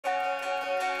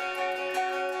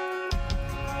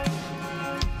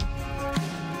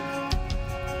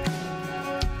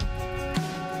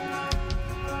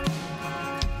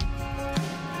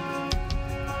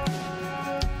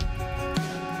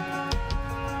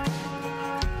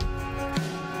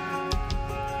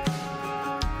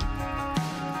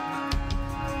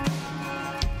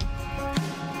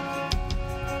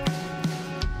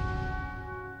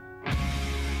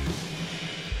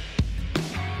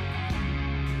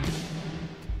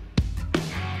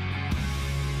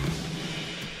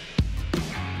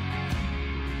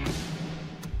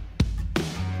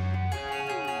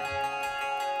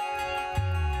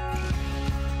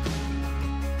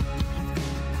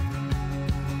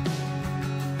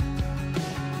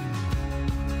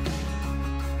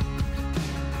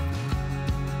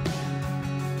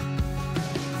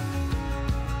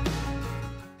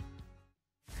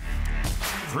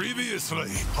Previously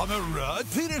on the Rod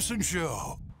Pedersen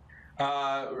Show.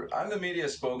 I'm the media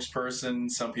spokesperson.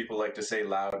 Some people like to say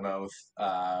loudmouth,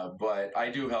 but I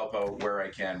do help out where I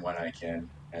can, when I can.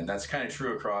 And that's kind of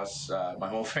true across my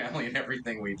whole family and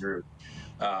everything we do.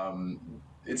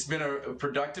 It's been a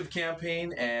productive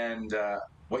campaign, and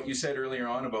what you said earlier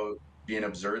on about being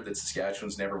absurd that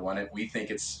Saskatchewan's never won it, we think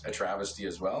it's a travesty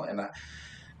as well. And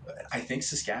I think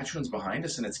Saskatchewan's behind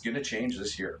us, and it's going to change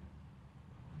this year.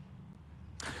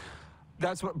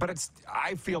 That's what, but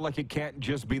I feel like it can't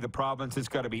just be the province. It's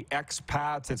got to be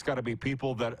expats. It's got to be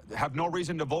people that have no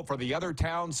reason to vote for the other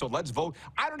towns. So let's vote.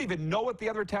 I don't even know what the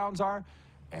other towns are,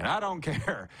 and I don't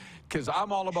care because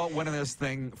I'm all about winning this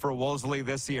thing for Wolseley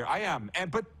this year. I am.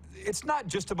 But it's not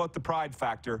just about the pride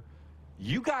factor.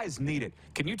 You guys need it.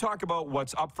 Can you talk about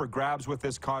what's up for grabs with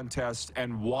this contest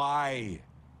and why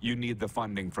you need the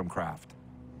funding from Kraft?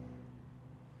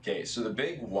 Okay, so the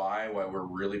big why we're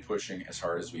really pushing as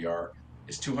hard as we are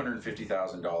is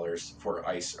 $250,000 for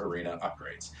ice arena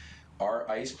upgrades. Our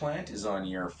ice plant is on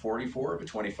year 44 of a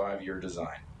 25-year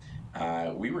design.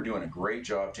 We were doing a great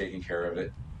job taking care of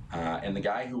it, and the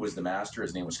guy who was the master,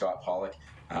 his name was Scott Pollock,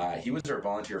 he was our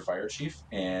volunteer fire chief,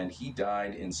 and he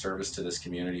died in service to this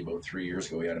community about 3 years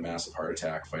ago. He had a massive heart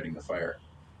attack fighting the fire.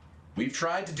 We've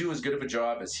tried to do as good of a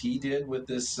job as he did with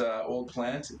this old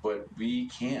plant, but we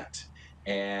can't.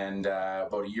 And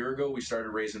about a year ago, we started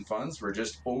raising funds. We're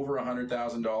just over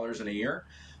 $100,000 in a year,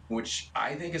 which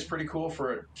I think is pretty cool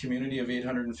for a community of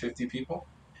 850 people.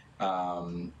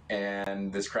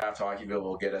 And this Kraft Hockeyville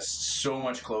will get us so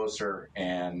much closer,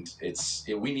 and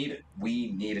we need it.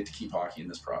 We need it to keep hockey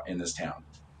in this town.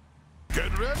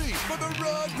 Get ready for the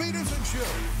Rod Pedersen Show.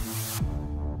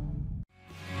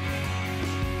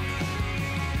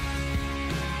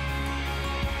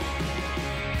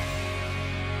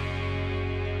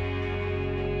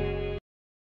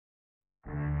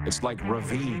 It's like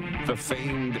Ravine, the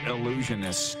famed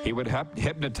illusionist. He would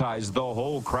hypnotize the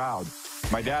whole crowd.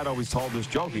 My dad always told this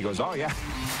joke. He goes, oh, yeah,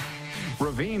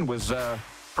 Ravine was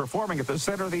performing at the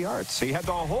Center of the Arts. He had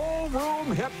the whole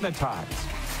room hypnotized.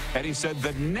 And he said,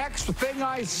 the next thing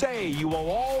I say, you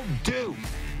will all do.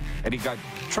 And he got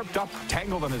tripped up,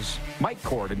 tangled on his mic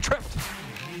cord and tripped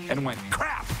and went,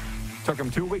 crap. Took him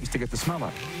 2 weeks to get the smell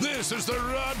out. This is the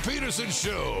Rod Pedersen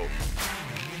Show.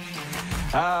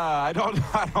 I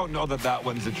don't know that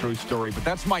one's a true story, but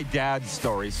that's my dad's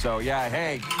story. So, yeah,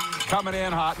 hey, coming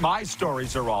in hot. My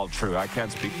stories are all true. I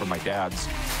can't speak for my dad's.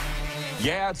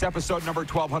 Yeah, it's episode number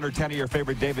 1210 of your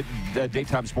favorite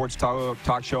daytime sports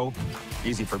talk show.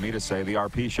 Easy for me to say, the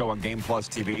RP show on Game Plus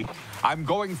TV. I'm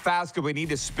going fast because we need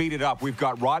to speed it up. We've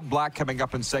got Rod Black coming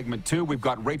up in segment 2. We've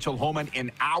got Rachel Homan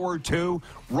in hour 2.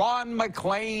 Ron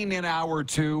MacLean in hour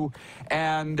 2.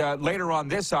 And later on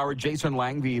this hour, Jason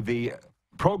Langvey, the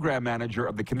program manager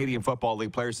of the Canadian Football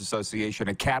League Players Association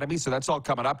Academy. So that's all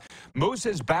coming up. Moose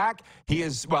is back.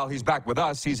 He's back with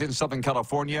us. He's in Southern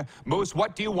California. Moose,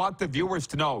 what do you want the viewers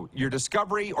to know? Your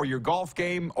discovery or your golf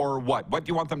game or what? What do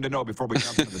you want them to know before we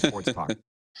jump into the sports talk?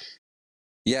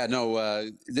 Yeah, no,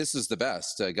 this is the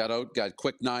best. Got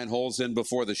quick 9 holes in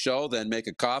before the show, then make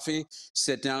a coffee,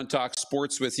 sit down, talk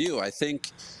sports with you. I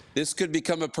think this could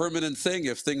become a permanent thing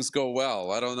if things go well.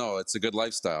 I don't know. It's a good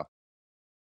lifestyle.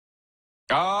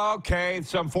 Okay,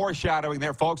 some foreshadowing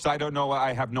there, folks. I don't know.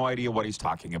 I have no idea what he's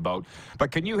talking about. But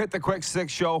can you hit the quick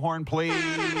 6 show horn, please?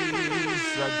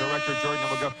 Director Jordan,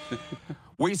 we'll go.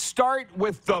 We start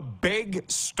with the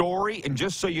big story. And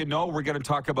just so you know, we're going to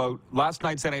talk about last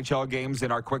night's NHL games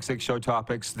in our quick 6 show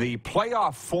topics. The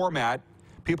playoff format,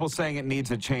 people saying it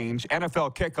needs a change.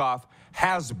 NFL kickoff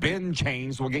has been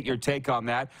changed. We'll get your take on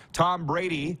that. Tom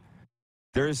Brady.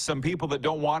 There's some people that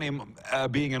don't want him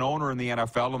being an owner in the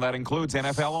NFL, and that includes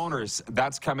NFL owners.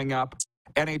 That's coming up.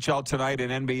 NHL tonight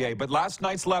and NBA. But last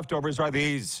night's leftovers are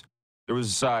these. There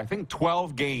was, I think,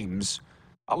 12 games,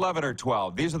 11 or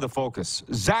 12. These are the focus.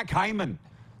 Zach Hyman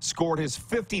scored his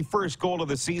 51st goal of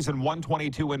the season,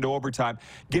 122 into overtime,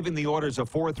 giving the Oilers a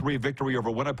 4-3 victory over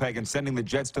Winnipeg and sending the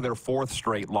Jets to their 4th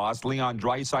straight loss. Leon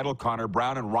Draisaitl, Connor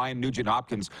Brown, and Ryan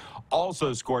Nugent-Hopkins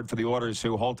also scored for the Oilers,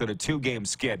 who halted a 2-game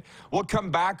skid. We'll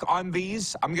come back on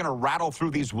these. I'm going to rattle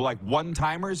through these like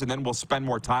one-timers, and then we'll spend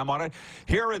more time on it.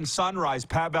 Here in Sunrise,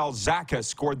 Pavel Zacha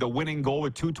scored the winning goal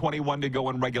with 2:21 to go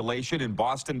in regulation, and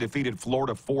Boston defeated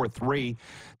Florida 4-3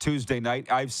 Tuesday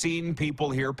night. I've seen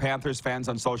people here, Panthers fans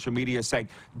on social media, saying,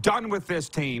 done with this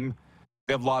team.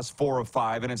 They've lost 4 of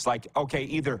 5, and it's like, okay,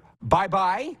 either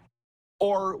bye-bye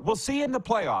or we'll see you in the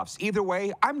playoffs. Either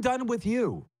way, I'm done with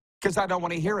you because I don't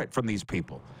want to hear it from these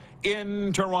people.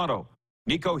 In Toronto,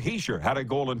 Nico Hischier had a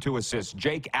goal and 2 assists.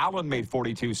 Jake Allen made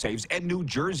 42 saves, and New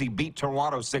Jersey beat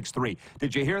Toronto 6-3.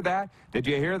 Did you hear that? Did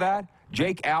you hear that?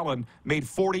 Jake Allen made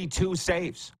 42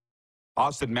 saves.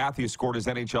 Austin Matthews scored his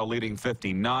NHL-leading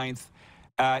 59th.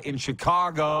 In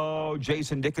Chicago,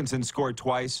 Jason Dickinson scored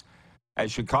twice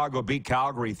as Chicago beat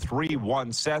Calgary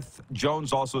 3-1. Seth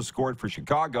Jones also scored for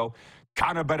Chicago.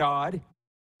 Connor Bedard,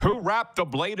 who wrapped the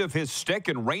blade of his stick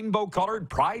in rainbow-colored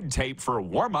Pride tape for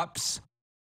warm-ups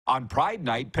on Pride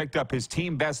Night, picked up his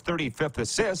team-best 35th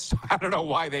assist. I don't know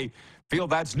why they feel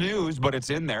that's news, but it's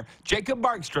in there. Jacob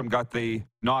Markstrom got the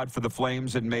nod for the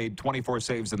Flames and made 24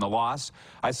 saves in the loss.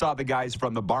 I saw the guys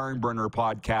from the Barn Burner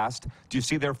podcast. Do you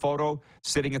see their photo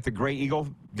sitting at the Grey Eagle,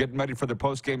 getting ready for their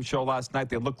post-game show last night?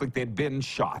 They looked like they'd been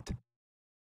shot.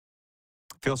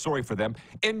 Feel sorry for them.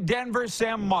 In Denver,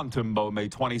 Sam Montembeault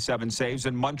made 27 saves,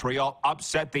 and Montreal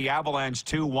upset the Avalanche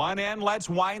 2-1. And let's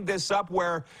wind this up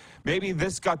where maybe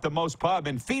this got the most pub.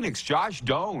 In Phoenix, Josh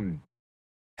Doan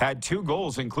had 2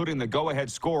 goals, including the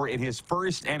go-ahead score in his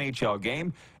first NHL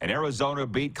game, and Arizona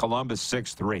beat Columbus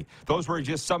 6-3. Those were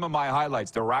just some of my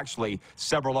highlights. There were actually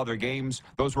several other games.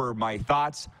 Those were my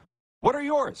thoughts. What are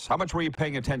yours? How much were you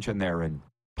paying attention there in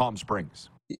Palm Springs?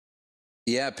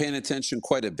 Yeah, paying attention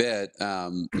quite a bit.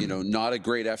 Not a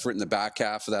great effort in the back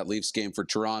half of that Leafs game for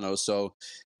Toronto, so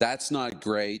that's not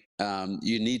great.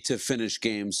 You need to finish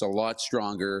games a lot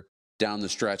stronger down the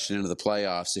stretch and into the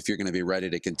playoffs if you're going to be ready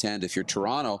to contend if you're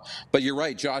Toronto. But you're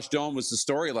right, Josh Doan was the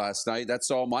story last night.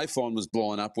 That's all my phone was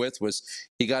blowing up with, was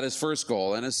he got his first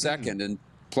goal and his second and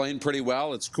playing pretty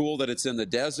well. It's cool that it's in the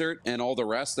desert and all the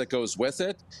rest that goes with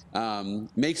it.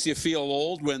 Makes you feel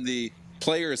old when the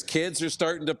players' kids are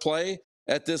starting to play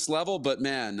at this level, but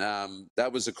man,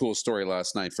 that was a cool story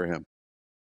last night for him.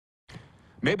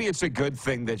 Maybe it's a good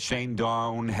thing that Shane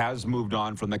Doan has moved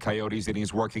on from the Coyotes and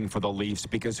he's working for the Leafs,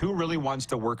 because who really wants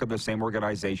to work in the same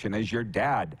organization as your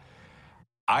dad?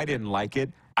 I didn't like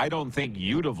it. I don't think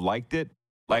you'd have liked it.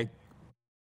 Like,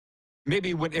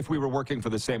 maybe if we were working for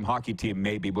the same hockey team,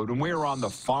 maybe, but when we were on the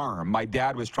farm, my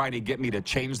dad was trying to get me to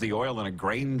change the oil in a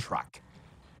grain truck.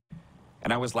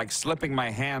 And I was like slipping my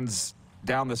hands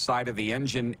down the side of the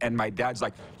engine, and my dad's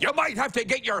like, "You might have to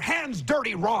get your hands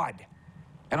dirty, Rod."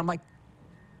 And I'm like,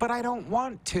 "But I don't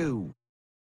want to."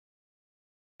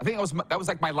 I think that was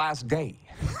like my last day.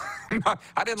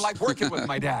 I didn't like working with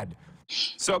my dad.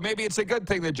 So maybe it's a good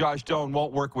thing that Josh Doan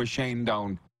won't work with Shane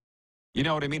Doan. You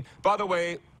know what I mean? By the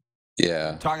way,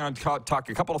 yeah, talk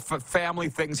a couple of family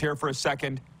things here for a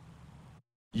second.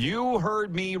 You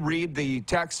heard me read the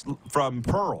text from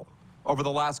Pearl over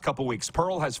the last couple weeks.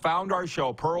 Pearl has found our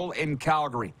show, Pearl in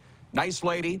Calgary. Nice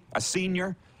lady, a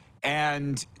senior.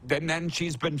 And then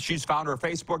she's found her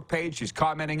Facebook page. She's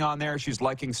commenting on there. She's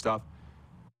liking stuff.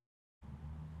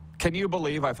 Can you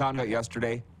believe I found out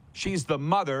yesterday? She's the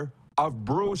mother of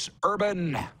Bruce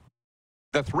Urban,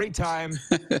 the 3-time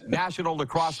National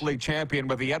Lacrosse League champion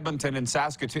with the Edmonton and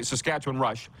Saskatchewan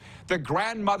Rush. The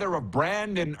grandmother of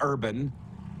Brandon Urban,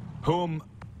 whom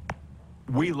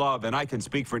we love, and I can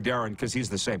speak for Darren because he's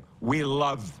the same. We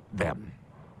love them.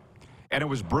 And it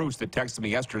was Bruce that texted me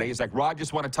yesterday. He's like, "Rod,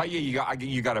 just want to tell you,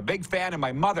 you got a big fan of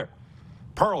my mother,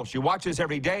 Pearl. She watches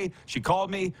every day. She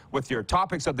called me with your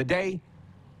topics of the day."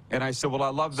 And I said, "Well,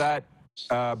 I love that,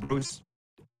 Bruce.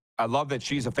 I love that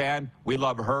she's a fan. We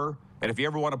love her. And if you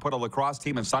ever want to put a lacrosse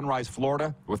team in Sunrise,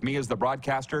 Florida, with me as the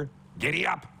broadcaster, giddy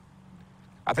up.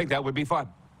 I think that would be fun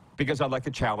because I like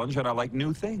a challenge and I like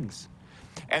new things."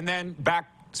 And then back,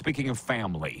 speaking of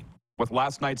family, with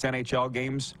last night's NHL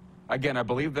games, again, I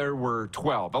believe there were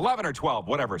 11 or 12,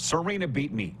 whatever. Serena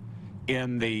beat me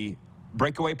in the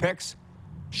breakaway picks.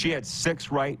 She had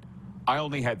 6 right. I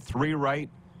only had 3 right.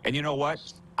 And you know what?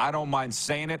 I don't mind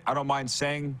saying it. I don't mind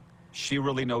saying she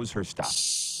really knows her stuff.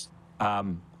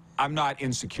 I'm not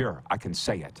insecure. I can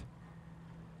say it.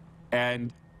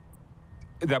 And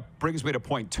that brings me to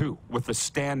point 2 with the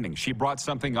standing. She brought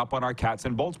something up on our Cats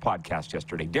and Bolts podcast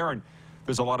yesterday. Darren,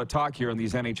 there's a lot of talk here in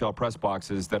these NHL press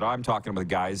boxes that I'm talking with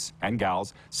guys and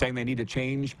gals saying they need to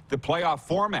change the playoff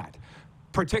format,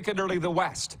 particularly the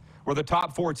West, where the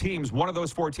top 4 teams, one of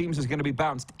those 4 teams is going to be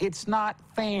bounced. It's not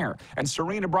fair. And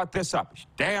Serena brought this up.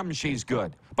 Damn, she's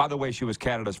good. By the way, she was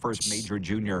Canada's first major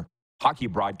junior hockey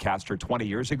broadcaster 20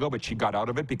 years ago, but she got out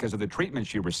of it because of the treatment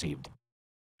she received.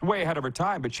 Way ahead of her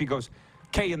time, but she goes,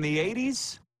 "Okay, in the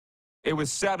 80s, it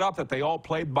was set up that they all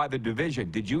played by the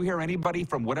division. Did you hear anybody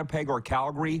from Winnipeg or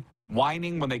Calgary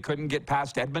whining when they couldn't get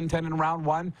past Edmonton in round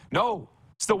 1? No.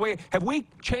 It's the way. Have we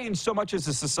changed so much as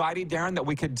a society, Darren, that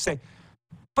we could say,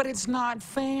 but it's not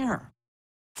fair?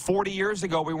 40 years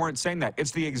ago, we weren't saying that.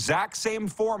 It's the exact same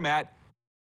format.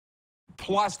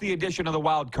 plus the addition of the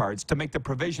wild cards to make the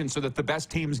provision so that the best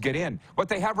teams get in. What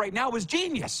they have right now is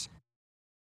genius.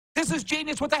 This is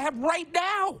genius what they have right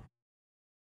now.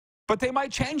 But they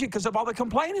might change it because of all the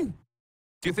complaining.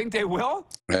 Do you think they will?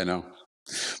 I know.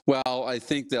 Well, I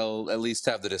think they'll at least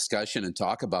have the discussion and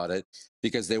talk about it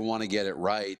because they want to get it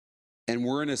right. And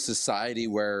we're in a society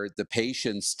where the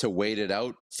patience to wait it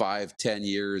out 5, 10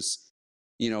 years,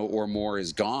 or more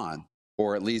is gone,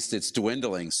 or at least it's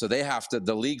dwindling. So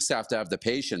the leagues have to have the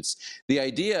patience. The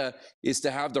idea is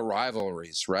to have the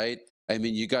rivalries, right? I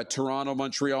mean, you got Toronto,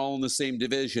 Montreal in the same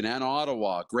division, and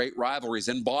Ottawa, great rivalries,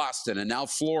 in Boston, and now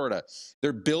Florida.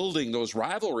 They're building those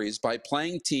rivalries by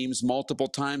playing teams multiple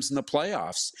times in the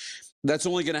playoffs. That's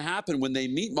only going to happen when they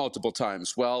meet multiple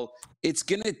times. Well, it's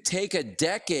going to take a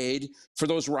decade for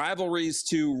those rivalries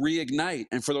to reignite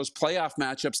and for those playoff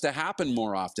matchups to happen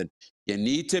more often. You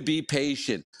need to be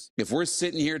patient. If we're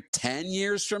sitting here 10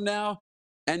 years from now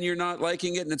and you're not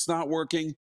liking it and it's not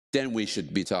working, then we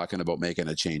should be talking about making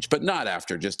a change, but not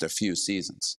after just a few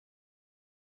seasons.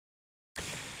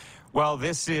 Well,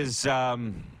 this is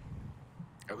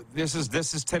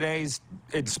today's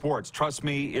in sports. Trust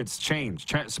me, it's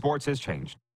changed. Sports has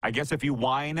changed. I guess if you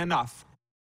whine enough,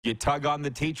 you tug on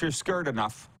the teacher's skirt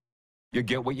enough, you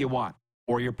get what you want.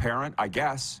 Or your parent, I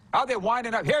guess. Oh, they're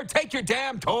whining up. Here, take your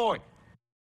damn toy.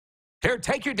 Here,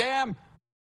 take your damn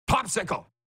popsicle.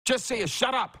 Just say,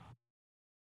 shut up.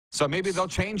 So maybe they'll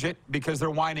change it because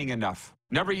they're whining enough.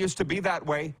 Never used to be that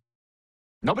way.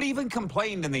 Nobody even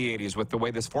complained in the 80s with the way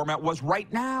this format was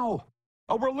right now.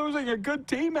 Oh, we're losing a good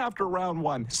team after round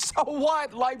 1. So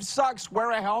what? Life sucks.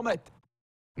 Wear a helmet.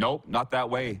 Nope, not that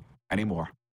way anymore.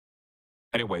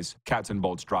 Anyways, Cats and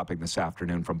Bolts dropping this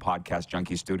afternoon from Podcast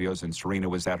Junkie Studios, and Serena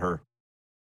was at her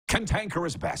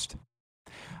cantankerous best.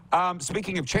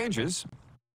 Speaking of changes,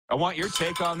 I want your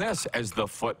take on this as the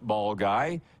football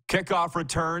guy. Kickoff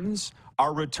returns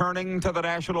are returning to the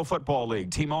National Football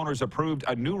League. Team owners approved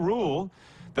a new rule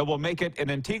that will make it an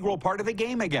integral part of the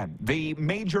game again. The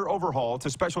major overhaul to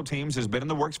special teams has been in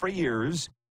the works for years.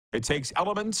 It takes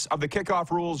elements of the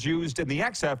kickoff rules used in the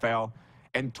XFL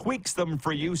and tweaks them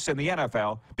for use in the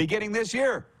NFL beginning this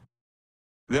year.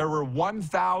 There were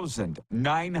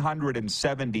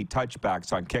 1,970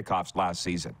 touchbacks on kickoffs last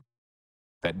season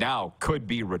that now could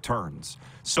be returns.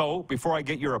 So before I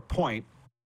get your point,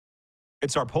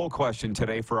 it's our poll question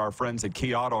today for our friends at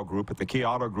Key Auto Group. At the Key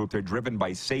Auto Group, they're driven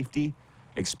by safety.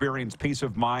 Experience peace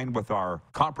of mind with our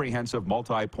comprehensive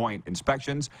multi-point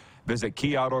inspections. Visit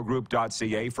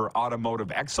keyautogroup.ca for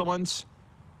automotive excellence.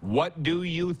 What do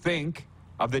you think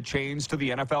of the change to the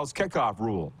NFL's kickoff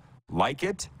rule? Like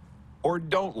it or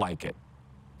don't like it?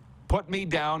 Put me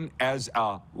down as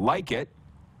a like it.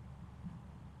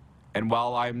 And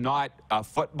while I'm not a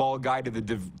football guy to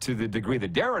the degree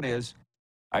that Darren is,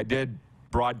 I did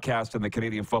broadcast in the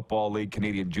Canadian Football League,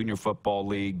 Canadian Junior Football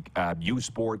League, U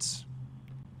Sports.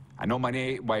 I know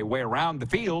my way around the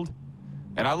field,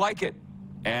 and I like it.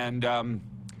 And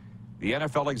the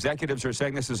NFL executives are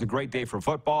saying this is a great day for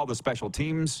football. The special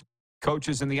teams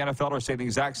coaches in the NFL are saying the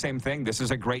exact same thing. This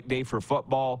is a great day for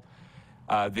football.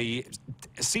 The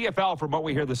CFL, from what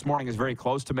we hear this morning, is very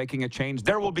close to making a change.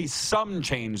 There will be some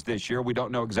change this year. We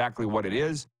don't know exactly what it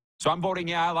is. So I'm voting,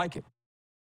 yeah, I like it.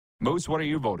 Moose, what are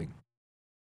you voting?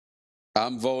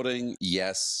 I'm voting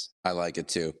yes, I like it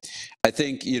too. I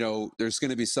think, there's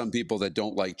going to be some people that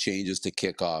don't like changes to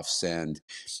kickoffs and,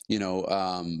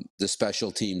 the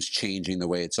special teams changing the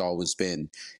way it's always been.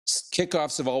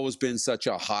 Kickoffs have always been such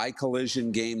a high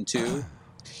collision game too,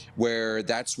 where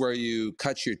that's where you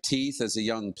cut your teeth as a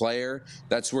young player.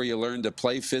 That's where you learn to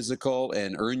play physical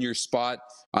and earn your spot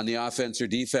on the offense or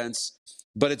defense.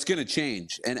 But it's going to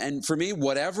change. And for me,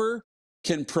 whatever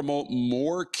can promote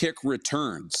more kick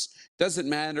returns. Doesn't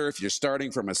matter if you're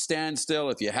starting from a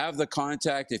standstill, if you have the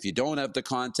contact, if you don't have the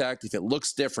contact, if it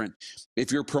looks different.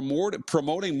 If you're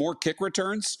promoting more kick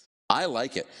returns, I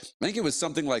like it. I think it was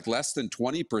something like less than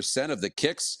 20% of the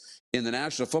kicks in the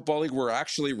National Football League were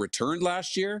actually returned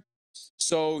last year.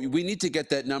 So we need to get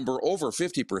that number over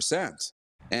 50%.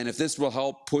 And if this will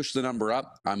help push the number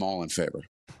up, I'm all in favor.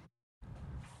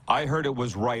 I heard it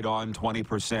was right on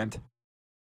 20%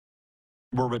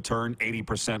 were returned,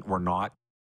 80% were not.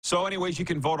 So anyways, you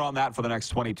can vote on that for the next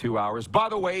 22 hours. By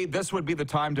the way, this would be the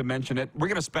time to mention it. We're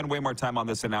going to spend way more time on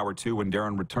this in hour 2 when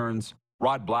Darren returns.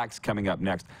 Rod Black's coming up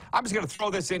next. I'm just going to throw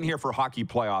this in here for hockey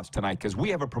playoffs tonight because we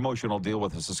have a promotional deal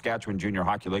with the Saskatchewan Junior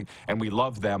Hockey League, and we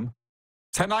love them.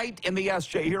 Tonight in the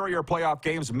SJ, here are your playoff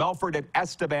games. Melfort at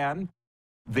Estevan.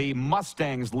 The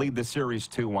Mustangs lead the series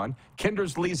 2-1.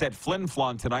 Kindersley's at Flin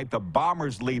Flon tonight. The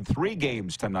Bombers lead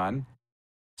 3-0.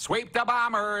 Sweep the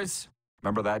Bombers.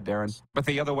 Remember that, Darren? But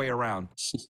the other way around.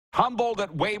 Humboldt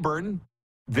at Weyburn.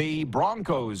 The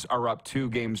Broncos are up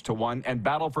 2-1, and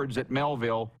Battleford's at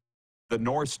Melville. The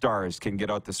North Stars can get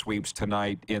out the sweeps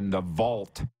tonight in the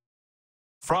vault.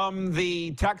 From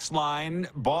the text line,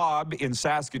 Bob in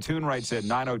Saskatoon writes in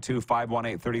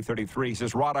 902-518-3033. He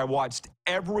says, Rod, I watched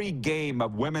every game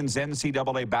of women's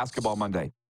NCAA basketball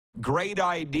Monday. Great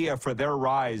idea for their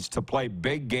rise to play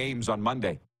big games on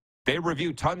Monday. They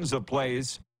review tons of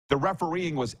plays. The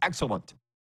refereeing was excellent.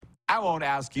 I won't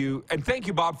ask you, and thank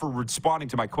you, Bob, for responding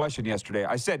to my question yesterday.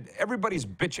 I said everybody's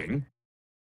bitching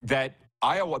that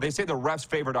Iowa, they say the refs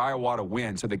favored Iowa to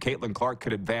win so that Caitlin Clark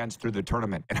could advance through the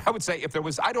tournament. And I would say if there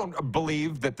was, I don't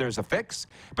believe that there's a fix,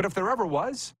 but if there ever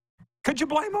was, could you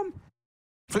blame them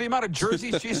for the amount of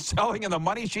jerseys she's selling and the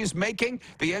money she's making?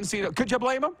 The NCAA, could you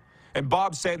blame them? And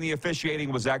Bob's saying the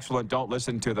officiating was excellent. Don't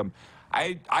listen to them.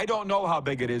 I don't know how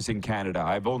big it is in Canada.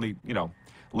 I've only,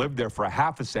 lived there for a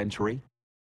half a century.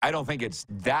 I don't think it's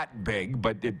that big,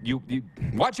 but you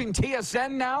watching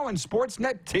TSN now and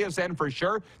Sportsnet, TSN for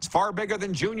sure, it's far bigger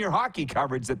than junior hockey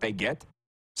coverage that they get.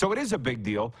 So it is a big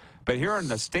deal. But here in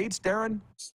the States, Darren,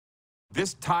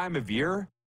 this time of year,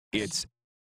 it's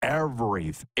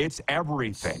everything. It's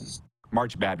everything.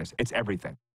 March Madness, it's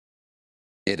everything.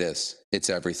 It is.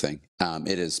 It's everything.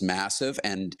 It is massive.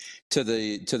 And to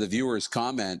the viewer's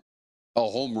comment, a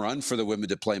home run for the women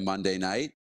to play Monday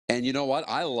night. And you know what?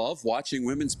 I love watching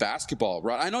women's basketball.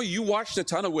 Right? I know you watched a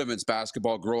ton of women's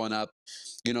basketball growing up,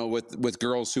 with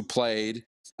girls who played,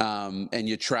 and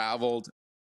you traveled.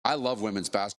 I love women's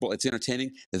basketball. It's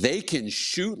entertaining. They can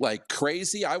shoot like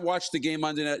crazy. I watched the game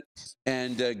Monday night,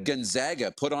 and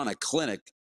Gonzaga put on a clinic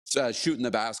shooting the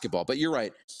basketball. But you're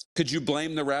right. Could you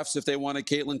blame the refs if they wanted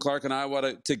Caitlin Clark and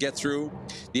Iowa to get through?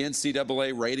 The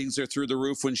NCAA ratings are through the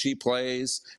roof when she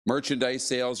plays. Merchandise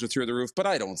sales are through the roof. But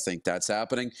I don't think that's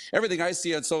happening. Everything I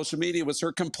see on social media was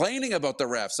her complaining about the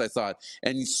refs, I thought,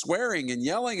 and swearing and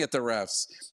yelling at the refs.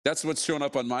 That's what's showing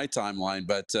up on my timeline.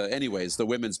 But anyways, the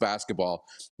women's basketball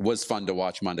was fun to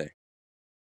watch Monday.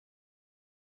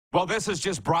 Well, this has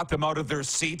just brought them out of their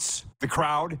seats, the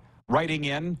crowd. Writing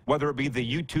in, whether it be the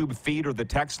YouTube feed or the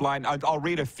text line. I'll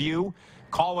read a few.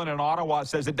 Colin in Ottawa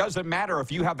says, it doesn't matter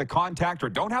if you have the contact or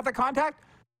don't have the contact.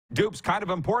 Dupe's kind of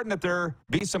important that there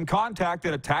be some contact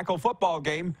in a tackle football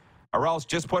game, or else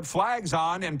just put flags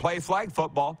on and play flag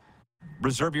football.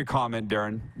 Reserve your comment,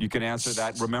 Darren. You can answer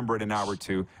that. Remember it in hour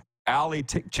 2. Allie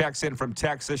checks in from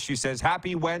Texas. She says,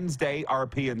 happy Wednesday,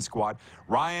 RP and squad.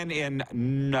 Ryan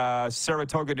in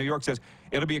Saratoga, New York says,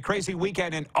 it'll be a crazy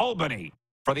weekend in Albany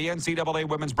for the NCAA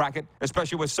women's bracket,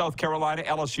 especially with South Carolina,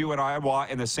 LSU, and Iowa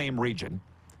in the same region.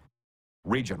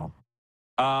 Regional.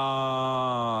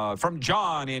 From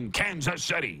John in Kansas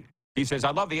City. He says, I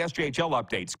love the SJHL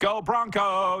updates. Go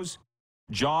Broncos!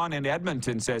 John in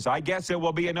Edmonton says, I guess it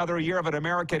will be another year of an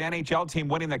American NHL team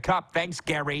winning the cup. Thanks,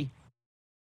 Gary.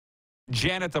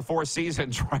 Janet, the Four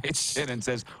Seasons, writes in and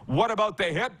says, what about the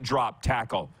hip drop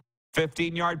tackle?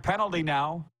 15-yard penalty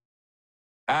now.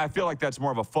 I feel like that's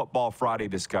more of a Football Friday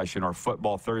discussion, or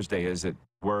Football Thursday, as it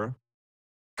were.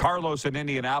 Carlos in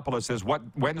Indianapolis says,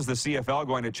 when's the CFL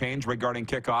going to change regarding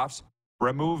kickoffs?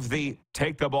 Remove the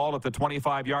take the ball at the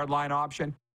 25-yard line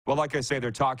option? Well, like I say,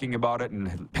 they're talking about it.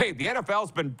 And, hey, the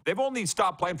NFL's they've only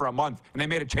stopped playing for a month, and they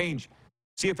made a change.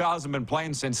 CFL hasn't been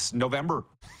playing since November,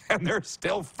 and they're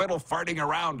still fiddle-farting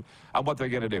around on what they're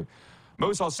going to do.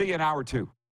 Moose, I'll see you in hour 2.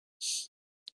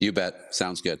 You bet.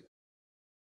 Sounds good.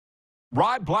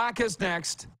 Rod Black is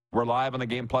next. We're live on the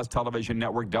Game Plus Television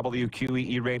Network,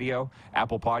 WQEE Radio,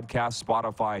 Apple Podcasts,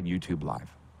 Spotify, and YouTube Live.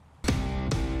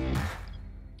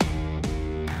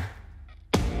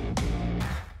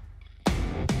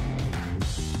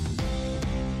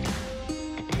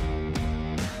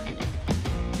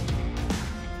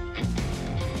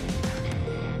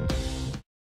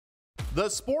 The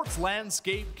sports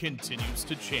landscape continues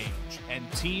to change,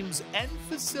 and teams and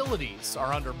facilities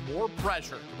are under more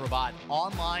pressure to provide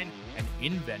online and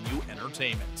in-venue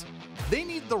entertainment. They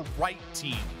need the right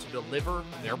team to deliver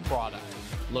their product.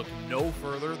 Look no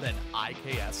further than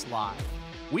IKS Live.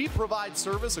 We provide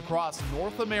service across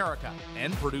North America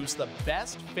and produce the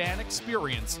best fan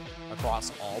experience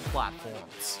across all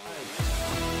platforms.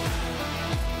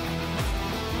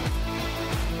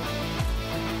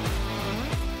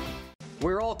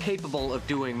 We're all capable of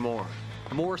doing more.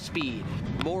 More speed,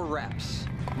 more reps,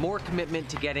 more commitment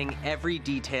to getting every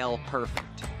detail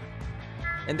perfect.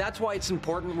 And that's why it's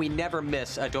important we never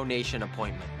miss a donation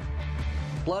appointment.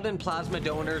 Blood and plasma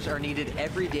donors are needed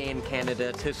every day in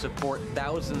Canada to support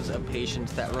thousands of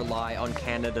patients that rely on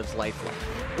Canada's lifeline.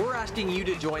 We're asking you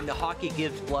to join the Hockey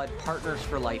Gives Blood Partners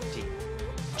for Life team.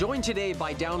 Join today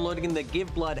by downloading the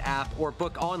Give Blood app or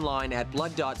book online at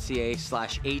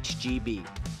blood.ca/HGB.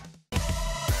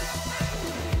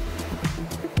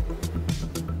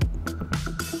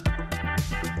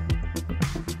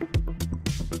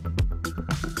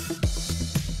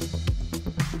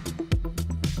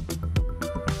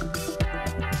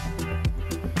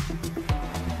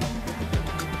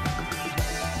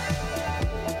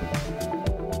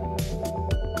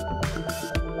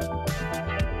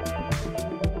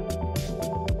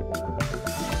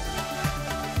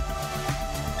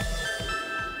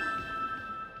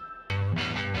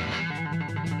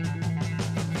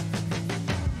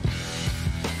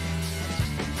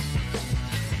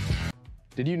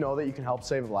 Did you know that you can help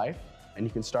save a life? And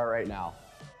you can start right now.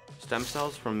 Stem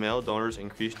cells from male donors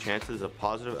increase chances of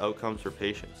positive outcomes for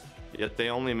patients, yet they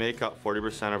only make up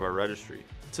 40% of our registry.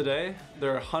 Today,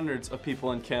 there are hundreds of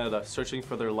people in Canada searching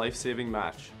for their life-saving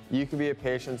match. You can be a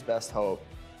patient's best hope.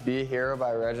 Be a hero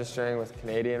by registering with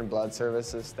Canadian Blood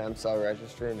Services Stem Cell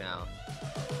Registry now.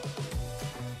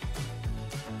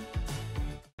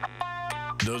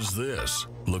 Does this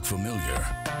look familiar?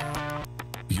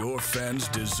 Your fans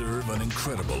deserve an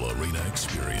incredible arena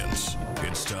experience.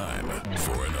 It's time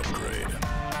for an upgrade.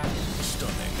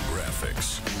 Stunning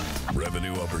graphics.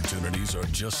 Revenue opportunities are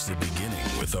just the beginning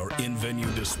with our in-venue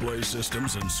display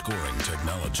systems and scoring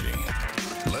technology.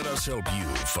 Let us help you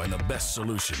find the best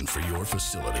solution for your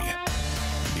facility.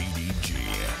 EDG,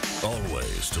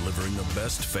 always delivering the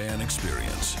best fan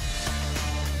experience.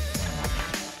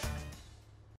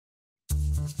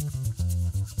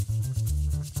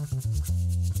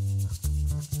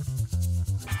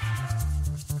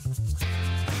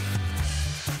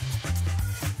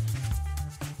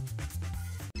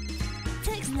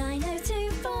 Text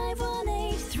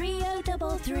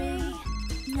 902-518-3033.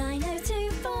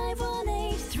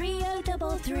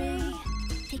 902-518-3033.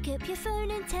 Pick up your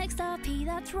phone and text RP,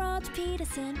 that's Rod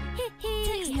Pedersen.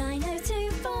 Text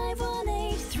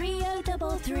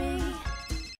 902-518-3033.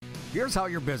 Here's how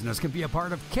your business can be a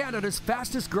part of Canada's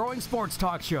fastest growing sports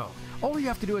talk show. All you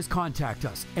have to do is contact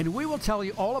us, and we will tell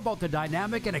you all about the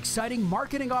dynamic and exciting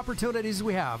marketing opportunities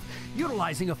we have,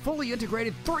 utilizing a fully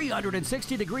integrated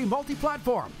 360-degree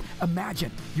multi-platform.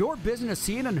 Imagine your business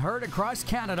seen and heard across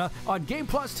Canada on Game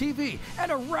Plus TV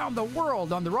and around the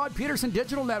world on the Rod Pedersen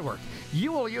Digital Network.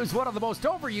 You will use one of the most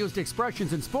overused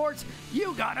expressions in sports.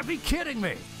 You gotta be kidding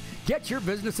me. Get your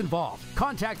business involved.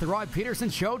 Contact the Rod Pedersen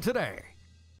Show today.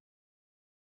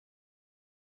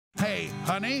 Hey,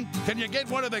 honey, can you get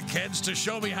one of the kids to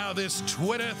show me how this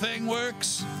Twitter thing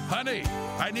works? Honey,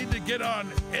 I need to get on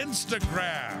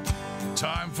Instagram.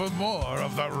 Time for more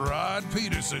of the Rod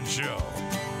Pedersen Show.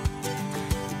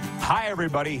 Hi,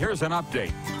 everybody. Here's an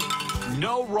update.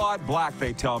 No Rod Black,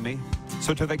 they tell me.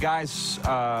 So to the guys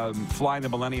flying the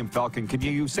Millennium Falcon, can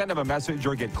you send him a message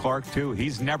or get Clark, too?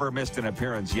 He's never missed an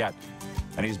appearance yet.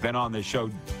 And he's been on the show.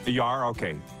 You are?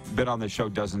 Okay. Been on the show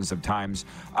dozens of times.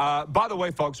 By the way,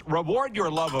 folks, reward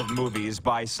your love of movies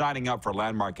by signing up for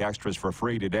Landmark Extras for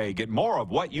free today. Get more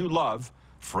of what you love.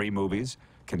 Free movies,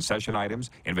 concession items,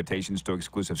 invitations to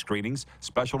exclusive screenings,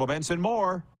 special events, and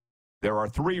more. There are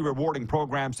 3 rewarding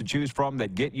programs to choose from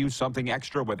that get you something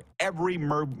extra with every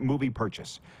movie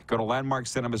purchase. Go to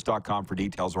landmarkcinemas.com for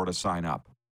details or to sign up.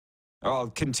 I'll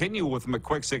continue with my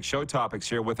quick 6 show topics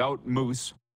here without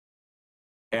Moose.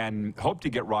 And hope to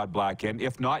get Rod Black in.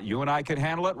 If not, you and I can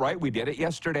handle it, right? We did it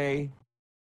yesterday.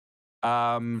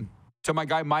 To my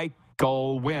guy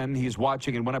Michael Wynn, he's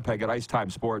watching in Winnipeg at Ice Time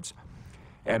Sports,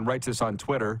 and writes us on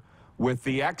Twitter, with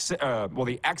the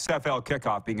XFL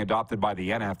kickoff being adopted by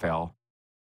the NFL,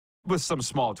 with some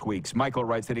small tweaks. Michael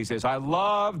writes that he says, I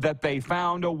love that they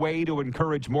found a way to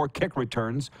encourage more kick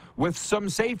returns with some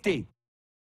safety.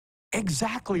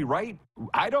 Exactly, right?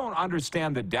 I don't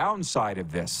understand the downside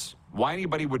of this. Why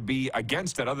anybody would be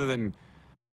against it other than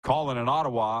Colin in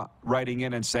Ottawa writing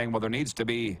in and saying, well, there needs to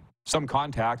be some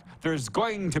contact. There's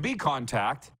going to be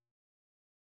contact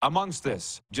amongst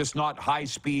this, just not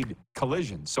high-speed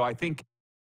collision. So I think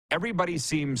everybody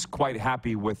seems quite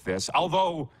happy with this,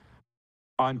 although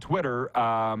on Twitter,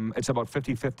 it's about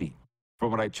 50-50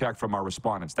 from what I checked from our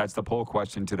respondents. That's the poll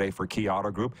question today for Key Auto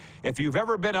Group. If you've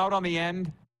ever been out on the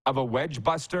end of a wedge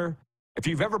buster, if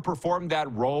you've ever performed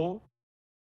that role,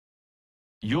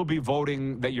 you'll be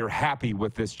voting that you're happy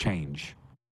with this change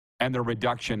and the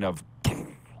reduction of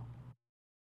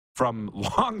from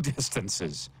long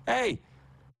distances. Hey,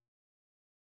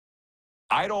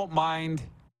 I don't mind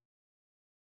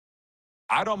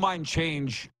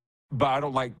change, but I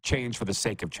don't like change for the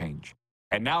sake of change.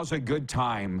 And now's a good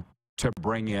time to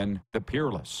bring in the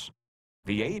peerless,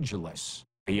 the ageless,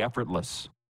 the effortless,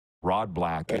 Rod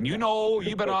Black. And you know,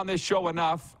 you've been on this show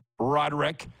enough,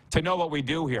 Roderick, to know what we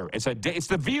do here. It's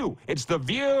the View. It's the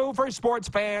View for sports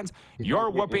fans.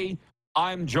 You're Whoopi.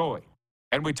 I'm Joey.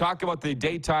 And we talk about the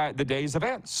day's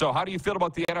events. So how do you feel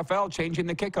about the NFL changing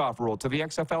the kickoff rule to the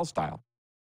XFL style?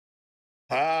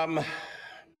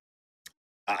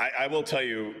 I will tell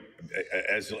you,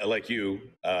 as like you,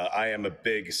 I am a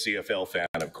big CFL fan,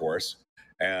 of course.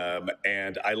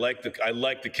 And I like the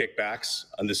kickbacks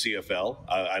on the CFL.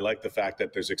 I like the fact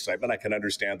that there's excitement. I can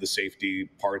understand the safety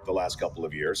part the last couple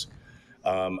of years.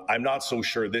 I'm not so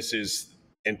sure this is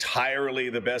entirely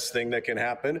the best thing that can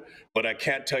happen, but I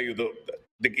can't tell you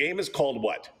the game is called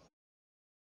what?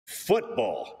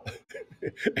 Football.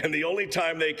 And the only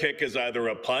time they kick is either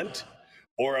a punt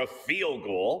or a field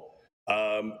goal.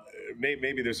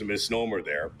 Maybe there's a misnomer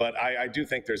there, but I do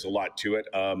think there's a lot to it.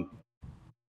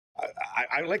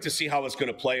 I'd like to see how it's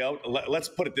going to play out. Let's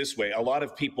put it this way. A lot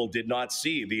of people did not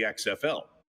see the XFL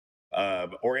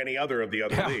or any other of the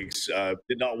other leagues,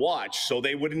 did not watch, so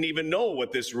they wouldn't even know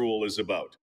what this rule is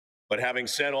about. But having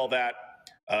said all that,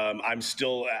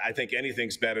 I think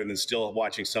anything's better than still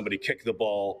watching somebody kick the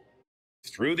ball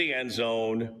through the end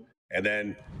zone and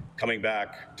then coming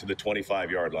back to the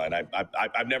 25-yard line.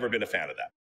 I've never been a fan of that.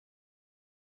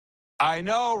 I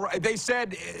know. They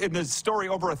said in the story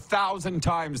over 1,000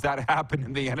 times that happened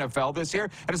in the NFL this year.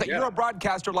 And it's like, you're a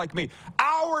broadcaster like me.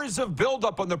 Hours of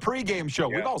buildup on the pregame show.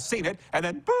 We've all seen it. And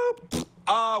then, boop,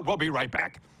 we'll be right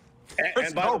back.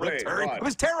 And by the way, Rod, it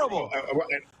was terrible.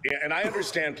 And I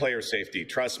understand player safety.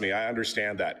 Trust me, I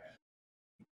understand that.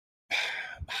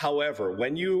 However,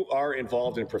 when you are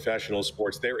involved in professional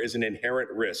sports, there is an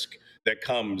inherent risk that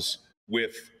comes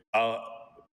with a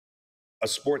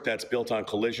sport that's built on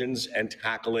collisions and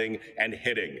tackling and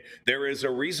hitting. There is a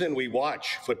reason we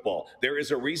watch football. There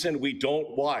is a reason we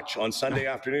don't watch on Sunday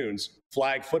afternoons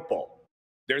flag football.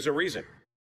 There's a reason,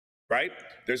 right?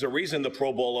 There's a reason the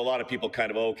Pro Bowl, a lot of people kind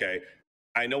of, okay,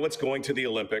 I know it's going to the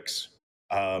Olympics,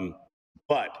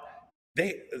 but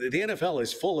the NFL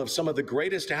is full of some of the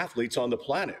greatest athletes on the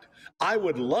planet. I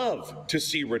would love to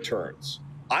see returns.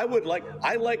 I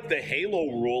like the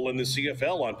halo rule in the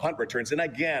CFL on punt returns. And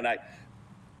again,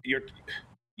 you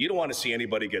don't want to see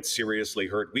anybody get seriously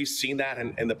hurt. We've seen that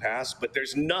in the past, but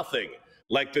there's nothing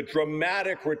like the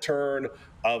dramatic return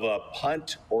of a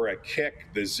punt or a kick,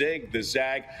 the zig, the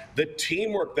zag, the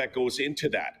teamwork that goes into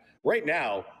that. Right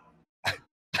now, I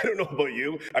don't know about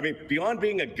you. I mean, beyond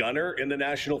being a gunner in the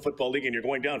National Football League and you're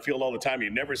going downfield all the time, you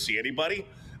never see anybody.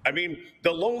 I mean,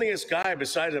 the loneliest guy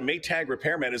besides a Maytag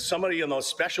repairman is somebody on those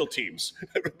special teams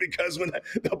because when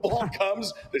the ball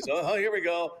comes, there's, oh, here we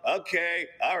go. Okay,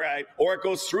 all right. Or it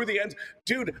goes through the end.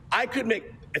 Dude,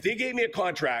 if they gave me a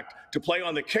contract to play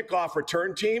on the kickoff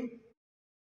return team,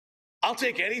 I'll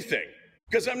take anything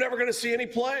because I'm never going to see any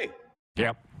play.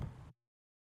 Yep.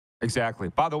 Exactly.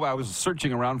 By the way, I was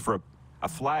searching around for a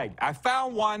flag. I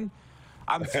found one.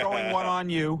 I'm throwing one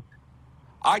on you.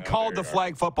 I called the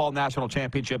flag football national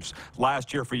championships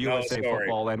last year for USA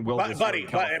football and will by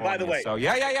the way. So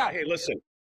yeah. Hey, listen,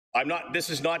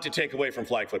 this is not to take away from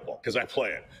flag football because I play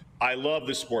it. I love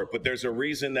the sport, but there's a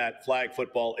reason that flag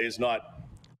football is not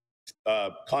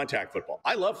contact football.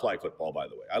 I love flag football, by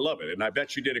the way. I love it. And I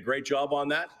bet you did a great job on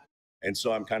that. And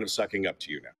so I'm kind of sucking up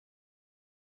to you now.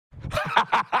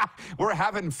 We're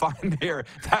having fun here.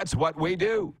 That's what we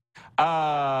do. So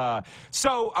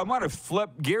I want to flip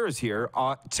gears here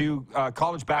to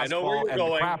college basketball and the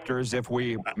Raptors, if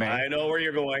we may. I know where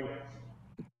you're going.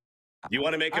 You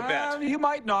want to make a bet? You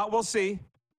might not. We'll see.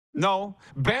 No.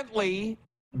 Bentley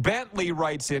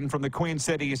writes in from the Queen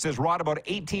City. He says, Rod, about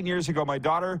 18 years ago, my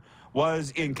daughter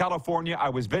was in California. I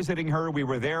was visiting her. We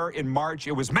were there in March.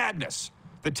 It was madness.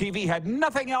 The TV had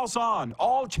nothing else on,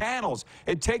 all channels.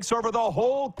 It takes over the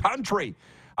whole country.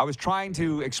 I was trying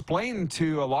to explain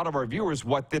to a lot of our viewers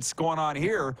what's going on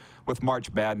here with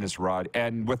March Madness, Rod,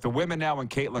 and with the women now and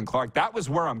Caitlin Clark. That was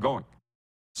where I'm going.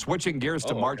 Switching gears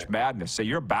to March Madness. So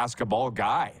you're a basketball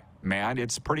guy, man.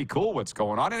 It's pretty cool what's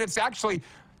going on, and it's actually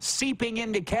seeping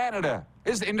into Canada,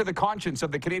 into the conscience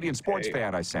of the Canadian sports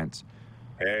fan, I sense.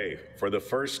 Hey, for the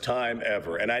first time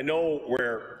ever, and I know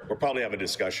we'll probably have a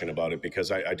discussion about it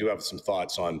because I do have some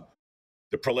thoughts on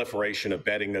the proliferation of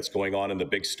betting that's going on and the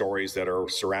big stories that are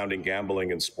surrounding gambling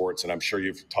in sports, and I'm sure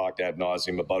you've talked ad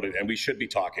nauseum about it, and we should be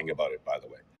talking about it, by the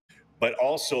way. But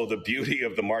also the beauty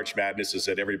of the March Madness is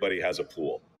that everybody has a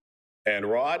pool. And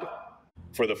Rod,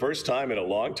 for the first time in a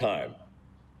long time,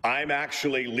 I'm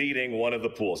actually leading one of the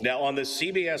pools. Now, on the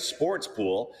CBS Sports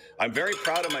pool, I'm very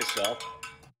proud of myself.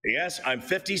 Yes, I'm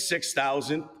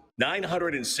 56,900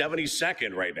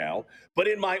 972nd right now. But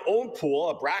in my own pool,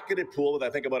 a bracketed pool with I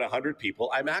think about 100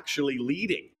 people, I'm actually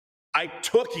leading. I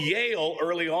took Yale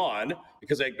early on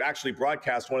because I actually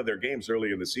broadcast one of their games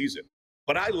early in the season.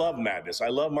 But I love Madness. I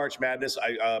love March Madness.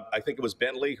 I think it was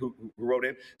Bentley who wrote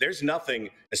it. There's nothing,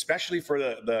 especially for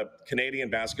the Canadian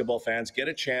basketball fans, get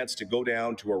a chance to go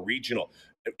down to a regional.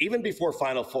 Even before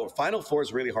Final Four. Final Four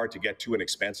is really hard to get to and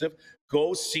expensive.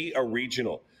 Go see a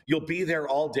regional. You'll be there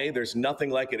all day. There's nothing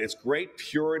like it. It's great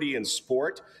purity in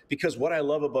sport, because what I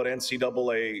love about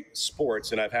NCAA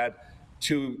sports, and I've had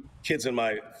 2 kids in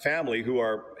my family who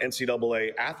are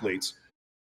NCAA athletes,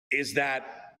 is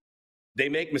that they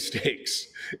make mistakes.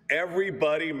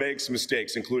 Everybody makes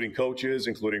mistakes, including coaches,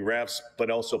 including refs,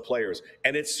 but also players.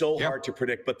 And it's so hard to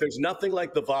predict. But there's nothing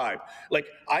like the vibe. Like,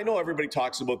 I know everybody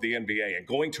talks about the NBA and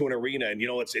going to an arena, and, you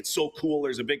know, it's so cool.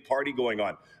 There's a big party going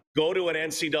on. Go to an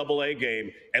NCAA game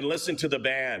and listen to the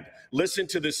band. Listen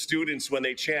to the students when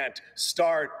they chant,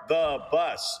 "Start the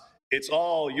bus. It's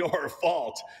all your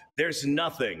fault." There's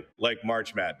nothing like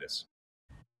March Madness.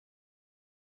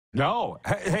 No.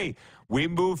 Hey, we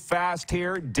move fast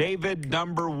here. David,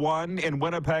 #1 in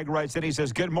Winnipeg, writes in. He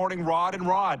says, "Good morning, Rod and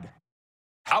Rod.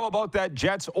 How about that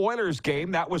Jets-Oilers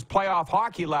game? That was playoff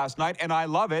hockey last night, and I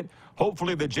love it.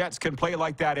 Hopefully the Jets can play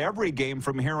like that every game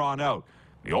from here on out."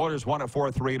 The Oilers won at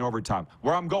 4-3 in overtime.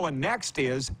 Where I'm going next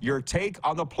is your take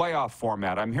on the playoff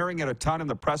format. I'm hearing it a ton in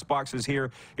the press boxes here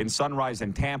in Sunrise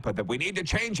and Tampa that we need to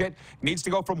change it. It needs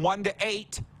to go from 1 to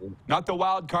 8, not the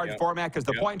wild card format, because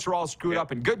the points are all screwed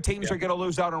up and good teams are going to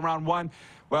lose out in round 1.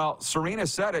 Well, Serena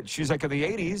said it. She's like, in the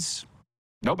 80s,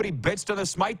 nobody bitched in the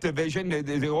Smythe division.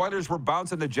 The Oilers were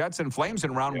bouncing the Jets and Flames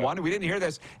in round 1. We didn't hear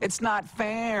this. It's not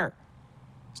fair.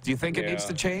 Do you think it needs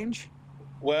to change?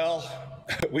 Well,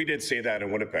 we did say that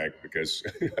in Winnipeg because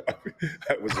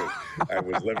I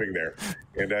was living there,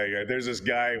 and there's this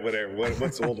guy,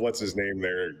 what's his name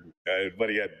there?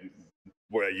 But he had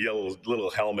a yellow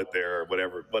little helmet there, or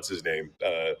whatever. What's his name?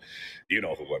 You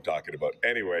know who I'm talking about.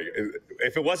 Anyway,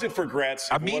 if it wasn't for Gretz,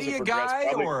 a media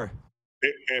guy, or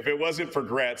if it wasn't for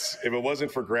Gretz,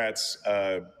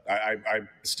 I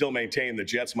still maintain the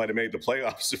Jets might have made the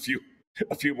playoffs a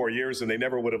few more years, and they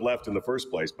never would have left in the first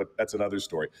place, but that's another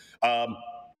story.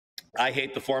 I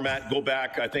hate the format. Go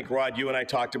back. I think, Rod, you and I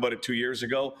talked about it 2 years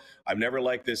ago. I've never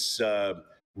liked this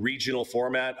regional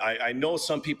format. I know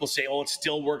some people say, oh, it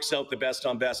still works out the best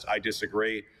on best. I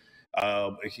disagree.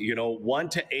 1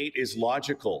 to 8 is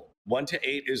logical. 1 to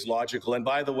 8 is logical. And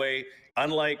by the way,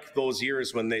 unlike those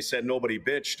years when they said nobody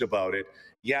bitched about it,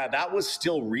 yeah, that was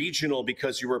still regional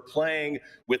because you were playing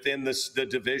within the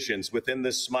divisions, within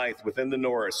the Smythe, within the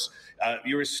Norris.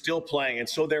 You were still playing. And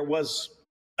so there was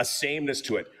a sameness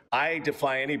to it. I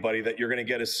defy anybody that you're going to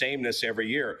get a sameness every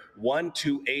year. 1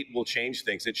 to 8 will change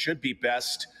things. It should be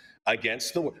best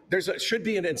against should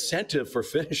be an incentive for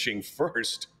finishing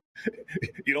first.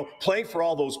 Playing for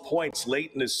all those points late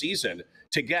in the season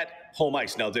to get home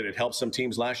ice. Now, did it help some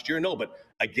teams last year? No, but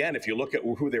again, if you look at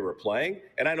who they were playing,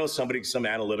 and I know some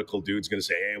analytical dude's going to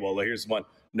say, hey, well, here's one.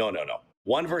 No.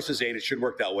 1 versus 8, it should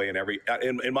work that way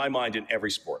in my mind, in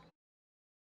every sport.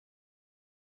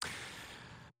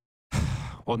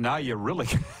 Well, now you really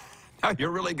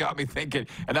got me thinking.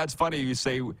 And that's funny you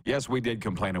say, yes, we did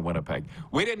complain in Winnipeg.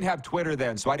 We didn't have Twitter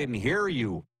then, so I didn't hear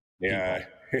you. Yeah.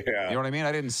 You know what I mean?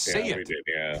 I didn't see it. We did,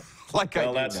 yeah.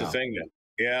 Well, that's the thing then.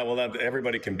 Yeah, well,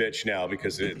 everybody can bitch now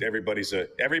because everybody's a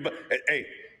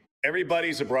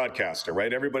broadcaster,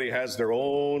 right? Everybody has their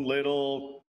own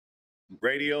little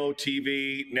radio,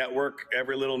 TV, network,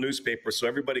 every little newspaper, so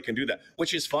everybody can do that,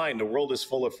 which is fine. The world is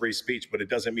full of free speech, but it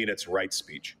doesn't mean it's right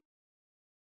speech.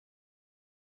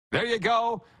 There you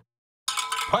go.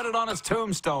 Put it on his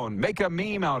tombstone. Make a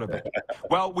meme out of it.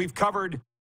 Well, we've covered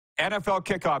NFL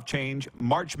kickoff change,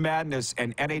 March Madness,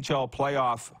 and NHL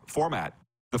playoff format.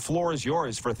 The floor is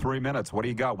yours for 3 minutes. What do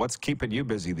you got? What's keeping you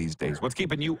busy these days? What's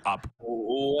keeping you up?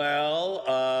 Well,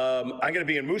 I'm going to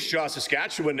be in Moose Jaw,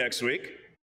 Saskatchewan next week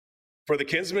for the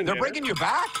Kinsman They're dinner. bringing you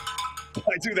back?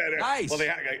 I do that. Nice.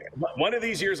 Well, one of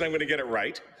these years I'm going to get it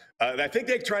right. I think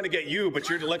they're trying to get you, but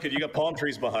you're lucky. You got palm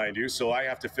trees behind you, so I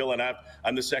have to fill in.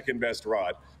 I'm the second best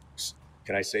Rod.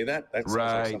 Can I say that? That sounds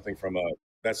like something from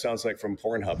that sounds like from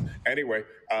Pornhub. Anyway,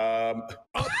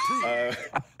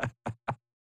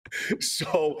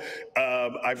 so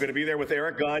I'm going to be there with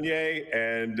Eric Gagne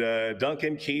and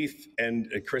Duncan Keith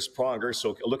and Chris Pronger.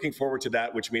 So looking forward to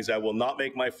that, which means I will not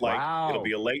make my flight. Wow. It'll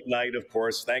be a late night, of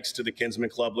course, thanks to the Kinsman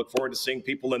Club. Look forward to seeing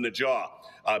people in the Jaw.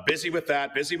 Busy with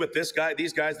that, busy with these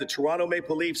guys, the Toronto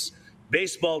Maple Leafs.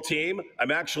 baseball team.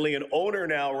 I'm actually an owner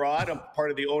now, Rod. I'm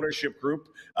part of the ownership group,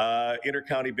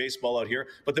 Intercounty Baseball out here.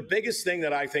 But the biggest thing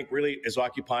that I think really is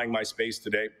occupying my space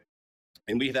today,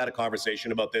 and we've had a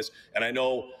conversation about this, and I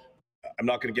know I'm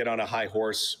not going to get on a high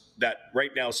horse, that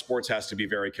right now sports has to be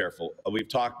very careful. We've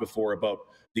talked before about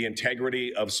the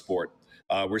integrity of sport.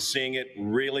 We're seeing it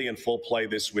really in full play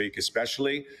this week,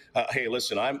 especially. Hey,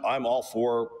 listen, I'm all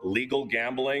for legal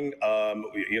gambling.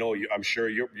 You know, I'm sure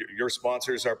your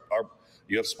sponsors are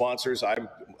you have sponsors. I,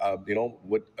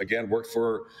 would again work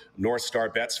for North Star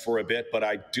Bets for a bit, but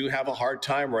I do have a hard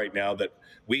time right now that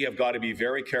we have got to be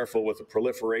very careful with the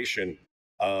proliferation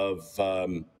of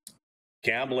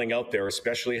gambling out there,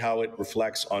 especially how it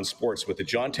reflects on sports with the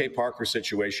John Tay Parker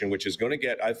situation, which is going to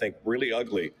get, I think, really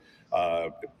ugly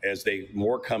as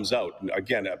more comes out.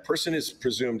 Again, a person is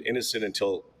presumed innocent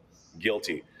until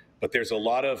guilty, but there's a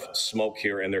lot of smoke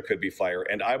here and there could be fire.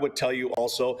 And I would tell you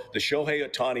also, the Shohei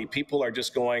Ohtani, people are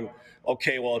just going,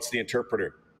 okay, well, it's the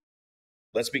interpreter.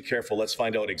 Let's be careful. Let's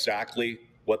find out exactly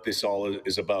what this all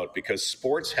is about, because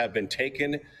sports have been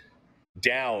taken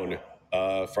down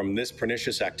from this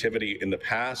pernicious activity in the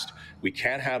past. We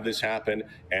can't have this happen,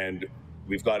 and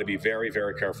we've got to be very,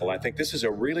 very careful. I think this is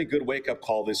a really good wake-up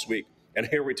call this week. And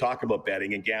here we talk about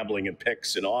betting and gambling and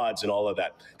picks and odds and all of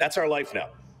that. That's our life now.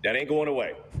 That ain't going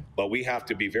away. But we have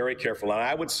to be very careful. And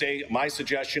I would say my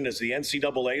suggestion, as the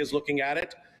NCAA is looking at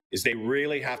it, is they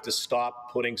really have to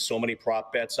stop putting so many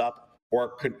prop bets up,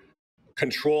 or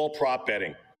control prop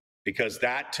betting, because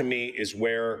that, to me, is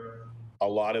where a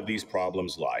lot of these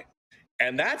problems lie.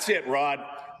 And that's it, Rod.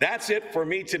 That's it for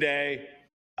me today.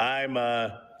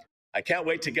 I can't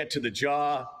wait to get to the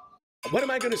Jaw. When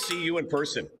am I going to see you in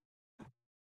person?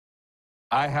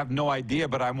 I have no idea,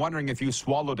 but I'm wondering if you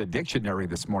swallowed a dictionary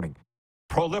this morning.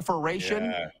 Proliferation?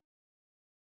 Yeah.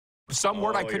 Some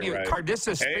word I couldn't even. Right.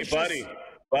 Suspicious. Hey,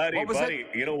 buddy.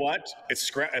 You know what?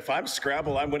 If I'm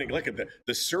Scrabble, I'm winning. Look at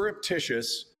the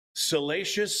surreptitious,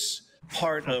 salacious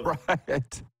part of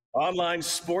online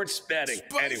sports betting.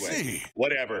 Spicy. Anyway,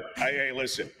 whatever. Hey,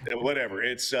 listen, whatever.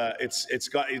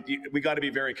 We got to be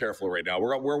very careful right now.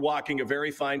 We're walking a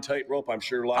very fine tightrope. I'm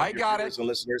sure a lot of your viewers and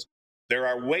listeners. There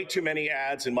are way too many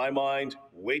ads in my mind.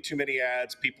 Way too many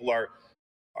ads. People are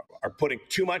putting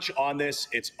too much on this.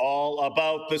 It's all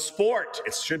about the sport.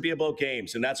 It should be about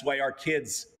games, and that's why our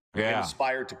kids get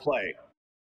inspired to play.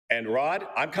 And Rod,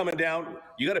 I'm coming down.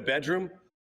 You got a bedroom?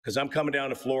 Because I'm coming down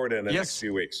to Florida in the next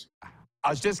few weeks. I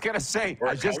was just gonna say,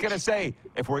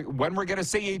 when we're gonna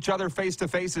see each other face to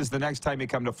face is the next time you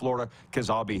come to Florida, because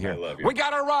I'll be here. I love you. We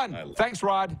gotta run. Thanks,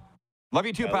 Rod. Love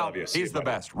you too, pal. Love you. He's the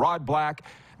best. Rod Black,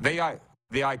 the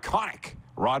iconic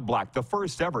Rod Black, the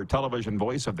first ever television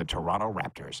voice of the Toronto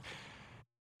Raptors.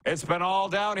 It's been all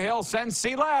downhill since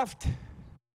he left.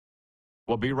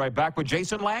 We'll be right back with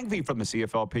Jason Langvey from the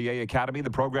CFLPA Academy, the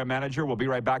program manager. We'll be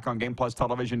right back on Game Plus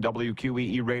Television,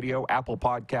 WQEE Radio, Apple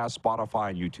Podcasts,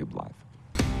 Spotify, and YouTube Live.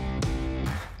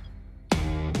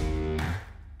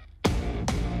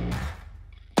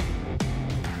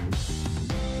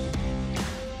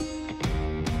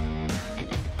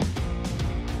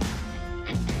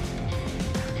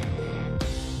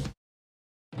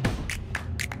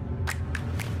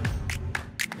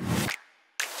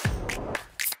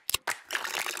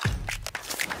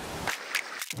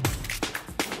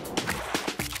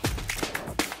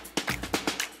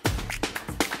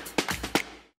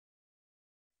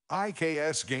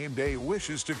 IKS Game Day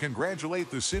wishes to congratulate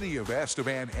the city of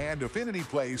Estevan and Affinity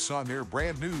Place on their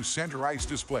brand new center ice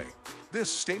display.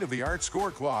 This state-of-the-art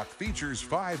score clock features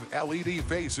 5 LED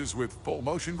faces with full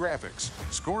motion graphics,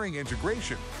 scoring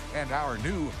integration, and our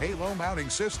new Halo mounting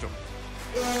system.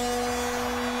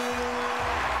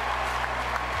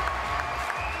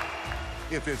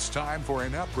 If it's time for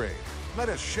an upgrade, let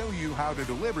us show you how to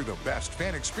deliver the best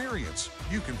fan experience.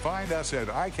 You can find us at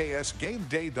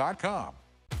IKSGameDay.com.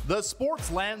 The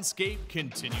sports landscape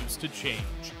continues to change,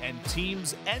 and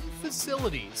teams and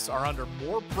facilities are under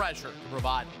more pressure to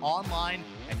provide online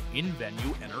and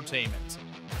in-venue entertainment.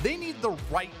 They need the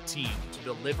right team to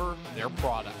deliver their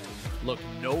product. Look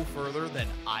no further than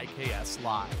IKS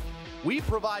Live. We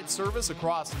provide service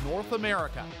across North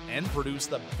America and produce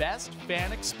the best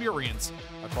fan experience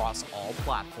across all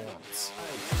platforms.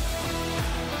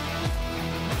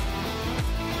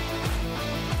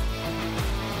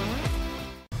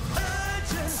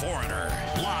 Foreigner,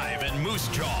 live in Moose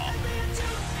Jaw.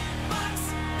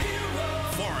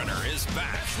 Foreigner is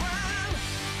back.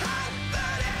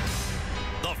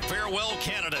 The Farewell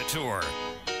Canada Tour.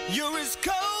 You're as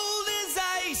cold as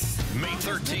ice. May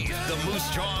 13th, the Moose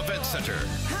Jaw Event Center.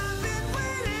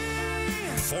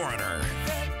 Foreigner,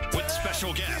 with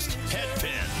special guest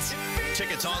Headpins.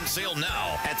 Tickets on sale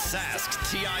now at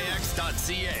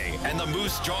SaskTIX.ca and the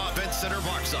Moose Jaw Event Center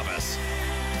box office.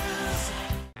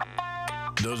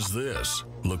 Does this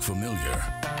look familiar?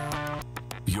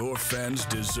 Your fans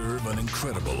deserve an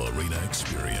incredible arena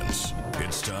experience.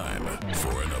 It's time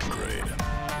for an upgrade.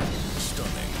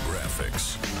 Stunning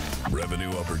graphics. Revenue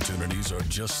opportunities are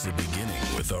just the beginning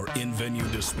with our in-venue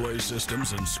display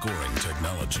systems and scoring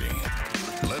technology.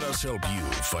 Let us help you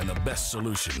find the best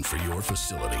solution for your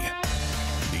facility.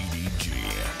 EDG,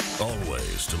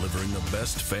 always delivering the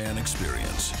best fan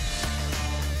experience.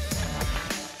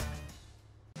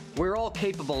 We're all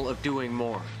capable of doing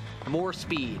more. More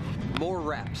speed, more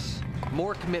reps,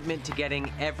 more commitment to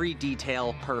getting every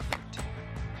detail perfect.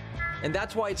 And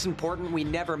that's why it's important we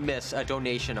never miss a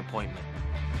donation appointment.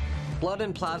 Blood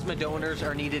and plasma donors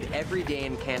are needed every day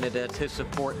in Canada to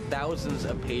support thousands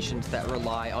of patients that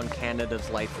rely on Canada's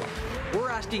lifeline. We're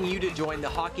asking you to join the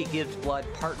Hockey Gives Blood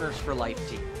Partners for Life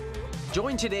team.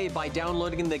 Join today by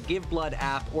downloading the Give Blood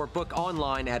app or book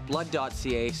online at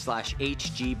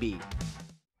blood.ca/HGB.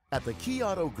 At the Key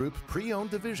Auto Group Pre-Owned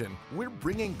Division, we're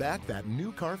bringing back that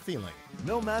new car feeling.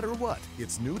 No matter what,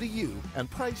 it's new to you and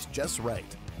priced just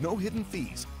right. No hidden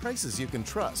fees, prices you can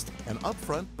trust, and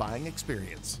upfront buying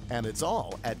experience. And it's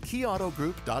all at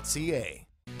keyautogroup.ca.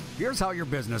 Here's how your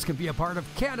business can be a part of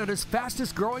Canada's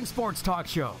fastest growing sports talk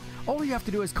show. All you have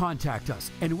to do is contact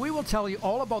us, and we will tell you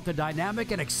all about the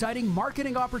dynamic and exciting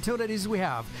marketing opportunities we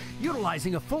have,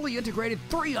 utilizing a fully integrated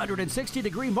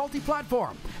 360-degree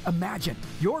multi-platform. Imagine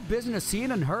your business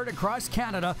seen and heard across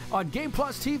Canada on Game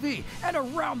Plus TV and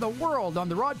around the world on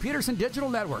the Rod Pedersen Digital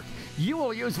Network. You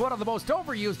will use one of the most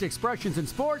overused expressions in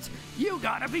sports. You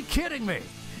gotta be kidding me.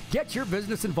 Get your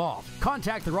business involved.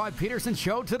 Contact the Rod Pedersen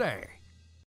Show today.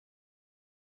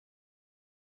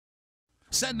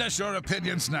 Send us your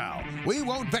opinions now. We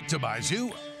won't victimize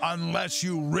you unless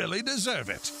you really deserve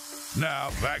it. Now,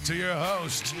 back to your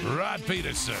host, Rod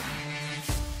Pedersen.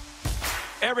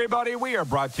 Everybody, we are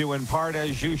brought to you in part,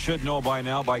 as you should know by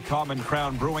now, by Common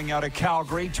Crown Brewing out of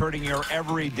Calgary, turning your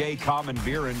everyday common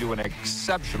beer into an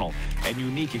exceptional and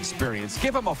unique experience.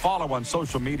 Give them a follow on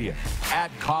social media,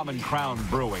 at Common Crown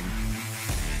Brewing.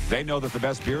 They know that the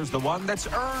best beer is the one that's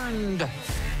earned.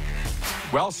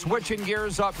 Well, switching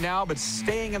gears up now, but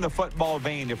staying in the football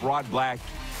vein, if Rod Black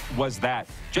was that.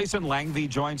 Jason Langvey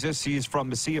joins us. He's from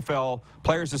the CFL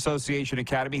Players Association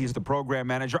Academy. He's the program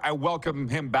manager. I welcome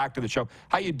him back to the show.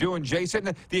 How you doing,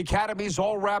 Jason? The academy's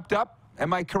all wrapped up.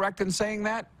 Am I correct in saying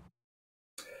that?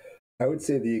 I would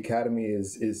say the academy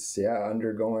is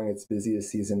undergoing its busiest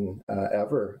season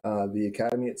ever. The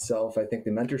academy itself, I think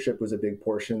the mentorship was a big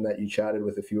portion that you chatted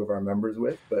with a few of our members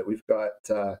with, but we've got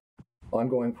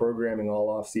ongoing programming all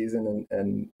off season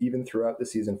and even throughout the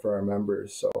season for our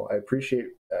members. So I appreciate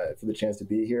for the chance to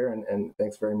be here and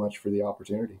thanks very much for the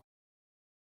opportunity.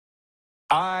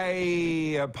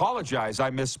 I apologize. I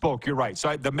misspoke. You're right.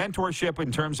 So the mentorship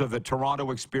in terms of the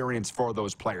Toronto experience for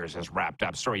those players is wrapped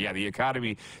up. Sorry, yeah, the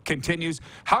academy continues.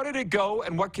 How did it go,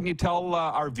 and what can you tell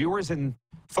our viewers and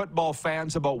football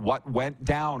fans about what went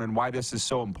down and why this is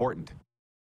so important?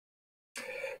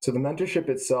 So the mentorship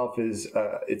itself is,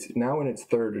 it's now in its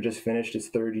third, or just finished its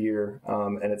third year,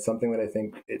 and it's something that I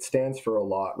think it stands for a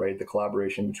lot, right? The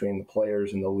collaboration between the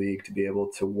players and the league to be able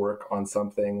to work on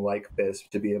something like this,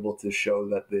 to be able to show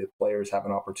that the players have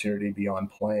an opportunity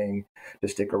beyond playing to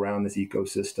stick around this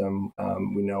ecosystem.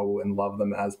 We know and love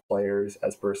them as players,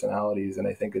 as personalities, and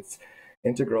I think it's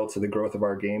integral to the growth of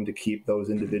our game to keep those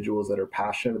individuals that are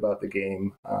passionate about the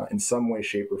game in some way,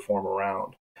 shape, or form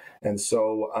around. And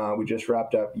so we just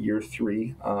wrapped up year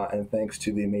 3, and thanks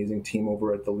to the amazing team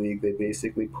over at the league, they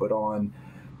basically put on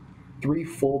 3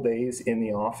 full days in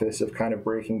the office of kind of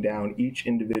breaking down each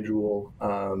individual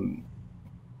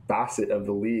facet of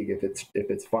the league, if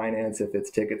it's finance, if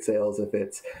it's ticket sales, if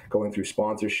it's going through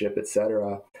sponsorship,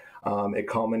 etc. It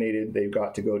culminated, they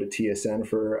got to go to TSN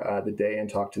for the day and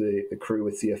talk to the crew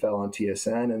with CFL on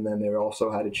TSN, and then they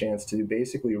also had a chance to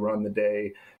basically run the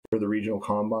day for the regional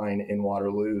combine in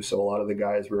Waterloo. So a lot of the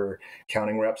guys were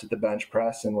counting reps at the bench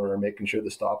press and were making sure the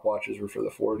stopwatches were for the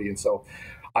 40. And so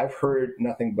I've heard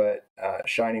nothing but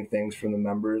shining things from the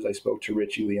members. I spoke to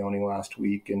Richie Leone last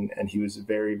week, and he was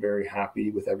very, very happy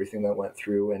with everything that went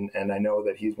through. And I know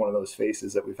that he's one of those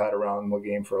faces that we've had around the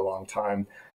game for a long time.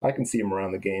 I can see him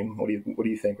around the game. What do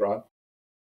you think, Rod?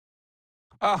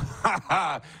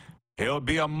 He'll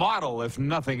be a model, if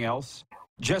nothing else.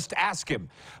 Just ask him.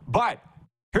 But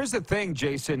here's the thing,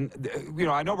 Jason. You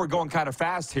know, I know we're going kind of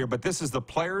fast here, but this is the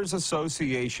Players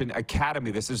Association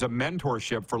Academy. This is a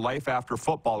mentorship for life after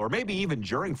football, or maybe even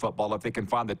during football if they can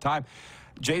find the time.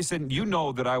 Jason, you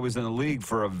know that I was in the league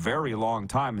for a very long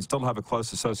time and still have a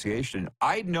close association.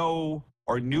 I know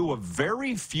or knew of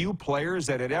very few players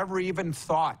that had ever even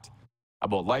thought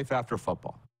about life after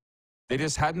football. They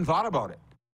just hadn't thought about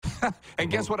it. And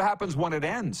guess what happens when it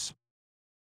ends?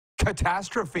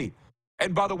 Catastrophe.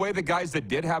 And by the way, the guys that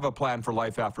did have a plan for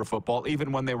life after football,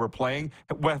 even when they were playing,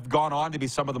 have gone on to be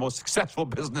some of the most successful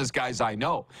business guys I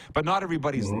know. But not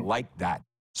everybody's like that.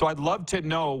 So I'd love to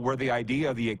know where the idea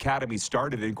of the academy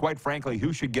started, and quite frankly,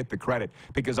 who should get the credit,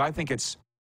 because I think it's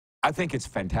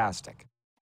fantastic.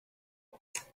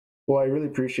 Well, I really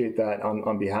appreciate that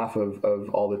on behalf of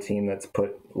all the team that's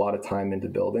put a lot of time into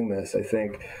building this. I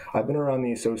think I've been around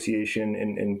the association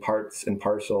in parts and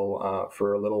parcel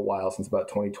for a little while. Since about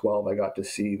 2012, I got to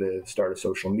see the start of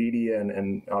social media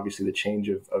and obviously the change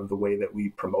of the way that we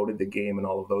promoted the game and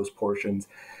all of those portions.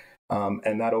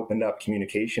 And that opened up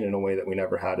communication in a way that we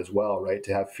never had as well, right?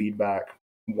 To have feedback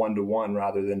one-to-one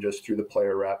rather than just through the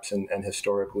player reps and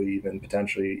historically even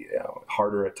potentially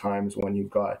harder at times when you've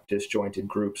got disjointed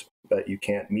groups that you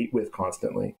can't meet with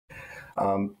constantly.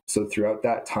 So throughout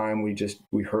that time,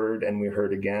 we heard and we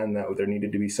heard again that there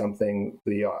needed to be something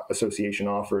the association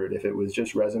offered. If it was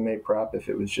just resume prep, if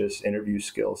it was just interview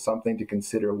skills, something to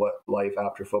consider what life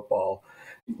after football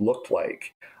looked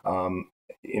like.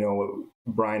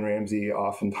 Brian Ramsey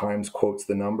oftentimes quotes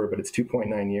the number, but it's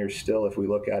 2.9 years still if we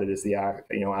look at it as the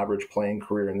average playing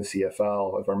career in the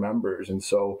CFL of our members. And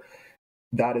so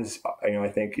that is, I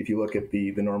think if you look at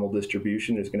the normal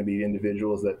distribution, there's going to be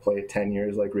individuals that play at 10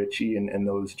 years like Richie and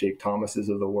those Jake Thomases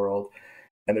of the world.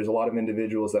 And there's a lot of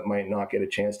individuals that might not get a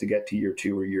chance to get to year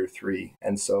 2 or year 3.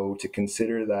 And so to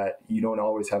consider that you don't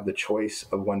always have the choice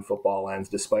of when football ends,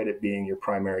 despite it being your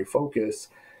primary focus,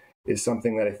 is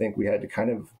something that I think we had to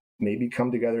kind of maybe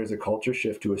come together as a culture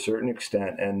shift to a certain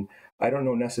extent. And I don't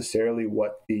know necessarily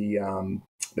what the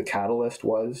catalyst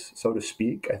was, so to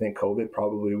speak. I think COVID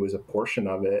probably was a portion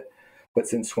of it. But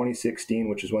since 2016,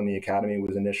 which is when the academy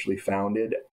was initially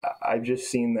founded, I've just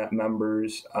seen that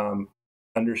members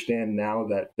understand now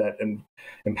that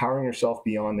empowering yourself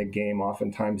beyond the game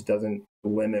oftentimes doesn't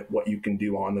limit what you can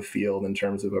do on the field in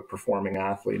terms of a performing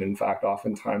athlete. In fact,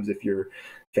 oftentimes if your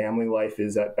family life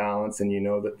is at balance and you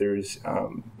know that there's a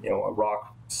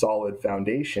rock solid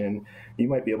foundation, you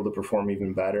might be able to perform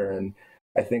even better. And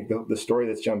I think the story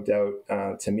that's jumped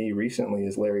out to me recently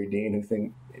is Larry Dean,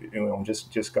 who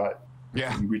just got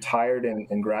retired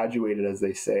and graduated, as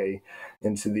they say,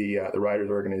 into the Riders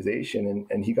organization,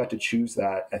 and he got to choose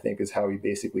that. I think is how he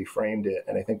basically framed it,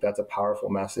 and I think that's a powerful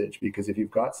message, because if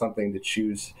you've got something to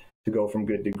choose to go from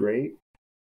good to great,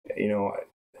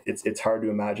 it's hard to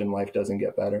imagine life doesn't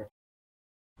get better.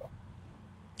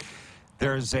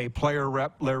 There's a player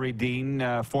rep, Larry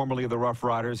Dean, formerly of the Rough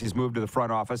Riders. He's moved to the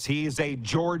front office. He's a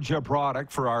Georgia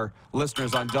product for our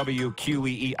listeners on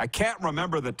WQEE. I can't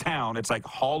remember the town. It's like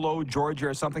Hollow, Georgia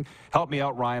or something. Help me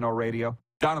out, Ryan O'Radio.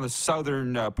 Down in the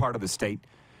southern part of the state.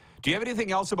 Do you have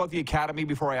anything else about the academy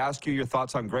before I ask you your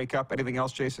thoughts on Grey Cup? Anything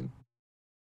else, Jason?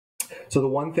 So the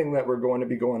one thing that we're going to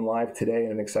be going live today,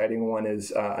 and an exciting one,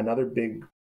 is another big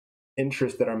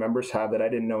interest that our members have that I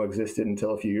didn't know existed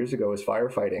until a few years ago is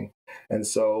firefighting. And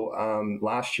so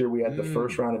last year we had the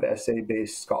first round of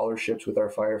essay-based scholarships with our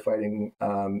firefighting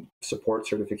support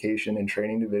certification and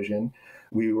training division.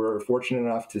 We were fortunate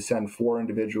enough to send 4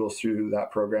 individuals through that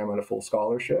program on a full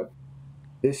scholarship.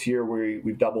 This year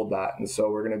we've doubled that, and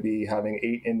so we're going to be having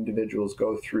 8 individuals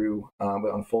go through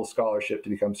on full scholarship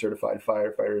to become certified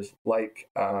firefighters, like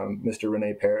Mr.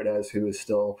 Rene Paredes, who is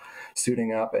still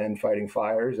suiting up and fighting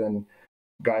fires, and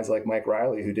guys like Mike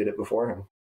Riley, who did it before him.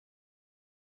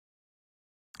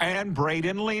 And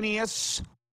Braden Lenius,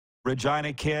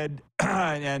 Regina kid,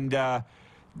 and I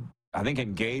think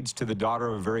engaged to the daughter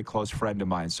of a very close friend of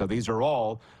mine. So these are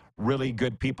all really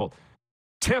good people.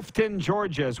 Tifton,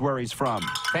 Georgia is where he's from.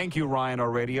 Thank you, Ryan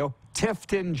O'Radio.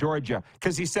 Tifton, Georgia.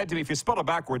 Because he said to me, if you spell it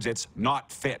backwards, it's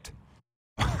not fit.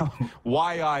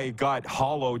 Why I got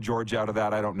Hollow, Georgia out of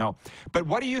that, I don't know. But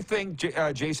what do you think,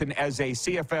 Jason, as a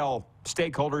CFL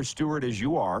stakeholder steward as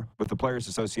you are with the Players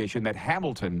Association, that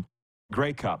Hamilton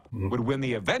Grey Cup would win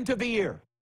the event of the year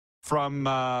from,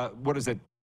 what is it?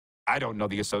 I don't know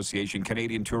the association,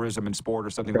 Canadian Tourism and Sport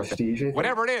or something Prestige, like that.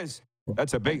 Whatever it is,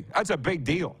 that's a big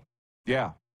deal.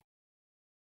 Yeah.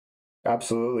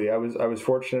 Absolutely. I was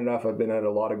fortunate enough. I've been at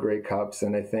a lot of Grey Cups,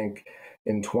 and I think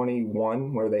in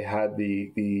 21, where they had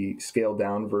the scaled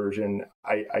down version,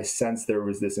 I sensed there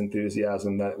was this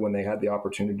enthusiasm that when they had the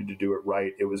opportunity to do it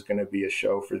right, it was going to be a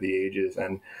show for the ages.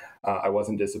 And I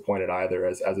wasn't disappointed either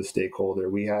as a stakeholder.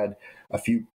 We had a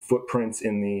few footprints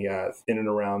in and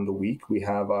around the week. We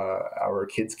have our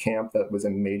kids camp that was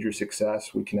a major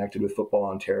success. We connected with Football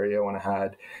Ontario and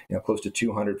had close to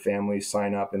 200 families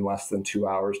sign up in less than 2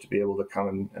 hours to be able to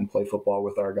come and play football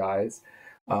with our guys.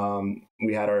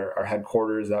 We had our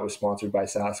headquarters that was sponsored by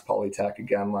Sask Polytech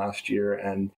again last year.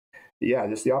 And yeah,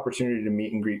 just the opportunity to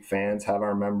meet and greet fans, have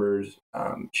our members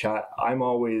chat. I'm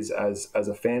always, as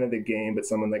a fan of the game, but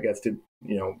someone that gets to,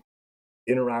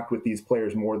 interact with these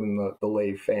players more than the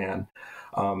lay fan.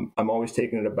 I'm always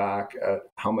taken aback at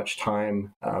how much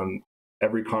time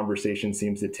every conversation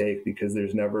seems to take, because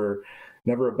there's never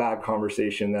a bad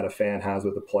conversation that a fan has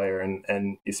with a player,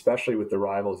 and especially with the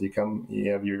rivals.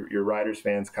 You have your Riders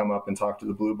fans come up and talk to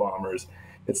the Blue Bombers.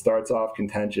 It starts off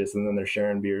contentious, and then they're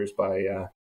sharing beers by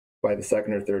the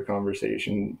second or third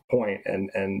conversation point,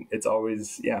 and it's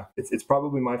always it's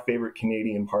probably my favorite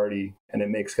Canadian party, and it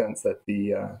makes sense that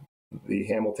the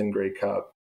Hamilton Grey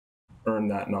Cup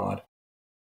earned that nod.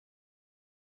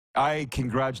 I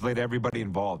congratulate everybody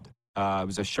involved. It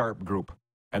was a sharp group,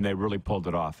 and they really pulled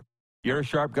it off. You're a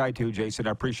sharp guy too, Jason.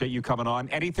 I appreciate you coming on.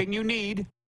 Anything you need,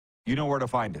 you know where to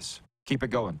find us. Keep it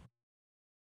going.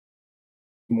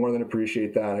 More than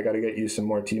appreciate that. I got to get you some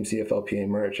more Team CFLPA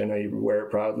merch. I know you wear it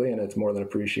proudly, and it's more than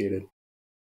appreciated.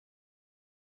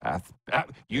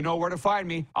 You know where to find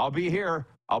me. I'll be here.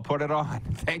 I'll put it on.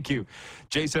 Thank you.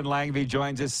 Jason Langvey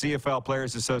joins us, CFL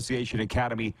Players Association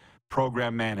Academy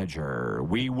Program Manager.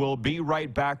 We will be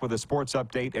right back with a sports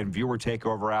update and viewer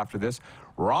takeover after this.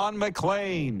 Ron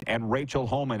MacLean and Rachel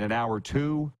Holman in Hour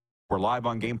 2. We're live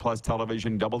on Game Plus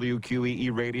Television,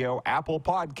 WQEE Radio, Apple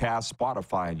Podcasts,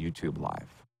 Spotify, and YouTube Live.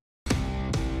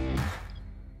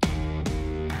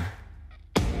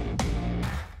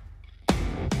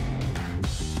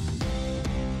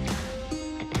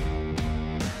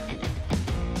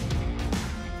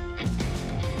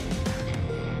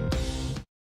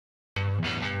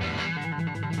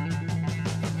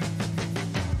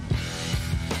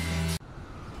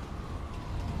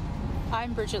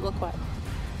 I'm Bridget Lacquette.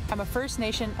 I'm a First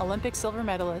Nation Olympic silver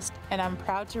medalist, and I'm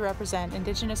proud to represent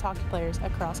Indigenous hockey players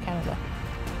across Canada.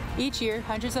 Each year,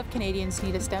 hundreds of Canadians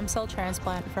need a stem cell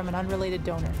transplant from an unrelated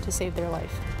donor to save their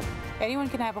life. Anyone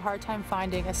can have a hard time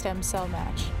finding a stem cell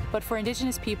match, but for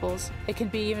Indigenous peoples, it can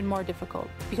be even more difficult,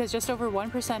 because just over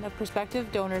 1% of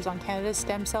prospective donors on Canada's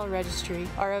stem cell registry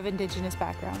are of Indigenous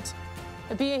backgrounds.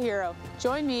 Be a hero.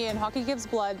 Join me in Hockey Gives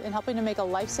Blood in helping to make a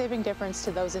life-saving difference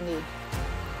to those in need.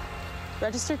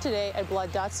 Register today at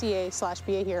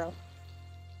blood.ca/beahero.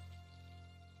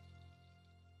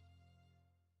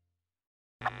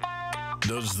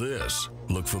 Does this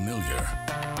look familiar?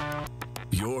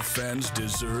 Your fans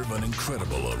deserve an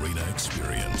incredible arena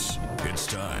experience. It's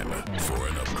time for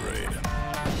an upgrade.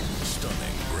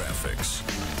 Stunning graphics.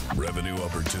 Revenue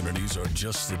opportunities are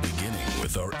just the beginning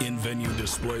with our in-venue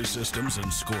display systems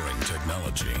and scoring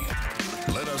technology.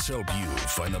 Let us help you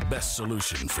find the best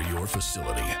solution for your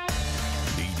facility.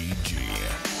 DDG,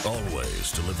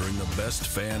 always delivering the best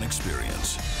fan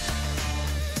experience.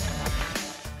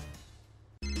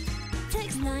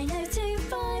 Text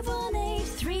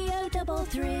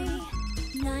 902-518-3033.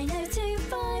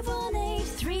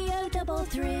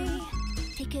 902-518-3033.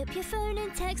 Pick up your phone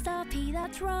and text RP,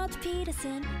 that's Rod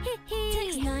Pedersen.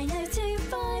 Text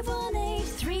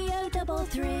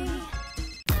 902-518-3033.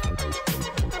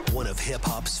 One of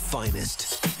hip-hop's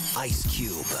finest, Ice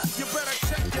Cube. You better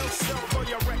check yourself or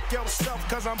you wreck yourself,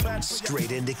 'cause I'm bad.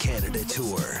 Straight into Canada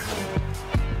tour.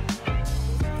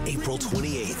 April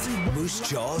 28th, Moose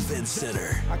Jaw Event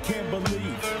Center. I can't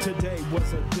believe today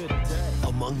was a good day.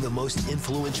 Among the most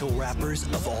influential rappers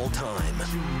of all time,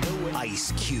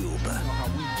 Ice Cube.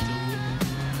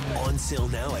 On sale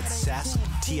now at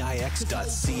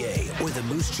sasktix.ca or the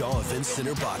Moose Jaw Event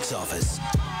Center box office.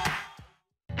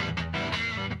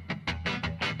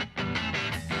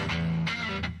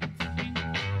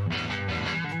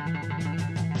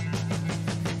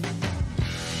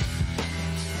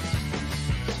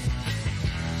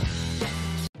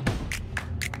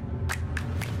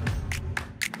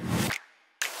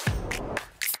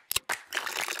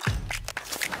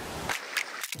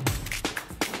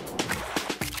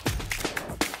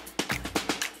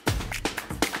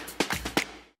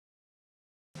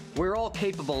 We're all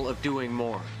capable of doing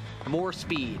more. More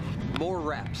speed, more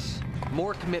reps,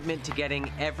 more commitment to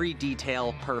getting every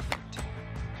detail perfect.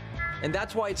 And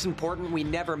that's why it's important we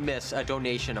never miss a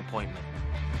donation appointment.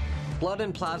 Blood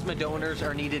and plasma donors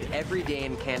are needed every day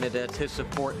in Canada to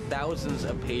support thousands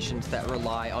of patients that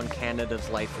rely on Canada's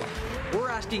lifeline. We're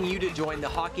asking you to join the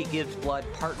Hockey Gives Blood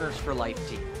Partners for Life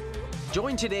team.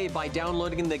 Join today by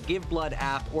downloading the Give Blood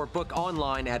app or book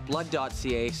online at blood.ca/HGB.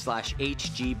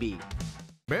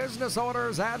 Business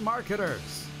owners and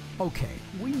marketers. Okay,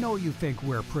 we know you think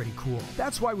we're pretty cool.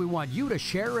 That's why we want you to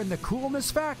share in the coolness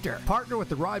factor. Partner with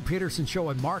the Rod Pedersen Show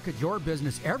and market your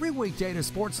business every weekday to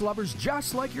sports lovers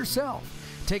just like yourself.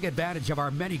 Take advantage of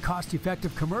our many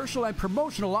cost-effective commercial and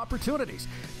promotional opportunities.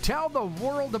 Tell the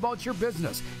world about your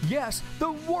business. Yes,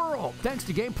 the world. Thanks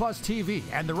to Game Plus TV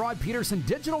and the Rod Pedersen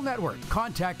Digital Network.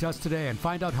 Contact us today and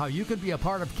find out how you can be a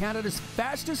part of Canada's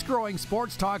fastest-growing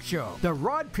sports talk show, The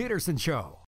Rod Pedersen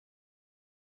Show.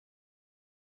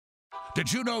 Did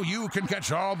you know you can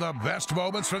catch all the best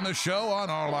moments from the show on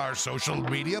all our social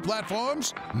media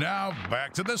platforms? Now,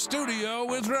 back to the studio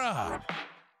with Rod.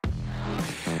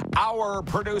 Our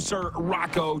producer,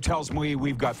 Rocco, tells me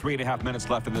we've got 3.5 minutes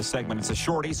left in this segment. It's a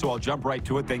shorty, so I'll jump right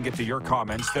to it, then get to your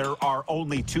comments. There are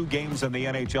only 2 games in the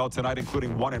NHL tonight,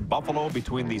 including one in Buffalo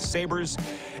between the Sabres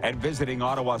and visiting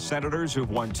Ottawa Senators, who've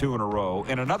won 2 in a row.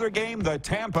 In another game, the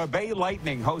Tampa Bay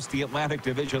Lightning host the Atlantic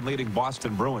Division-leading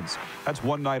Boston Bruins. That's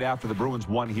one night after the Bruins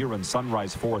won here in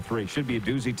Sunrise 4-3. Should be a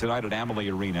doozy tonight at Amalie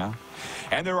Arena.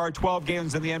 And there are 12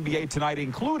 games in the NBA tonight,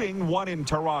 including one in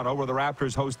Toronto, where the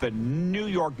Raptors host the New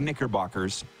York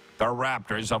Knickerbockers. The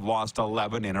Raptors have lost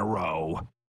 11 in a row.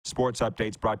 Sports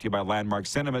updates brought to you by Landmark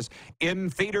Cinemas.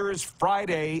 In theaters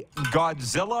Friday,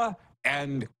 Godzilla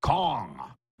and Kong,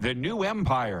 the New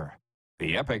Empire.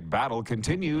 The epic battle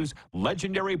continues.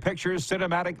 Legendary Pictures'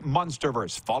 cinematic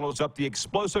Monsterverse follows up the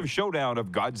explosive showdown of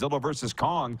Godzilla vs.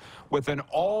 Kong with an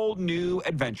all-new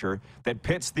adventure that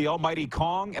pits the almighty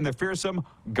Kong and the fearsome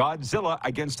Godzilla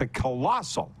against a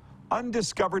colossal,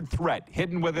 undiscovered threat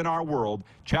hidden within our world,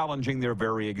 challenging their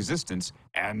very existence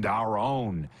and our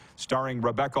own. Starring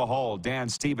Rebecca Hall, Dan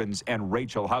Stevens, and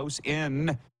Rachel House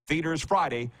in theaters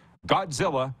Friday,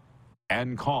 Godzilla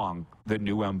and Kong, the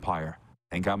New Empire.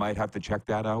 Think I might have to check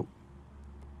that out?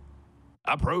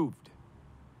 Approved.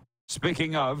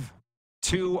 Speaking of,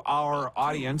 to our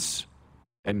audience,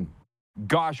 and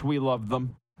gosh, we love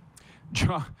them.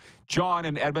 John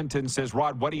in Edmonton says,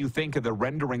 Rod, what do you think of the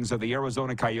renderings of the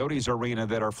Arizona Coyotes arena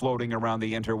that are floating around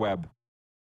the interweb?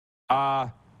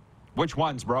 Which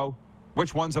ones, bro?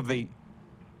 Which ones of the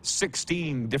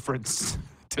 16 different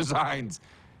designs?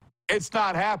 It's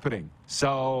not happening.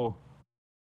 So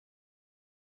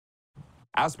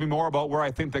ask me more about where I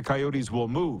think the Coyotes will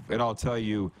move, and I'll tell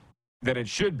you that it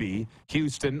should be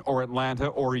Houston or Atlanta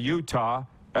or Utah.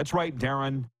 That's right,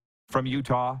 Darren from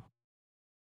Utah.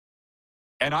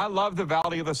 And I love the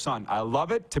Valley of the Sun. I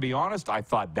love it. To be honest, I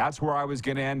thought that's where I was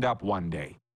going to end up one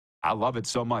day. I love it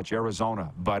so much,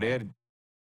 Arizona. But it,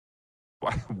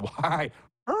 why?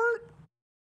 Hurt?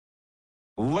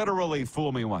 Literally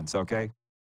fool me once, okay?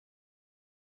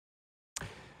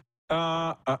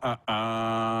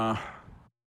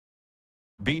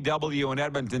 BW in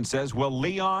Edmonton says, will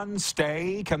Leon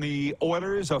stay? Can the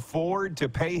Oilers afford to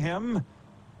pay him?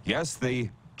 Yes, I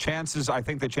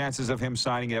think the chances of him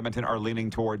signing Edmonton are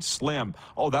leaning towards slim.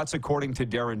 Oh, that's according to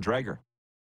Darren Dreger.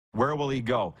 Where will he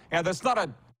go? Yeah, that's not a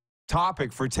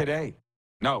topic for today.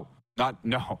 No.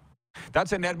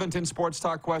 That's an Edmonton Sports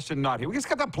Talk question, not here. We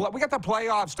got the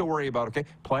playoffs to worry about, okay?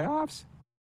 Playoffs?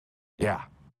 Yeah.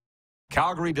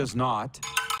 Calgary does not.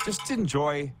 Just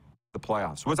enjoy the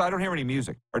playoffs. I don't hear any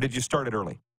music. Or did you start it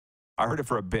early? I heard it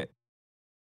for a bit.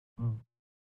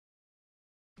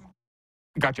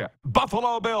 Gotcha.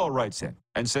 Buffalo Bill writes in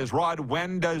and says, Rod,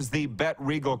 when does the Bet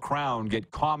Regal crown get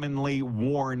commonly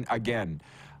worn again?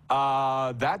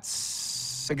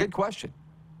 That's a good question.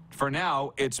 For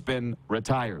now, it's been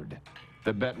retired,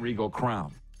 the Bet Regal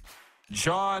crown.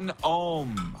 John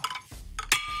Ohm.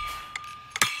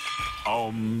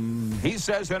 He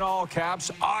says in all caps,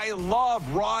 I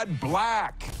love Rod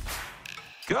Black.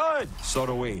 Good. So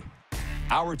do we.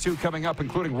 Hour 2 coming up,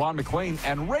 including Ron MacLean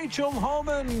and Rachel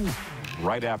Homan.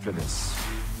 Right after this.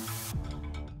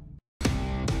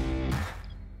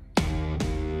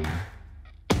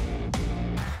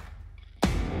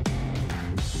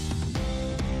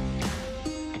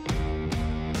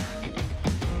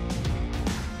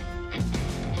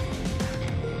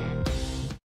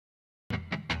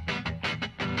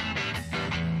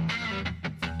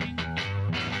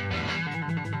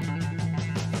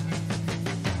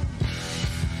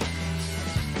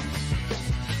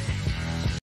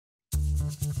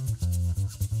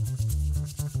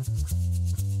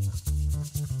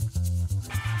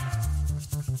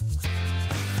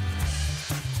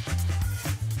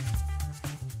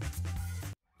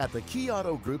 At the Key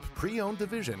Auto Group Pre-Owned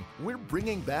Division, we're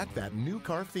bringing back that new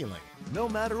car feeling. No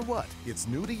matter what, it's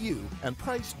new to you and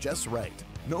priced just right.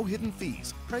 No hidden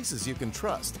fees, prices you can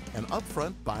trust, an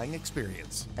upfront buying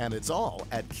experience. And it's all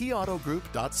at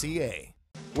keyautogroup.ca.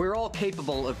 We're all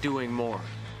capable of doing more.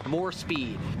 More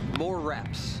speed, more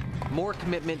reps, more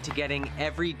commitment to getting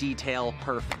every detail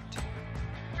perfect.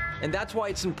 And that's why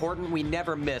it's important we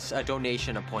never miss a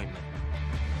donation appointment.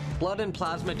 Blood and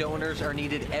plasma donors are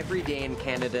needed every day in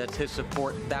Canada to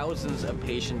support thousands of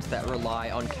patients that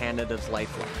rely on Canada's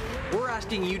lifeline. We're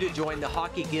asking you to join the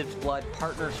Hockey Gives Blood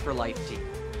Partners for Life team.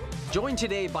 Join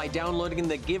today by downloading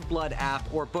the Give Blood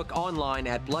app or book online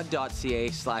at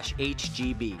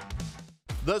blood.ca/HGB.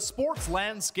 The sports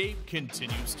landscape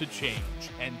continues to change,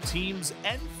 and teams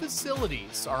and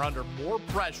facilities are under more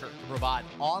pressure to provide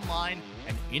online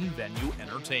and in-venue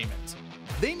entertainment.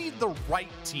 They need the right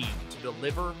team to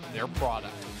deliver their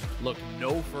product. Look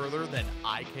no further than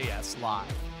IKS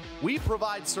Live. We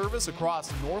provide service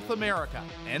across North America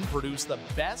and produce the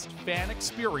best fan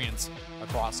experience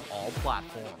across all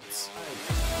platforms.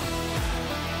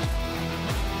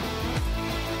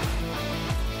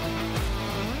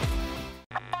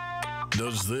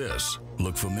 Does this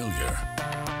look familiar?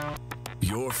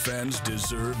 Your fans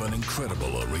deserve an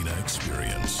incredible arena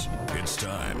experience. It's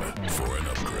time for an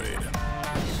upgrade.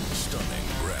 Stunning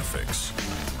graphics.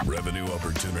 Revenue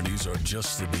opportunities are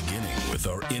just the beginning with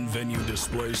our in-venue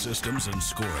display systems and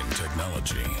scoring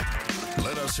technology.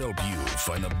 Let us help you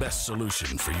find the best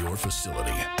solution for your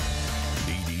facility.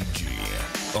 DDG,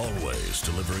 always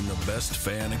delivering the best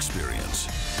fan experience.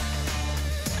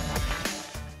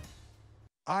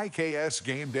 IKS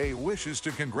Game Day wishes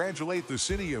to congratulate the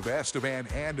City of Estevan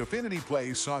and Affinity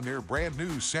Place on their brand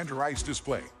new center ice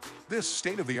display. This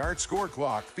state-of-the-art score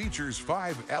clock features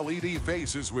 5 LED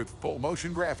faces with full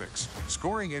motion graphics,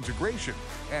 scoring integration,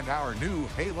 and our new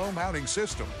Halo mounting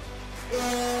system.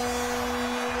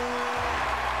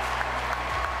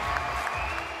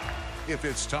 If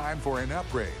it's time for an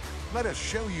upgrade, let us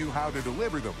show you how to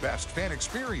deliver the best fan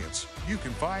experience. You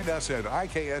can find us at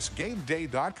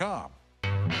IKSGameDay.com.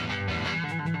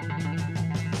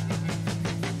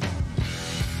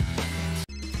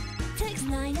 Text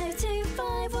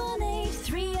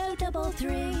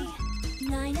 902-518-3033.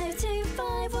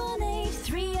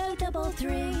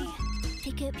 902-518-3033.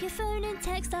 Pick up your phone and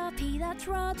text RP, that's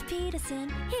Rod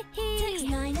Pedersen. Text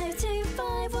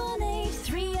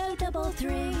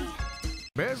 902-518-3033.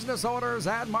 Business owners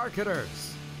and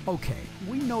marketers. Okay,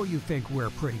 we know you think we're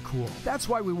pretty cool. That's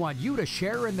why we want you to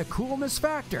share in the coolness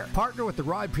factor. Partner with the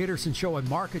Rod Pedersen Show and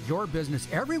market your business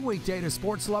every weekday to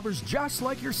sports lovers just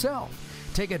like yourself.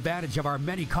 Take advantage of our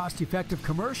many cost-effective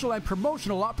commercial and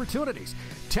promotional opportunities.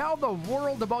 Tell the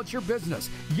world about your business.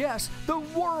 Yes, the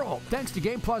world. Thanks to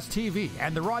Game Plus TV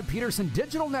and the Rod Pedersen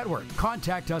Digital Network.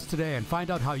 Contact us today and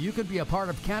find out how you can be a part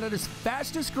of Canada's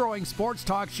fastest-growing sports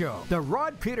talk show, The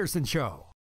Rod Pedersen Show.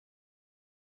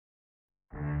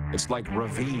 It's like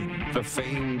Ravine, the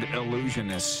famed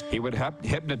illusionist. He would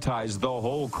hypnotize the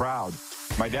whole crowd.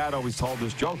 My dad always told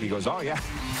this joke. He goes, oh, yeah.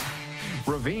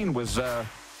 Ravine was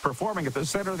performing at the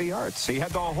Center of the Arts. He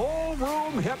had the whole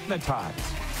room hypnotized.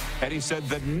 And he said,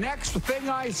 the next thing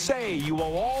I say, you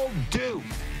will all do.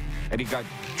 And he got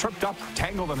tripped up,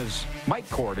 tangled on his mic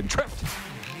cord and tripped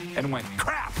and went,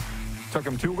 crap. Took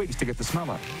him 2 weeks to get the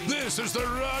smell out. This is the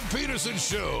Rod Pedersen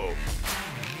Show.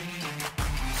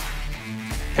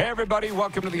 Hey, everybody.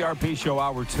 Welcome to the RP Show,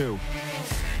 Hour 2.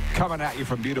 Coming at you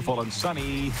from beautiful and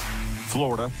sunny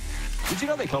Florida. Did you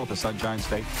know they call it the Sunshine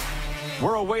State?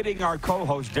 We're awaiting our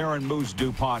co-host, Darren Moose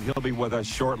DuPont. He'll be with us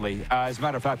shortly. As a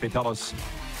matter of fact, they tell us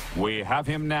we have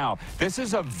him now. This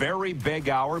is a very big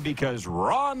hour because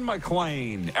Ron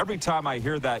MacLean. Every time I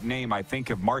hear that name, I think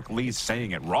of Mark Lee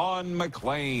saying it. Ron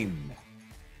MacLean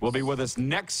will be with us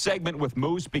next segment with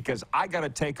Moose because I got to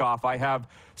take off. I have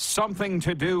something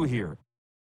to do here.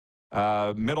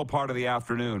 Middle part of the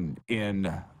afternoon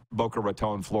in Boca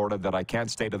Raton, Florida, that I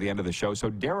can't stay to the end of the show. So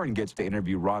Darren gets to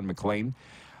interview Ron MacLean.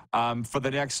 For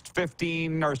the next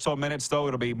 15 or so minutes, though,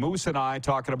 it'll be Moose and I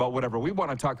talking about whatever we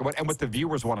want to talk about and what the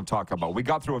viewers want to talk about. We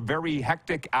got through a very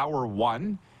hectic hour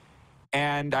 1.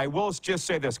 And I will just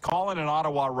say this. Colin in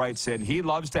Ottawa writes in, he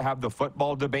loves to have the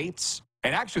football debates.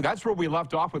 And actually, that's where we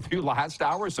left off with you last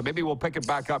hour, so maybe we'll pick it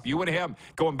back up. You and him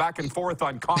going back and forth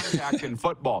on contact in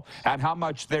football and how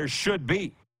much there should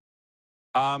be.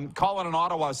 Colin in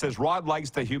Ottawa says, Rod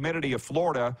likes the humidity of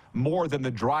Florida more than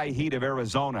the dry heat of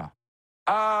Arizona.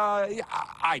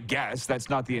 I guess that's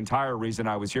not the entire reason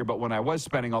I was here, but when I was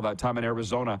spending all that time in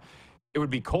Arizona, it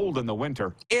would be cold in the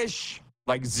winter-ish.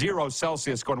 like 0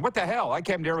 Celsius going, what the hell? I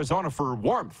came to Arizona for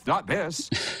warmth, not this.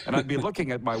 And I'd be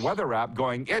looking at my weather app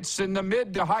going, it's in the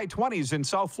mid to high 20s in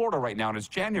South Florida right now, and it's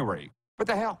January. What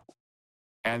the hell?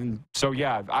 And so,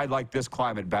 yeah, I like this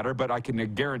climate better, but I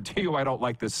can guarantee you I don't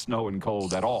like this snow and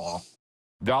cold at all.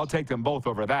 I'll take them both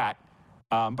over that.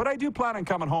 But I do plan on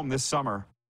coming home this summer.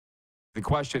 The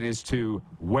question is to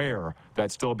where.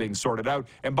 That's still being sorted out.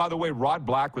 And by the way, Rod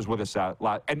Black was with us.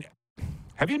 And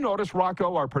have you noticed,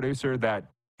 Rocco, our producer, that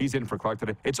he's in for Clark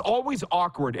today? It's always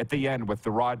awkward at the end with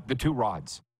the two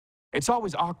rods. It's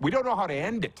always awkward. We don't know how to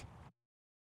end it.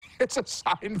 It's a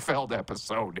Seinfeld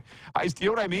episode. You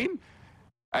know what I mean?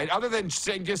 Other than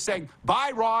just saying,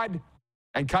 bye, Rod,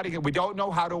 and cutting it, we don't know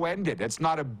how to end it.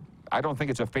 I don't think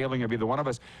it's a failing of either one of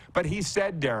us. But he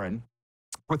said, Darren,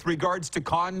 with regards to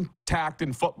contact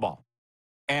in football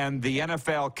and the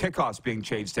NFL kickoffs being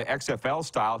changed to XFL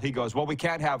style, he goes, well, we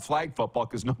can't have flag football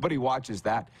because nobody watches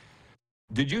that.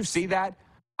 Did you see that?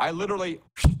 I literally,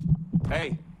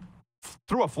 hey,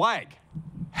 threw a flag.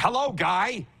 Hello,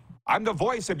 guy. I'm the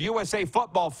voice of USA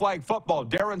Football, flag football.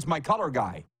 Darren's my color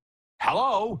guy.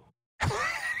 Hello?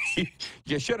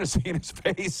 You should have seen his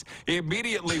face. He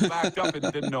immediately backed up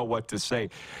and didn't know what to say.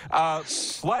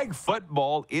 Flag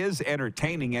football is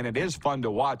entertaining, and it is fun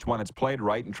to watch when it's played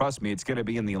right. And trust me, it's going to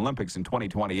be in the Olympics in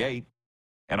 2028.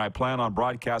 And I plan on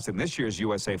broadcasting this year's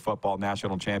USA Football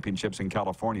National Championships in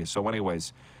California. So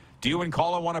anyways, do you and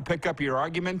Colin want to pick up your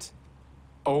argument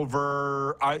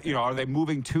over, are they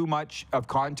moving too much of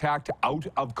contact out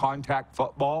of contact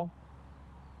football?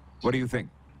 What do you think?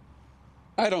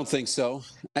 I don't think so.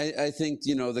 I think,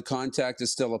 the contact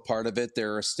is still a part of it.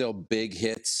 There are still big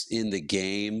hits in the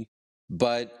game.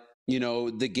 But,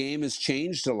 the game has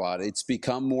changed a lot. It's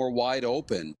become more wide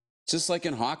open, just like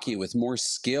in hockey with more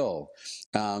skill.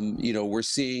 We're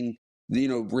seeing,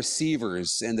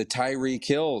 receivers and the Tyreek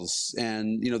Hills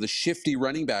and, the shifty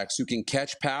running backs who can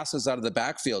catch passes out of the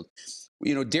backfield.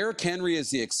 Derrick Henry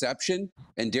is the exception,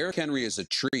 and Derrick Henry is a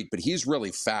treat, but he's really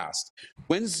fast.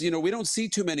 We don't see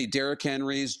too many Derrick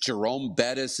Henrys, Jerome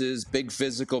Bettis's, big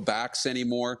physical backs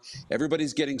anymore.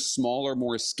 Everybody's getting smaller,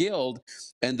 more skilled,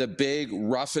 and the big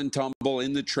rough and tumble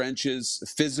in the trenches,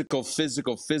 physical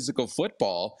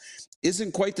football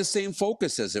isn't quite the same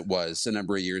focus as it was a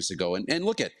number of years ago. And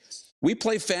look we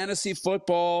play fantasy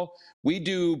football. We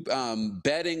do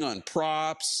betting on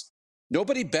props.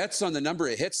 Nobody bets on the number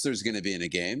of hits there's going to be in a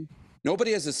game.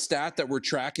 Nobody has a stat that we're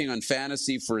tracking on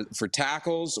fantasy for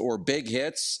tackles or big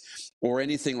hits or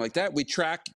anything like that. We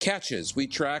track catches. We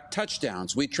track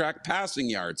touchdowns. We track passing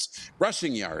yards,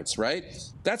 rushing yards, right?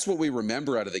 That's what we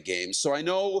remember out of the game. So I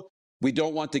know we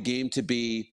don't want the game to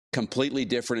be completely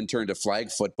different in terms of flag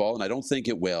football, and I don't think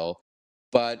it will.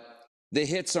 But the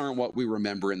hits aren't what we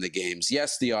remember in the games.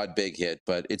 Yes, the odd big hit,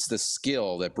 but it's the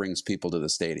skill that brings people to the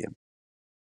stadium.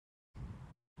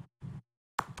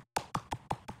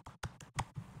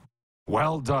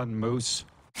 Well done, Moose.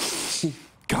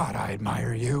 God, I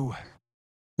admire you.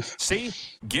 See,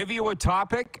 give you a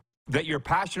topic that you're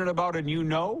passionate about and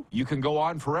you can go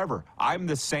on forever. I'm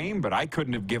the same, but I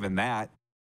couldn't have given that.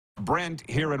 Brent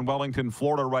here in Wellington,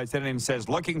 Florida, writes in and says,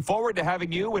 looking forward to having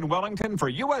you in Wellington for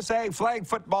USA Flag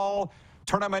Football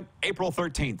Tournament April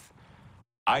 13th.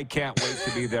 I can't wait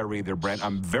to be there either, Brent.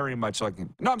 I'm very much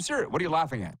looking. No, I'm serious. What are you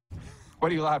laughing at?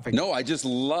 What are you laughing at? No, I just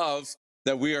love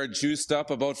that we are juiced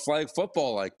up about flag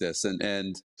football like this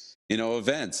and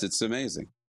events. It's amazing.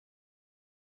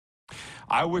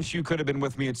 I wish you could have been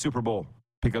with me at Super Bowl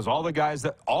because all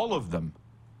of them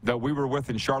that we were with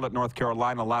in Charlotte, North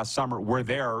Carolina last summer were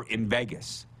there in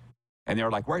Vegas. And they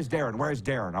were like, where's Darren? Where's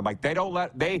Darren? I'm like,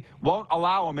 they won't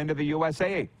allow him into the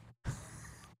USA.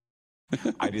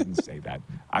 I didn't say that.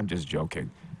 I'm just joking.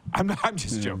 I'm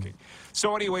just joking.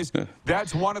 So anyways,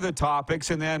 that's one of the topics.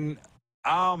 And then,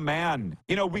 oh, man,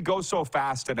 we go so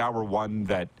fast at hour one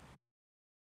that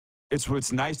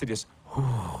it's nice to just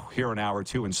hear an hour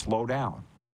two and slow down.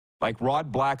 Like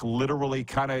Rod Black literally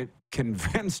kind of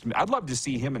convinced me. I'd love to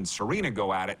see him and Serena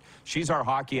go at it. She's our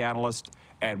hockey analyst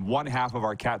and one half of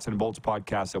our Cats and Bolts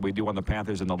podcast that we do on the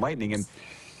Panthers and the Lightning. And,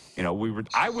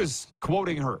 I was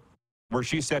quoting her where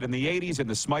she said in the 80s in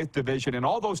the Smythe division and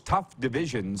all those tough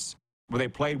divisions where they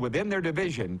played within their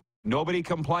division, nobody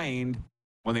complained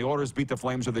when the Oilers beat the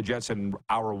Flames or the Jets in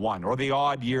hour one, or the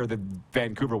odd year that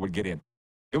Vancouver would get in.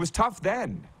 It was tough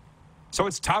then. So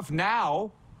it's tough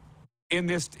now in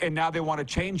this, and now they want to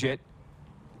change it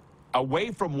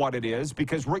away from what it is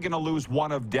because we're going to lose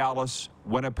one of Dallas,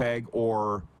 Winnipeg,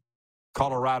 or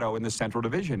Colorado in the Central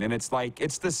Division. And it's like,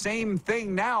 it's the same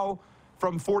thing now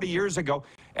from 40 years ago.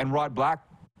 And Rod Black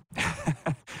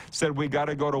said we got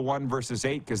to go to 1 versus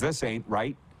 8 because this ain't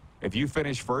right. If you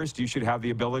finish first, you should have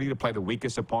the ability to play the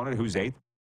weakest opponent who's 8th.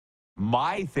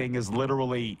 My thing is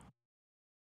literally,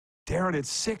 Darren, it's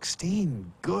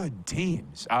 16 good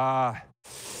teams.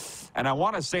 And I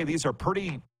want to say these are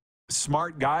pretty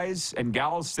smart guys and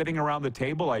gals sitting around the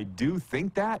table. I do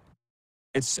think that.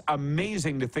 It's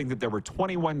amazing to think that there were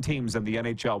 21 teams in the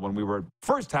NHL when we were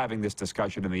first having this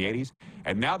discussion in the 80s,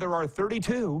 and now there are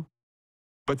 32,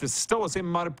 but there's still the same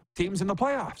amount of teams in the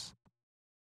playoffs.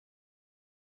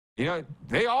 You know,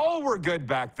 they all were good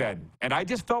back then, and I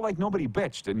just felt like nobody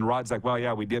bitched, and Rod's like, well,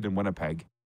 yeah, we did in Winnipeg.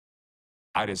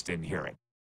 I just didn't hear it.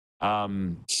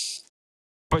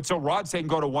 But so Rod's saying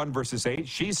go to 1 versus 8.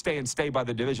 She's saying stay by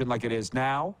the division like it is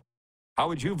now. How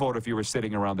would you vote if you were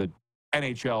sitting around the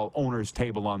NHL owners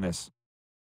table on this?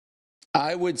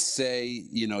 I would say,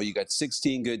 you know, you got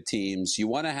 16 good teams. You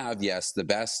want to have, yes, the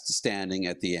best standing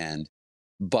at the end,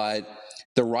 but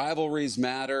the rivalries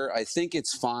matter. I think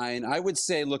it's fine. I would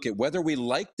say, look, at whether we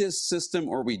like this system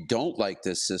or we don't like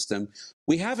this system,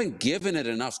 we haven't given it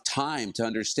enough time to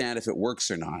understand if it works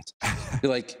or not.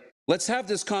 Like, let's have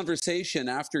this conversation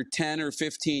after 10 or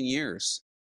 15 years.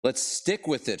 Let's stick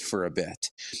with it for a bit,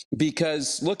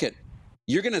 because look,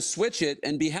 you're going to switch it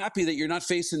and be happy that you're not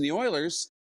facing the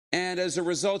Oilers. And as a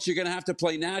result, you're going to have to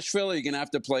play Nashville, or you're going to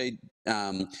have to play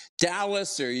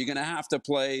Dallas, or you're going to have to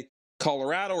play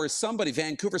Colorado or somebody,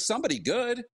 Vancouver, somebody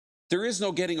good. There is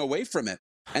no getting away from it.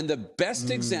 And the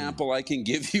best example I can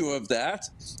give you of that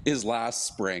is last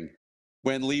spring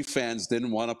when Leaf fans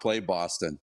didn't want to play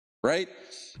Boston, right?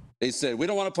 They said, we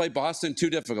don't want to play Boston, too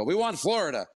difficult. We want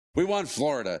Florida. We want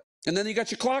Florida. And then you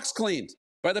got your clocks cleaned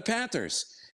by the Panthers.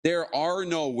 There are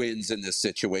no wins in this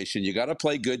situation. You got to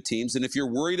play good teams. And if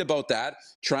you're worried about that,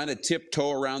 trying to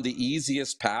tiptoe around the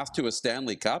easiest path to a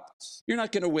Stanley Cup, you're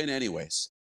not going to win anyways.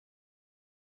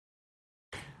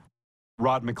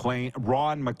 Ron MacLean.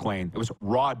 It was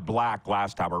Rod Black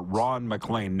last hour. Ron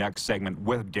MacLean next segment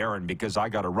with Darren, because I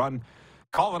got to run.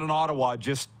 Colin in Ottawa,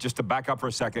 just to back up for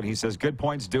a second, he says, good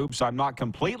points, Dupes. I'm not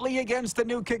completely against the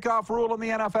new kickoff rule in the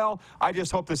NFL. I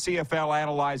just hope the CFL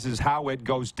analyzes how it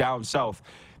goes down south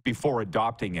before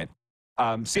adopting it.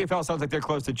 CFL sounds like they're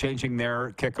close to changing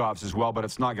their kickoffs as well, but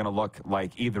it's not going to look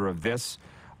like either of this.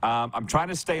 I'm trying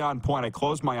to stay on point. I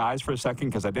closed my eyes for a second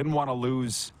because I didn't want to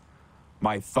lose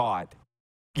my thought.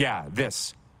 Yeah,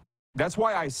 this. That's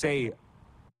why I say,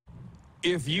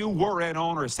 if you were an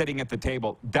owner sitting at the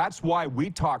table, that's why we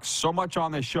talk so much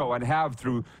on this show and have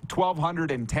through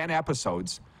 1,210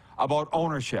 episodes about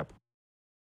ownership.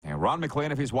 And Ron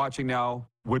MacLean, if he's watching now,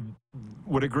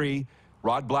 would agree.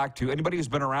 Rod Black, too. Anybody who's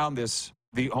been around this,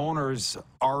 the owners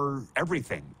are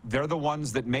everything. They're the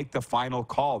ones that make the final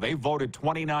call. They voted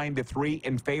 29-3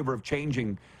 in favor of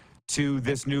changing to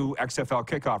this new XFL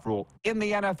kickoff rule in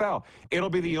the NFL.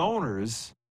 It'll be the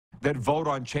owners that vote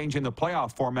on changing the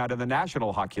playoff format in the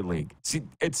National Hockey League. See,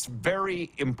 it's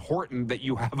very important that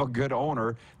you have a good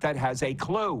owner that has a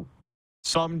clue.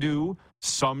 Some do,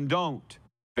 some don't.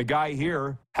 The guy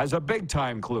here has a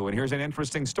big-time clue, and here's an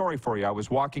interesting story for you. I was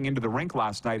walking into the rink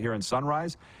last night here in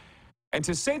Sunrise, and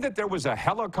to say that there was a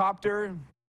helicopter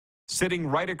sitting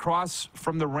right across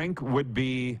from the rink would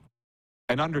be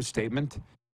an understatement.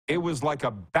 It was like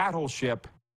a battleship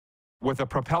with a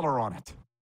propeller on it.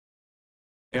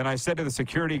 And I said to the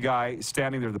security guy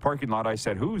standing there in the parking lot, I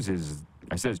said,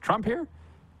 I said, is Trump here?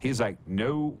 He's like,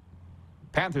 no,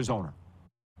 Panthers owner.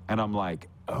 And I'm like,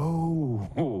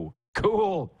 oh,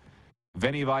 cool.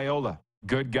 Vinny Viola,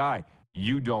 good guy.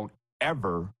 You don't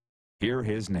ever hear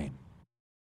his name,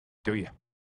 do you?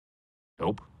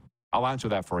 Nope. I'll answer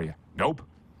that for you. Nope.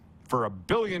 For $1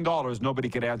 billion, nobody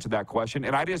could answer that question.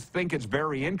 And I just think it's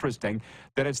very interesting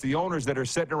that it's the owners that are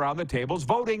sitting around the tables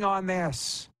voting on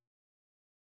this.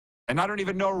 And I don't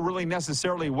even know really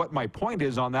necessarily what my point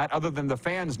is on that, other than the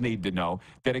fans need to know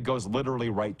that it goes literally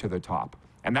right to the top.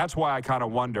 And that's why I kind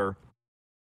of wonder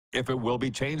if it will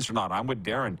be changed or not. I'm with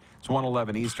Darren. It's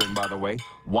 1:11 Eastern, by the way.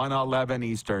 1:11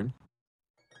 Eastern,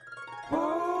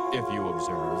 if you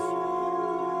observe.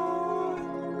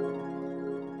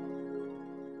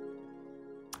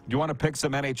 Do you want to pick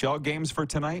some NHL games for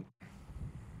tonight?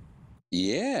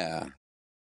 Yeah.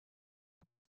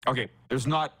 Okay, there's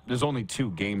only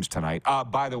 2 games tonight.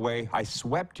 By the way, I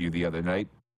swept you the other night.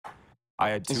 I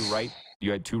had 2 right.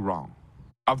 You had 2 wrong.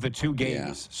 Of the 2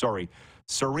 games, sorry.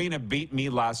 Serena beat me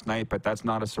last night, but that's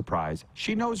not a surprise.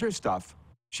 She knows her stuff.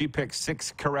 She picked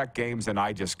 6 correct games, and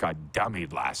I just got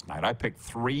dummied last night. I picked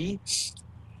 3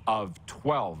 of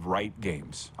 12 right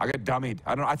games. I got dummied.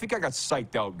 I think I got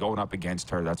psyched out going up against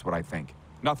her. That's what I think.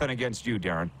 Nothing against you,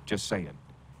 Darren. Just saying.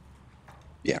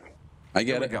 Yeah, I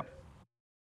get it. Go.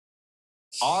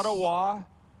 Ottawa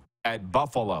at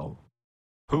Buffalo.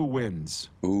 Who wins?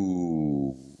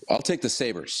 Ooh, I'll take the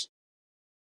Sabres.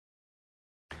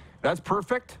 That's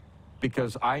perfect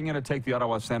because I'm going to take the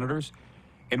Ottawa Senators.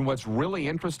 And what's really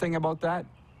interesting about that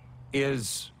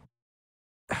is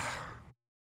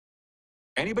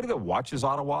anybody that watches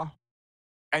Ottawa,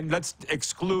 and let's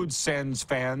exclude Sens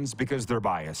fans because they're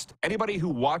biased. Anybody who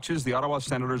watches the Ottawa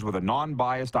Senators with a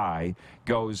non-biased eye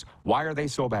goes, why are they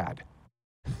so bad?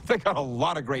 They got a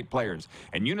lot of great players.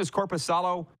 And Eunice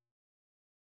Korpisalo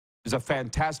is a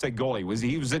fantastic goalie.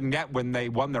 He was in net when they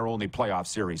won their only playoff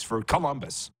series for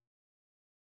Columbus.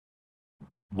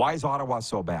 Why is Ottawa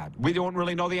so bad? We don't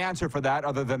really know the answer for that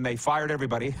other than they fired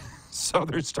everybody, so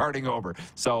they're starting over.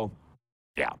 So,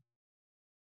 yeah.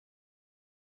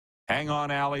 Hang on,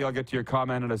 Allie. I'll get to your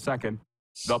comment in a second.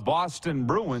 The Boston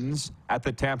Bruins at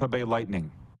the Tampa Bay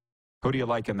Lightning. Who do you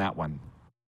like in that one?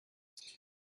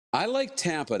 I like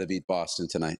Tampa to beat Boston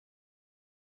tonight.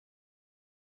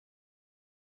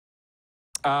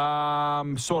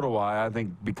 So do I. I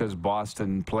think because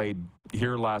Boston played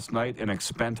here last night and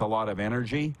expent a lot of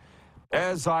energy.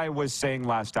 As I was saying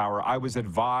last hour, I was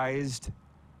advised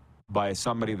by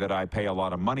somebody that I pay a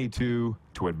lot of money to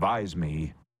advise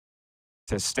me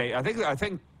to stay. I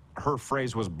think her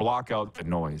phrase was block out the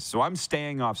noise. So I'm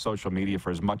staying off social media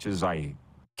for as much as I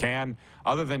can,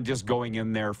 other than just going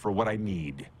in there for what I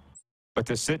need. But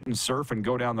to sit and surf and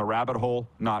go down the rabbit hole,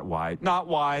 not wise. Not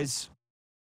wise.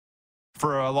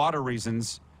 For a lot of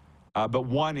reasons, but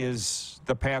one is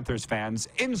the Panthers fans.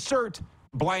 Insert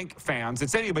blank fans.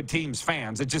 It's any but teams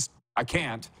fans. It just, I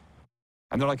can't.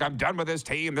 And they're like, I'm done with this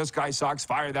team. This guy sucks.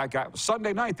 Fire that guy.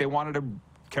 Sunday night, they wanted to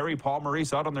carry Paul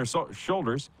Maurice out on their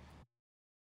shoulders.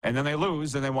 And then they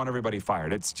lose, and they want everybody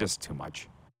fired. It's just too much.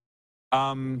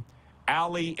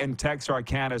 Allie in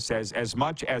Texarkana says, as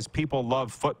much as people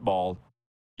love football,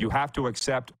 you have to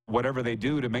accept whatever they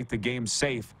do to make the game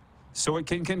safe so it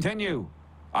can continue.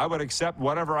 I would accept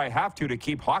whatever I have to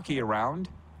keep hockey around.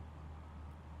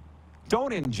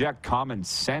 Don't inject common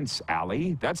sense,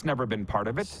 Allie. That's never been part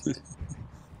of it.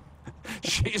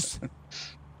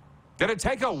 Did it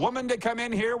take a woman to come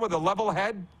in here with a level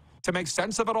head to make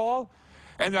sense of it all?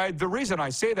 And the reason I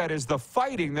say that is the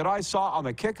fighting that I saw on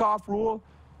the kickoff rule.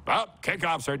 Oh,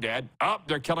 kickoffs are dead. Oh,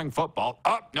 they're killing football.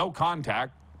 Oh, no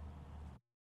contact.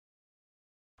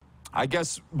 I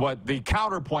guess what the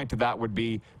counterpoint to that would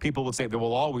be, people would say there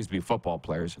will always be football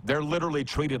players. They're literally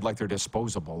treated like they're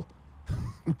disposable,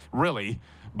 really,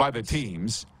 by the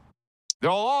teams.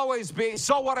 There'll always be,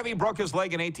 so what if he broke his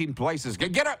leg in 18 places?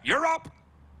 Get up, you're up.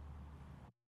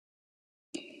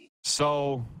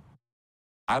 So,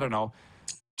 I don't know.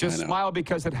 Just smile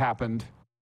because it happened.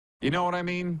 You know what I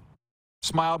mean?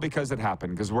 Smile because it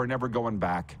happened, because we're never going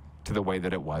back to the way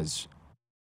that it was.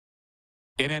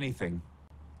 In anything.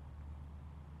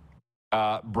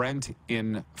 Brent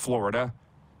in Florida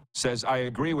says, I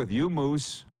agree with you,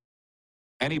 Moose.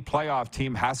 Any playoff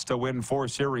team has to win 4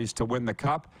 series to win the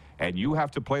cup, and you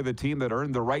have to play the team that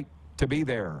earned the right to be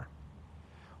there.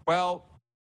 Well,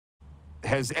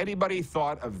 has anybody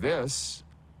thought of this?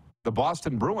 The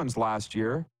Boston Bruins last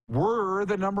year were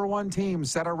the #1 team,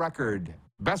 set a record.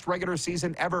 Best regular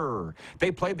season ever.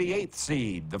 They played the 8th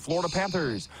seed, the Florida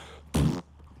Panthers.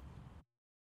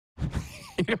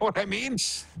 You know what I mean?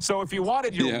 So if you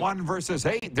wanted your 1 versus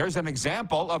 8, there's an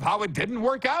example of how it didn't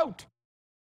work out.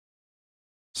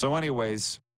 So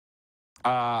anyways,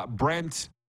 Brent,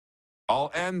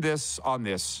 I'll end this on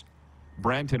this.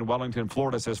 Brent in Wellington,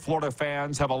 Florida says, Florida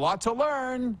fans have a lot to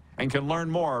learn and can learn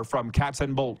more from Cats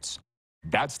and Bolts.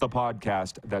 That's the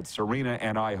podcast that Serena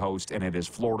and I host, and it is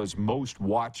Florida's most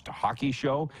watched hockey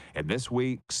show. And this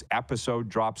week's episode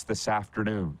drops this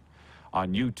afternoon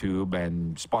on YouTube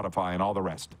and Spotify and all the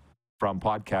rest from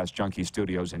Podcast Junkie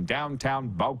Studios in downtown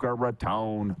Boca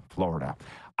Raton, Florida.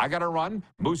 I got to run.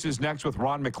 Moose is next with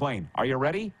Ron MacLean. Are you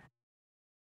ready?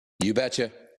 You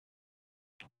betcha.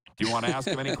 Do you want to ask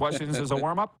him any questions as a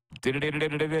warm-up?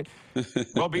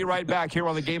 We'll be right back here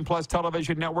on the Game Plus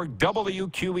Television Network,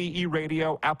 WQEE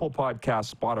Radio, Apple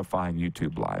Podcasts, Spotify, and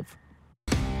YouTube Live.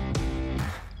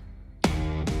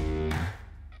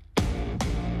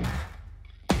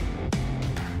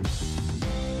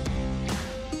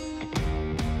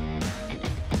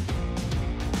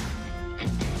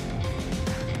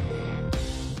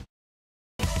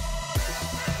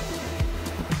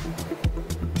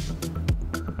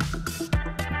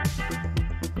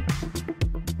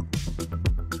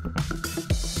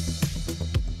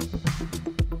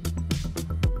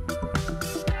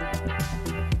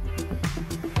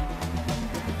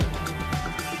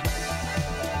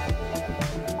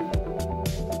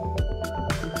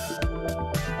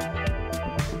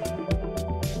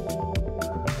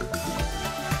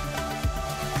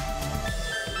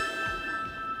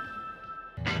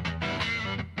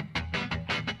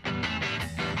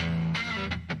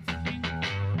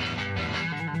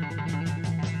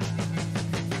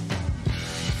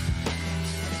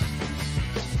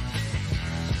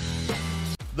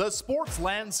 The sports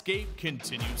landscape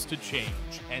continues to change,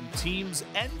 and teams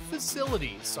and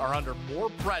facilities are under more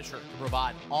pressure to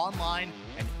provide online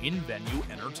and in-venue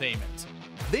entertainment.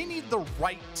 They need the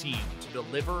right team to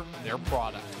deliver their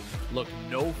product. Look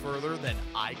no further than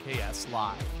IKS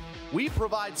Live. We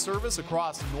provide service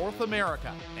across North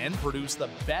America and produce the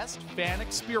best fan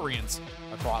experience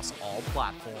across all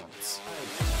platforms.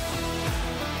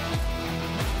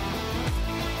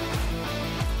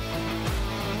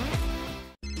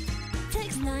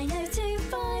 Text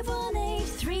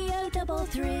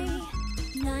 902-518-3033.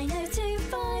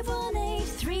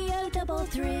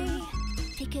 902-518-3033.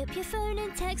 Pick up your phone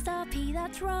and text RP,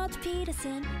 that's Rod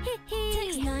Pedersen.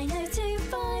 Text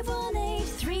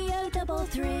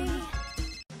 902-518-3033.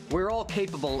 We're all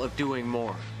capable of doing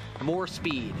more. More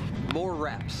speed, more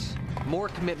reps, more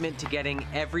commitment to getting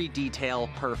every detail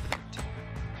perfect.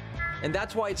 And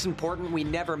that's why it's important we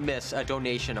never miss a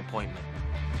donation appointment.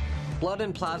 Blood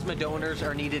and plasma donors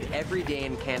are needed every day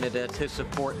in Canada to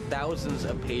support thousands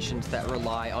of patients that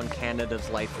rely on Canada's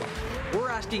lifeline. We're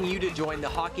asking you to join the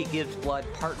Hockey Gives Blood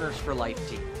Partners for Life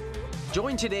team.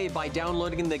 Join today by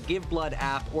downloading the Give Blood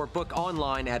app or book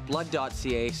online at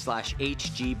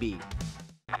blood.ca/HGB.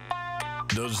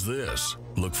 Does this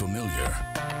look familiar?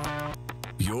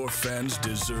 Your fans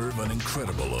deserve an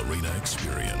incredible arena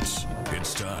experience.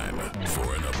 It's time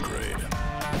for an upgrade.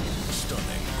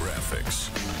 Stunning graphics.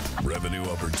 Revenue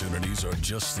opportunities are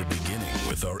just the beginning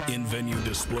with our in-venue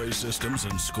display systems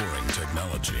and scoring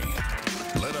technology.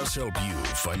 Let us help you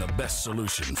find the best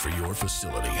solution for your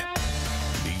facility.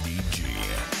 EDG,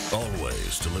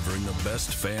 always delivering the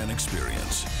best fan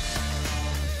experience.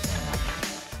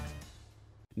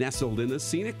 Nestled in the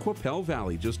scenic Qu'Appelle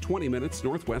Valley, just 20 minutes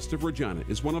northwest of Regina,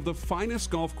 is one of the finest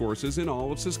golf courses in all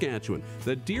of Saskatchewan,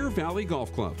 the Deer Valley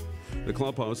Golf Club. The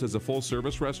clubhouse has a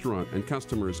full-service restaurant, and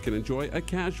customers can enjoy a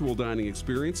casual dining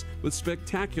experience with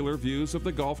spectacular views of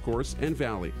the golf course and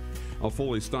valley. A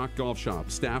fully stocked golf shop,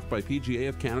 staffed by PGA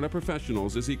of Canada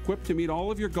professionals, is equipped to meet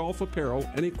all of your golf apparel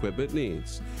and equipment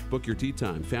needs. Book your tee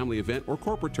time, family event, or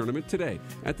corporate tournament today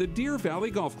at the Deer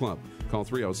Valley Golf Club. Call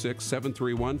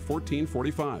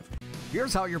 306-731-1445.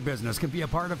 Here's how your business can be a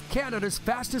part of Canada's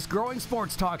fastest growing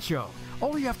sports talk show.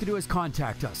 All you have to do is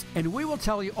contact us, and we will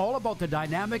tell you all about the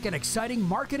dynamic and exciting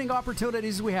marketing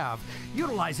opportunities we have,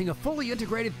 utilizing a fully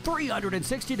integrated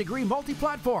 360-degree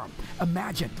multi-platform.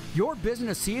 Imagine your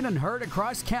business seen and heard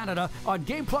across Canada on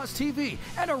Game Plus TV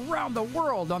and around the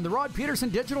world on the Rod Pedersen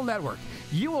Digital Network.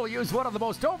 You will use one of the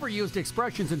most overused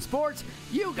expressions in sports.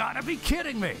 You gotta be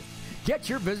kidding me. Get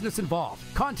your business involved.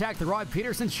 Contact the Rod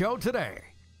Pedersen Show today.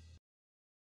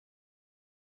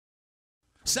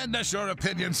 Send us your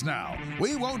opinions now.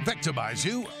 We won't victimize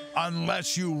you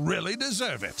unless you really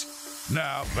deserve it.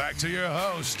 Now, back to your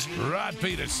host, Rod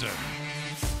Pedersen.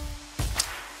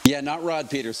 Yeah, not Rod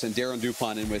Pedersen. Darren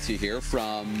Dupont in with you here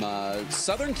from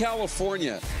Southern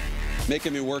California.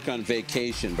 Making me work on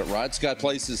vacation, but Rod's got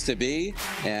places to be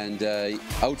and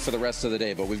out for the rest of the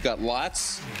day. But we've got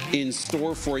lots in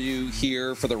store for you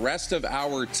here for the rest of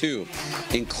hour two,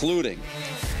 including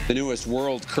the newest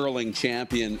world curling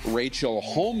champion, Rachel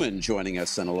Homan, joining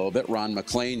us in a little bit. Ron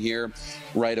MacLean here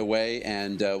right away,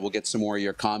 and we'll get some more of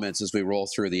your comments as we roll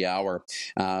through the hour.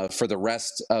 For the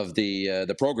rest of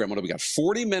the program, what do we got?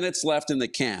 40 minutes left in the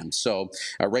can. So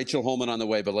Rachel Homan on the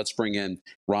way, but let's bring in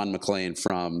Ron MacLean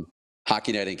from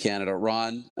Hockey Night in Canada.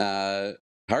 Ron, how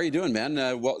are you doing, man?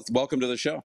 Welcome to the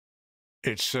show.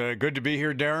 It's good to be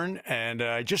here, Darren. And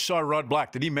I just saw Rod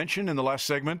Black. Did he mention in the last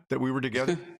segment that we were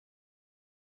together?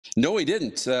 No, he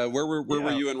didn't. Where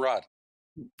were you and Rod?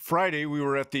 Friday, we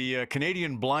were at the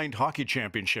Canadian Blind Hockey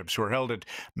Championships, who are held at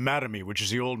Mattamy, which is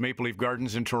the old Maple Leaf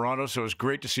Gardens in Toronto. So it was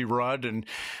great to see Rod and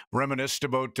reminisced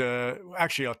about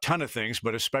actually a ton of things,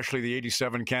 but especially the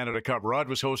 87 Canada Cup. Rod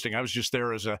was hosting. I was just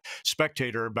there as a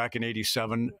spectator back in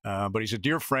 87, but he's a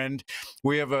dear friend.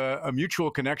 We have a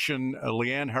mutual connection.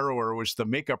 Leanne Harrower was the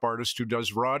makeup artist who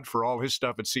does Rod for all his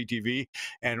stuff at CTV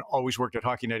and always worked at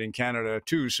Hockey Night in Canada,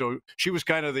 too. So she was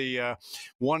kind of the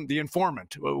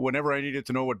informant whenever I needed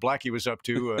to know what Blackie was up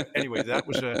to. Anyway, that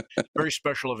was a very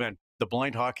special event. The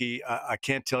blind hockey, I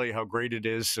can't tell you how great it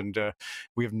is. And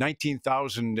we have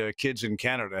 19,000 kids in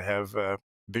Canada have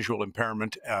visual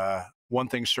impairment. One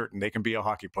thing's certain, they can be a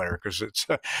hockey player because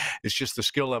it's just the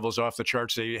skill levels off the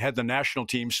charts. They had the national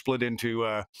team split into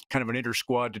kind of an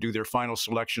inter-squad to do their final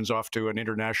selections off to an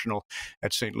international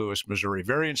at St. Louis, Missouri.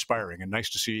 Very inspiring and nice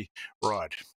to see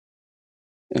Rod.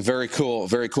 Very cool.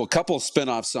 Very cool. Couple of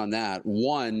spinoffs on that.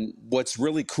 One, what's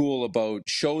really cool about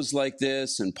shows like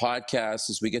this and podcasts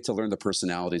is we get to learn the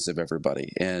personalities of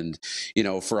everybody. And, you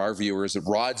know, for our viewers,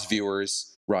 Rod's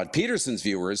viewers, Rod Pedersen's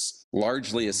viewers,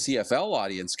 largely a CFL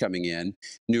audience coming in,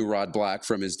 knew Rod Black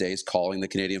from his days calling the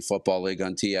Canadian Football League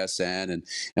on TSN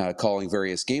and calling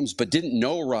various games, but didn't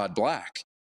know Rod Black.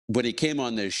 When he came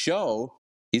on this show,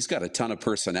 he's got a ton of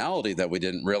personality that we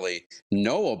didn't really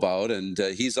know about, and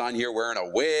he's on here wearing a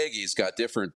wig. He's got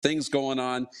different things going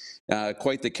on,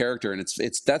 quite the character, and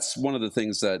that's one of the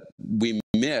things that we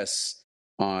miss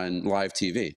on live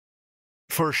TV.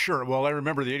 For sure. Well, I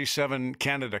remember the 87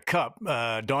 Canada Cup,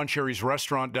 Don Cherry's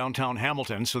restaurant downtown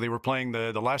Hamilton. So they were playing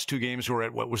the last two games were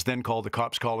at what was then called the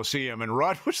Cops Coliseum. And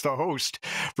Rod was the host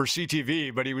for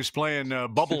CTV, but he was playing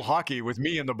bubble hockey with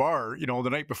me in the bar, the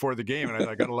night before the game. And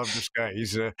I got to love this guy.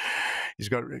 He's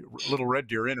got a little red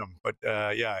deer in him. But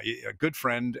yeah, a good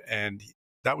friend. And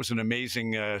that was an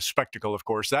amazing spectacle, of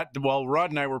course. That while Rod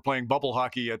and I were playing bubble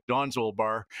hockey at Don's old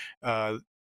bar,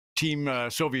 Team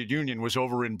Soviet Union was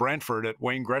over in Brantford at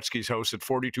Wayne Gretzky's house at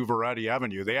 42 Variety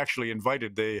Avenue. They actually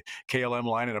invited the KLM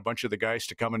line and a bunch of the guys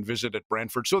to come and visit at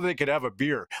Brantford so they could have a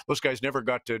beer. Those guys never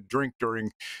got to drink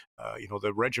during,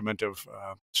 the regiment of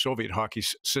Soviet hockey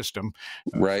system.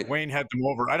 Right. So Wayne had them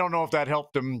over. I don't know if that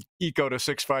helped them eke out a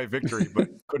 6-5 victory, but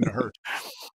couldn't have hurt.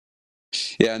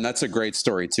 Yeah, and that's a great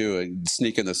story too.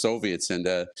 Sneaking the Soviets and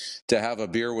to have a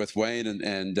beer with Wayne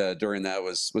and during that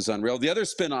was unreal. The other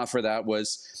spinoff for that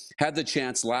had the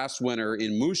chance last winter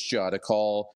in Moose Jaw to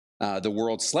call the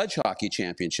World Sledge Hockey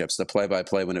Championships, the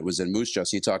play-by-play when it was in Moose Jaw.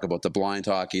 So you talk about the blind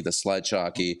hockey, the sledge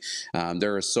hockey.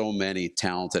 There are so many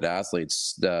talented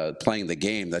athletes playing the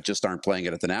game that just aren't playing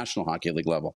it at the National Hockey League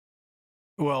level.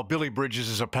 Well, Billy Bridges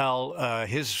is a pal.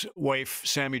 His wife,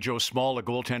 Sammy Jo Small, a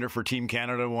goaltender for Team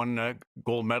Canada, won a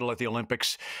gold medal at the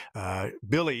Olympics.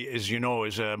 Billy, as you know,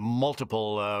 is a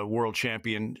multiple world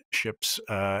championships.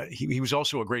 He was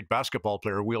also a great basketball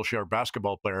player, wheelchair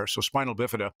basketball player, so spinal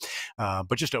bifida,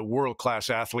 but just a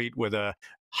world-class athlete with a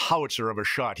howitzer of a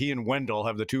shot. He and Wendell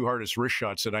have the two hardest wrist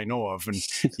shots that I know of, and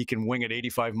he can wing at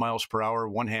 85 miles per hour,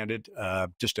 one-handed.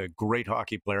 Just a great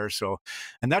hockey player. So,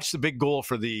 and that's the big goal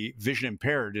for the vision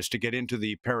impaired, is to get into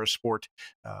the parasport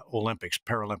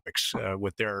Paralympics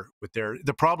with their.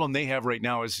 The problem they have right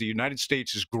now is the United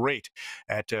States is great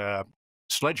at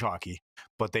sledge hockey,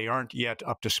 but they aren't yet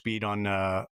up to speed on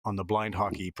the blind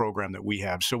hockey program that we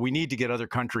have. So we need to get other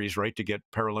countries, right, to get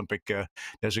Paralympic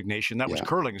designation. That was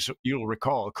curling. So you'll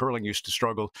recall curling used to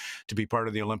struggle to be part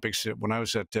of the Olympics. When I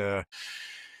was at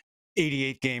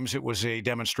 88 games, it was a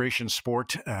demonstration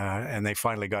sport, and they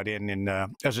finally got in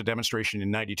as a demonstration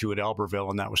in 92 at Albertville,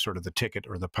 and that was sort of the ticket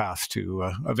or the path to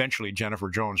eventually Jennifer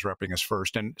Jones repping us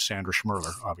first, and Sandra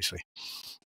Schmirler, obviously.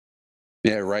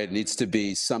 Yeah, right. It needs to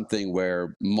be something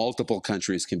where multiple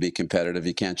countries can be competitive.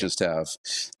 You can't just have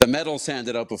the medals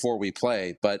handed out before we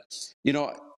play. But, you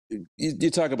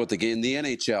talk about the game, the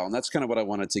NHL, and that's kind of what I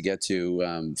wanted to get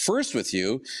to first with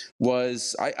you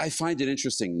was I find it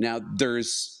interesting. Now,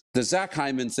 there's the Zach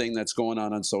Hyman thing that's going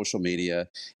on social media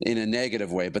in a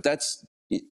negative way, but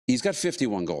he's got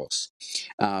 51 goals.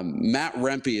 Matt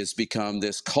Rempe has become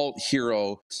this cult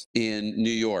hero in New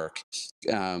York,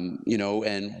 and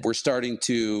we're starting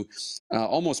to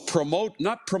almost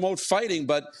not promote fighting,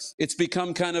 but it's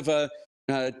become kind of a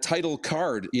title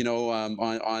card,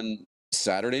 on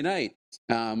Saturday night.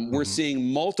 We're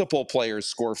seeing multiple players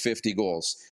score 50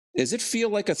 goals. Does it feel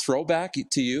like a throwback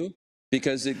to you?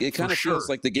 Because it kind of feels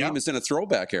like the game is in a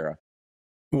throwback era.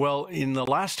 Well, in the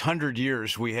last 100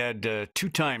 years, we had 2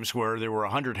 times where there were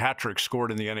 100 hat tricks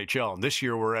scored in the NHL. And this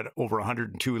year, we're at over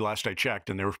 102 last I checked,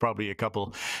 and there was probably a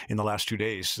couple in the last 2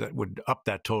 days that would up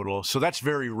that total. So that's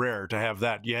very rare to have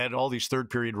that. You had all these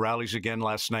third-period rallies again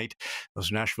last night.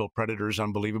 Those Nashville Predators,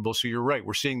 unbelievable. So you're right.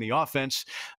 We're seeing the offense.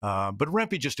 But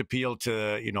Rempe just appealed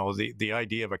to, the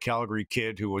idea of a Calgary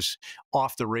kid who was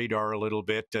off the radar a little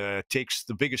bit, takes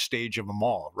the biggest stage of them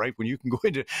all, right? When you can go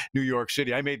into New York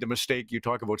City, I made the mistake you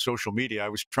talk about social media. I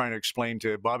was trying to explain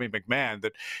to Bobby McMahon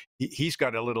that he's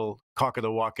got a little cock of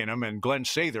the walk in him, and Glenn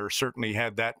Sather certainly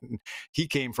had that. He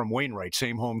came from Wainwright,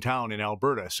 same hometown in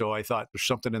Alberta, so I thought there's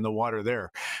something in the water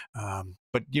there.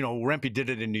 But Rempe did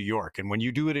it in New York, and when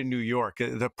you do it in New York,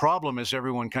 the problem is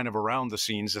everyone kind of around the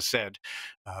scenes has said,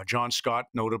 John Scott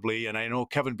notably, and I know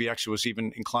Kevin Bieksa was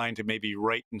even inclined to maybe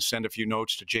write and send a few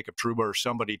notes to Jacob Trouba or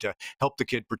somebody to help the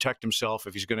kid protect himself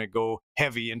if he's going to go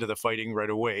heavy into the fighting right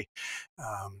away.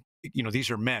 These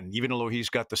are men. Even though he's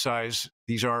got the size,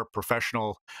 these are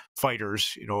professional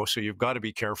fighters, so you've got to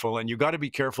be careful. And you've got to be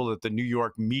careful that the New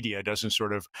York media doesn't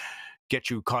sort of get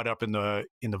you caught up in the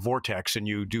vortex and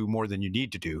you do more than you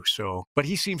need to do. So, but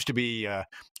he seems to be a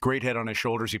great head on his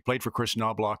shoulders. He played for Chris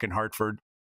Knobloch in Hartford.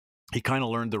 he kind of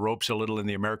learned the ropes a little in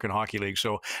the American Hockey League.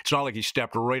 So it's not like he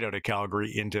stepped right out of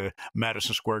Calgary into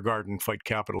Madison Square Garden, fight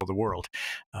capital of the world.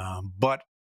 But,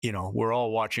 we're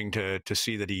all watching to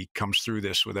see that he comes through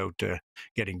this without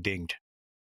getting dinged.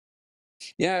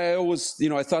 Yeah, it was,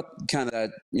 I thought kind of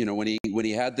that, when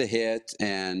he had the hit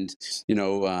and,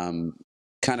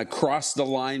 kind of crossed the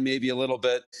line maybe a little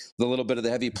bit of the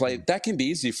heavy play. That can be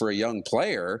easy for a young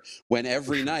player when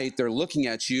every night they're looking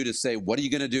at you to say, what are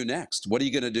you going to do next? What are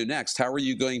you going to do next? How are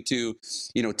you going to,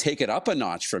 take it up a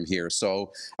notch from here?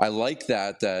 So I like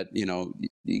that,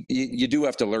 you do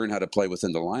have to learn how to play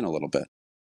within the line a little bit.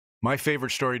 My favorite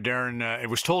story, Darren, it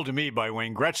was told to me by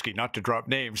Wayne Gretzky, not to drop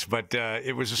names, but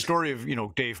it was a story of,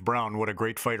 Dave Brown, what a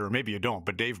great fighter. Maybe you don't,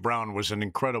 but Dave Brown was an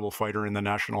incredible fighter in the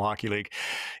National Hockey League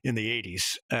in the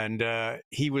 80s. And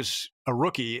he was a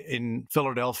rookie in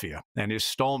Philadelphia, and his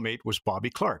stallmate was Bobby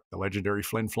Clarke, the legendary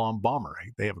Flin Flon bomber.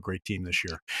 They have a great team this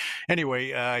year. Anyway,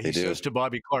 he says to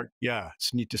Bobby Clarke, yeah,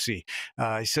 it's neat to see.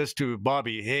 He says to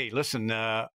Bobby, hey, listen,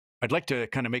 I'd like to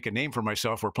kind of make a name for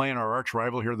myself. We're playing our arch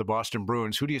rival here, the Boston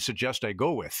Bruins. Who do you suggest I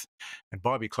go with? And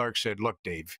Bobby Clarke said, look,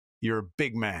 Dave, you're a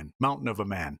big man, mountain of a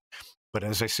man. But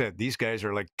as I said, these guys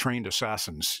are like trained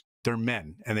assassins. They're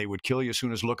men, and they would kill you as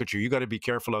soon as look at you. You got to be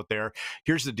careful out there.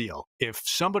 Here's the deal. If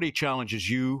somebody challenges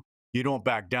you, you don't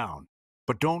back down.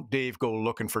 But don't, Dave, go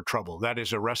looking for trouble. That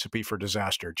is a recipe for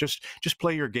disaster. Just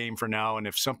play your game for now, and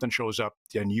if something shows up,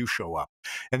 then you show up.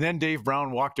 And then Dave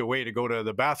Brown walked away to go to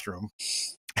the bathroom.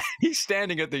 He's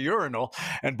standing at the urinal,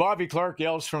 and Bobby Clarke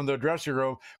yells from the dressing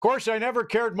room, of course, I never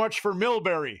cared much for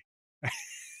Milbury.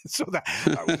 So that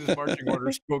was his marching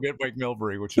orders, go get Mike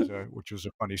Milbury, which was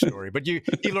a funny story. But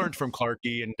he learned from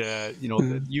Clarkey, and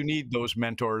you need those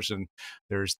mentors, and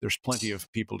there's plenty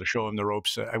of people to show him the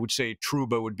ropes. I would say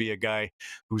Trouba would be a guy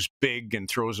who's big and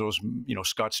throws those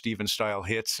Scott Stevens style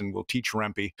hits, and will teach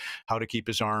Rempe how to keep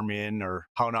his arm in or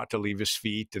how not to leave his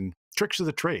feet, and tricks of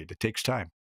the trade. It takes time.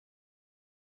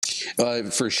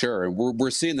 For sure.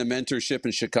 We're seeing the mentorship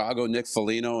in Chicago, Nick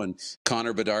Foligno and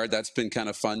Connor Bedard. That's been kind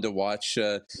of fun to watch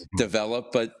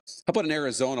develop. But how about in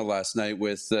Arizona last night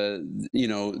with, the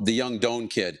young Doan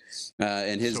kid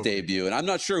and his debut? And I'm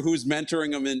not sure who's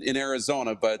mentoring him in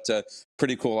Arizona, but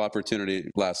pretty cool opportunity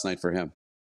last night for him.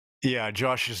 Yeah,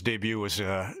 Josh's debut was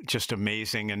just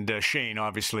amazing. And Shane,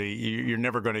 obviously, you're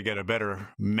never going to get a better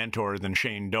mentor than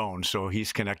Shane Doan. So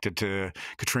he's connected to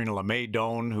Katrina LeMay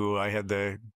Doan, who I had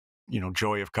the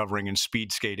joy of covering in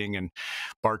speed skating, and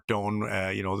Bart Doan.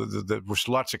 There was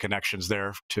lots of connections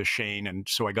there to Shane, and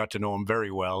so I got to know him very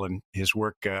well, and his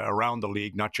work around the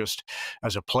league, not just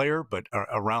as a player, but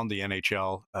around the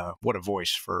NHL. What a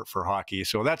voice for hockey.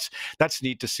 So that's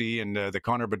neat to see. And the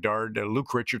Connor Bedard,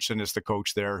 Luke Richardson is the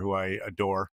coach there, who I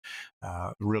adore.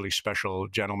 Really special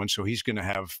gentleman. So he's going to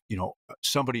have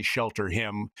somebody shelter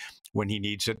him when he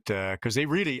needs it, because they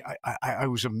really, I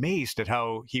was amazed at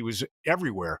how he was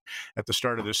everywhere at the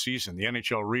start of this season. The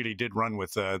NHL really did run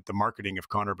with the marketing of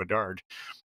Connor Bedard.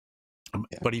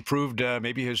 But he proved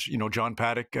maybe his, John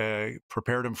Paddock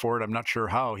prepared him for it. I'm not sure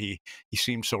how he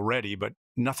seemed so ready, but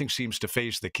nothing seems to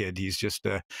faze the kid. He's just,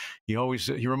 he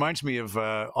reminds me of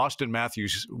Austin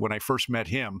Matthews when I first met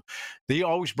him. They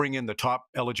always bring in the top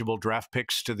eligible draft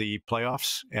picks to the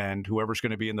playoffs, and whoever's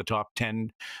going to be in the top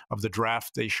 10 of the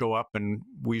draft, they show up, and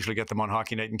we usually get them on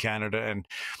Hockey Night in Canada. And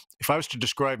if I was to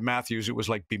describe Matthews, it was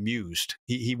like bemused.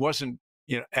 He wasn't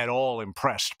at all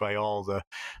impressed by all the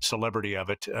celebrity of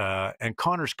it. And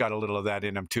Connor's got a little of that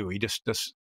in him too. He just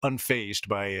unfazed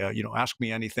by, ask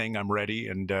me anything, I'm ready.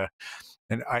 And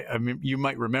I mean, you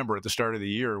might remember at the start of the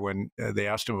year when they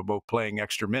asked him about playing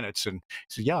extra minutes, and he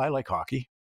said, yeah, I like hockey.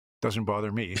 Doesn't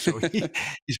bother me. So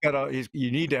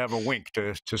you need to have a wink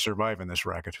to survive in this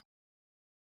racket.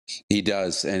 He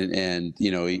does, and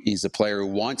he's a player who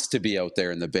wants to be out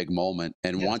there in the big moment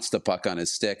and wants the puck on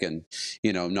his stick, and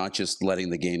not just letting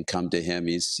the game come to him.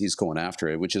 He's going after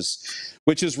it, which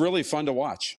is really fun to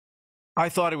watch. I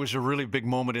thought it was a really big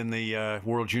moment in the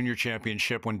World Junior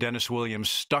Championship when Dennis Williams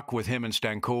stuck with him and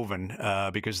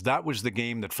Stankoven, because that was the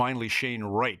game that finally Shane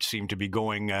Wright seemed to be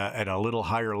going at a little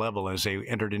higher level as they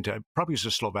entered into, probably was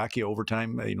the Slovakia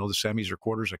overtime, the semis or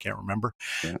quarters, I can't remember.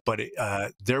 Yeah. But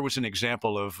there was an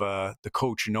example of the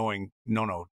coach knowing,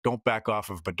 no, don't back off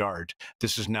of Bedard.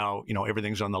 This is now,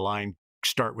 everything's on the line.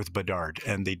 Start with Bedard.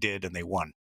 And they did, and they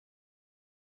won.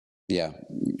 Yeah,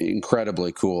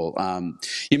 incredibly cool.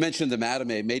 You mentioned the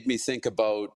Mattamy. It made me think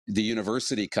about the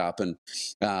University Cup and,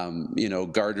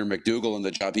 Gardner McDougall and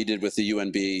the job he did with the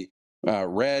UNB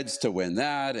Reds to win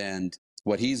that. And,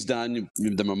 what he's done,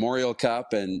 the Memorial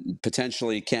Cup and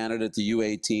potentially Canada at the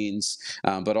U18s,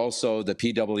 but also the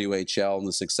PWHL and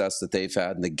the success that they've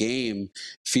had. And the game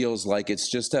feels like it's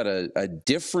just at a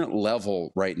different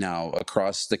level right now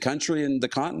across the country and the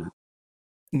continent.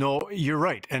 No, you're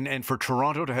right. And for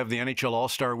Toronto to have the NHL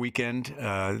All-Star Weekend,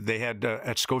 they had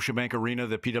at Scotiabank Arena,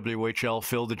 the PWHL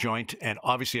filled the joint. And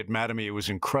obviously at Mattamy, it was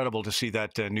incredible to see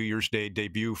that New Year's Day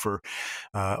debut for,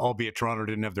 albeit Toronto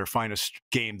didn't have their finest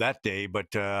game that day, but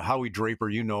Howie Draper,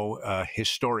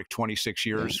 historic 26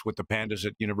 years with the Pandas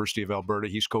at University of Alberta.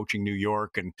 He's coaching New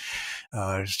York, and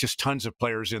there's just tons of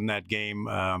players in that game.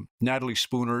 Natalie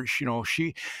Spooner,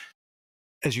 she,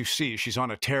 as you see, she's on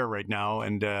a tear right now,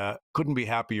 and couldn't be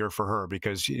happier for her,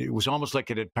 because it was almost like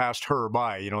it had passed her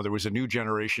by. There was a new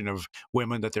generation of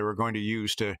women that they were going to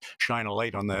use to shine a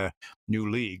light on the new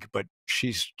league, but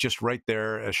she's just right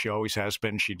there, as she always has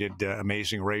been. She did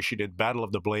Amazing Race. She did Battle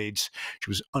of the Blades. She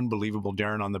was unbelievable,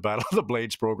 Darren, on the Battle of the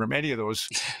Blades program. Any of those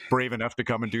brave enough to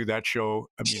come and do that show,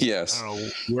 I mean, yes. I don't know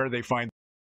where they find.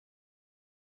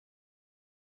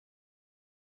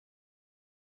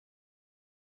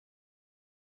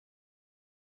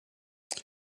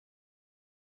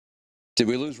 Did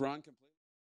we lose Ron completely?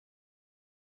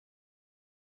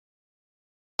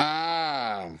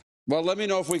 Well, let me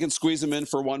know if we can squeeze him in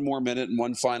for one more minute and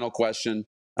one final question.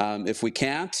 If we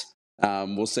can't,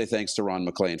 we'll say thanks to Ron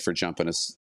MacLean for jumping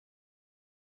us.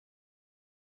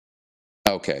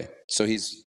 Okay, so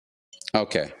he's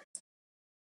okay.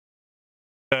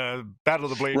 Battle of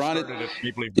the Blades Ron, started at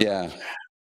Maple Leaf. Yeah.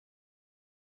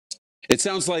 It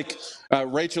sounds like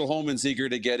Rachel Holman's eager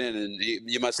to get in, and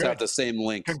you must have the same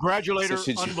link. Congratulate her.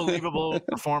 Unbelievable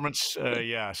performance.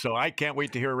 So I can't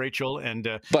wait to hear Rachel, and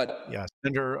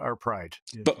send her our pride.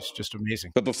 It's just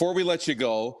amazing. But before we let you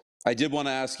go, I did want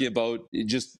to ask you about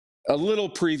just a little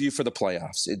preview for the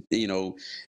playoffs.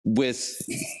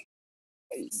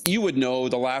 You would know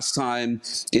the last time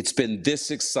it's been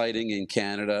this exciting in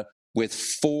Canada with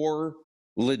 4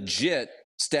 legit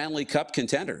Stanley Cup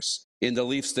contenders in the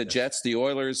Leafs, the Jets, the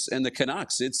Oilers, and the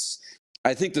Canucks.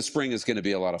 I think the spring is going to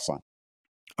be a lot of fun.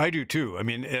 I do too. I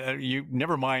mean, you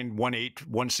never mind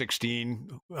 1-8,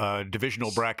 1-16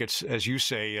 divisional brackets, as you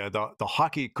say. The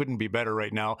hockey couldn't be better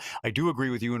right now. I do agree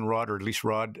with you and Rod, or at least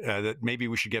Rod, that maybe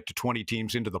we should get to 20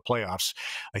 teams into the playoffs.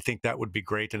 I think that would be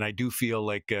great. And I do feel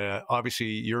like, obviously,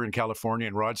 you're in California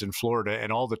and Rod's in Florida, and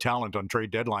all the talent on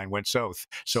trade deadline went south.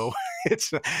 So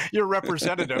you're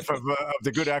representative of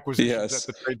the good acquisitions at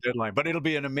the trade deadline. But it'll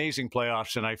be an amazing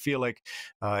playoffs. And I feel like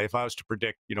if I was to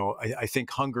predict, I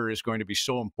think hunger is going to be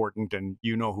so important, and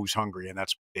who's hungry, and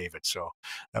that's David. So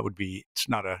that would be, it's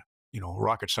not a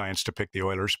rocket science to pick the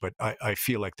Oilers, but I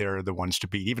feel like they're the ones to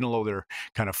beat, even though they're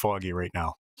kind of foggy right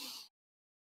now.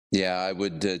 Yeah, I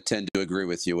would tend to agree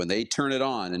with you. When they turn it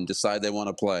on and decide they want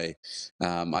to play,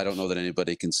 I don't know that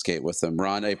anybody can skate with them.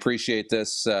 Ron, I appreciate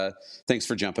this. Thanks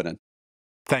for jumping in.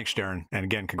 Thanks, Darren. And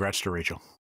again, congrats to Rachel.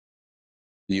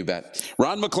 You bet.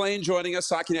 Ron MacLean joining us,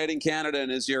 Hockey Night in Canada,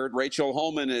 and as you heard, Rachel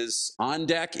Holman is on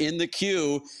deck in the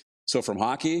queue. So from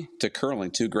hockey to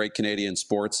curling, 2 great Canadian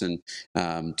sports and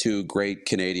 2 great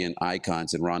Canadian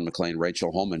icons, and Ron MacLean,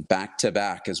 Rachel Holman, back to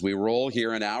back as we roll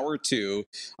here in hour 2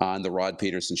 on the Rod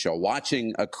Pedersen Show.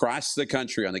 Watching across the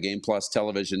country on the Game Plus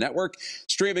television network,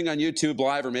 streaming on YouTube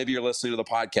Live, or maybe you're listening to the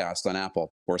podcast on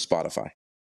Apple or Spotify.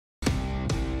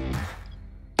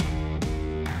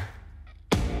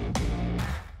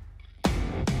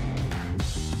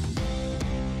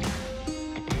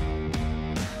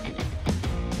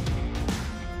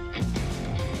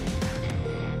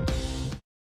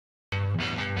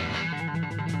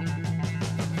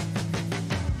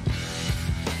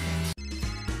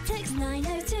 Text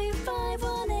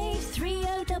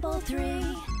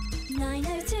 902-518-3033.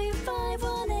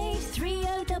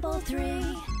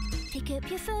 902-518-3033. Pick up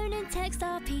your phone and text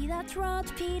RP, that's Rod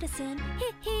Pedersen.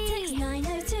 Text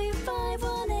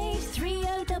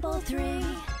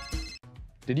 902-518-3033.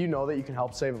 Did you know that you can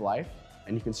help save a life?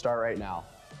 And you can start right now.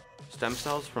 Stem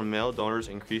cells from male donors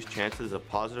increase chances of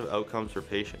positive outcomes for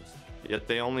patients, yet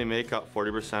they only make up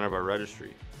 40% of our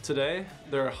registry. Today,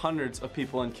 there are hundreds of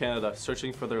people in Canada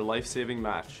searching for their life-saving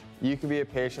match. You can be a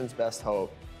patient's best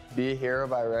hope. Be a hero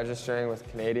by registering with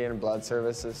Canadian Blood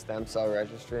Services Stem Cell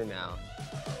Registry now.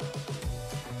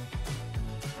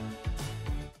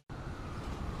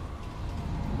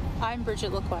 I'm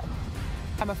Bridget Lacquette.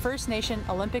 I'm a First Nation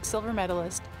Olympic silver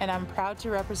medalist, and I'm proud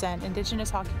to represent Indigenous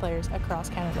hockey players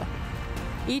across Canada.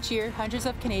 Each year, hundreds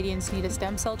of Canadians need a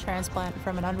stem cell transplant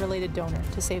from an unrelated donor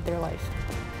to save their life.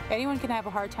 Anyone can have a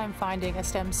hard time finding a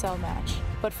stem cell match.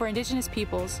 But for Indigenous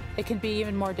peoples, it can be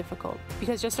even more difficult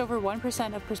because just over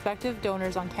 1% of prospective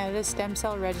donors on Canada's stem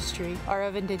cell registry are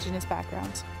of Indigenous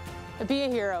backgrounds. Be a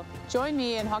hero. Join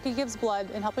me in Hockey Gives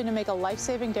Blood in helping to make a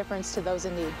life-saving difference to those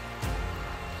in need.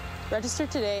 Register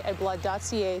today at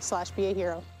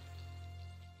blood.ca/beahero.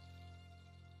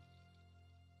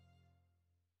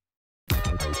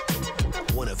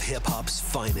 One of hip-hop's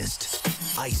finest,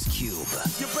 Ice Cube.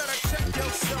 You better check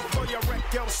yourself or you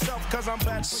wreck yourself, 'cause I'm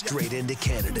back. Straight into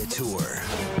Canada tour.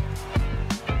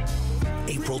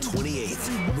 April 28th,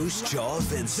 Moose Jaw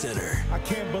Event Center. I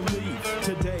can't believe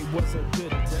today was a good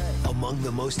day. Among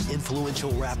the most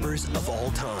influential rappers of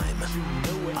all time,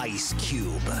 Ice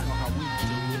Cube.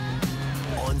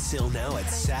 On sale now at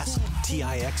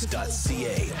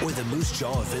sasktix.ca or the Moose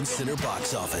Jaw Event Center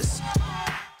box office.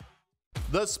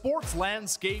 The sports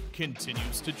landscape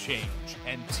continues to change,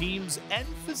 and teams and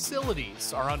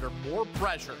facilities are under more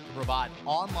pressure to provide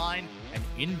online and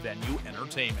in-venue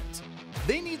entertainment.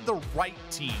 They need the right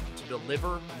team to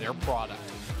deliver their product.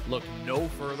 Look no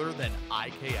further than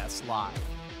IKS Live.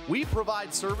 We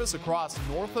provide service across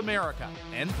North America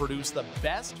and produce the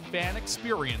best fan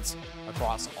experience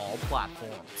across all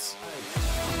platforms.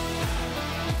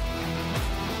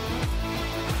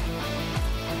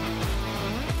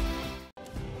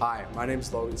 Hi, my name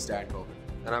is Logan Stankoven.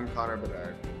 And I'm Connor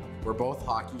Bedard. We're both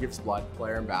Hockey Gives Blood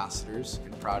player ambassadors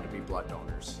and proud to be blood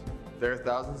donors. There are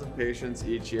thousands of patients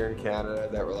each year in Canada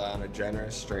that rely on a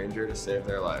generous stranger to save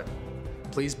their life.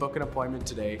 Please book an appointment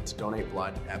today to donate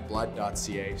blood at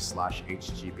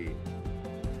blood.ca/HGB.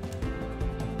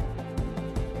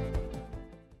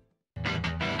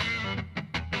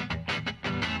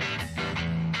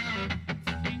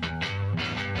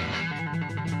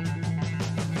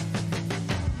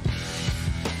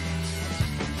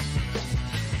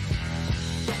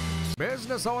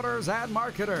 Business owners and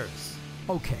marketers.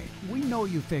 Okay, we know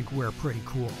you think we're pretty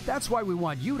cool. That's why we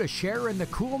want you to share in the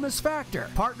coolness factor.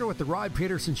 Partner with the Rod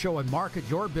Pedersen Show and market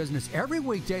your business every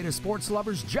weekday to sports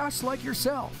lovers just like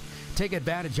yourself. Take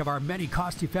advantage of our many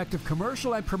cost-effective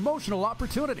commercial and promotional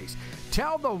opportunities.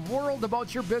 Tell the world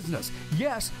about your business.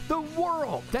 Yes, the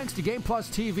world. Thanks to Game Plus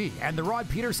TV and the Rod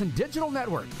Pedersen Digital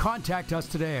Network. Contact us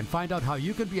today and find out how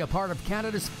you can be a part of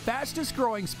Canada's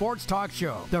fastest-growing sports talk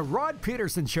show, The Rod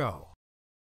Pedersen Show.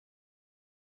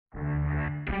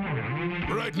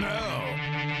 Right now.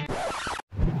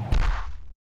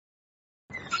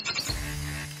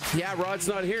 Yeah, Rod's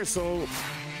not here, so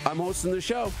I'm hosting the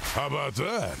show. How about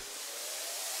that?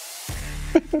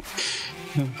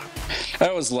 I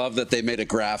always love that they made a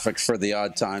graphic for the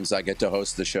odd times I get to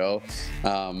host the show.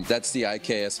 That's the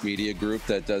IKS Media Group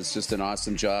that does just an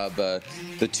awesome job. The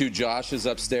two Joshes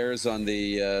upstairs on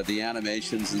the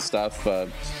animations and stuff.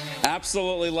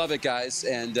 Absolutely love it, guys.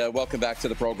 And welcome back to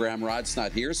the program. Rod's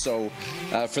not here, so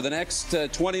for the next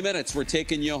 20 minutes, we're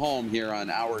taking you home here on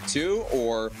Hour 2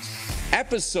 or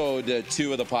Episode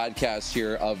 2 of the podcast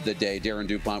here of the day. Darren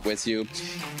DuPont with you.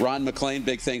 Ron MacLean,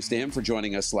 big thanks to him for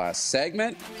joining us last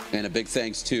segment. And a big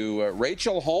thanks to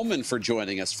Rachel Holman for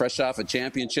joining us, fresh off a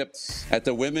championship at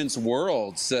the Women's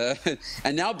Worlds.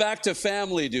 And now back to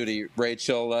family duty,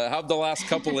 Rachel. How have the last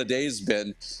couple of days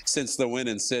been since the win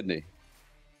in Sydney?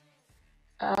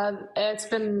 It's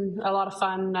been a lot of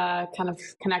fun kind of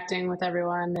connecting with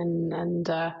everyone and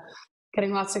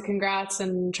getting lots of congrats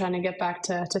and trying to get back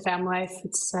to family life.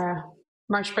 It's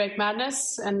March break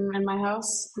madness in my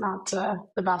house, not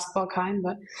the basketball kind,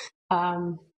 but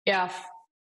yeah,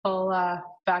 full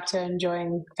back to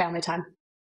enjoying family time.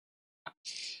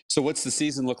 So what's the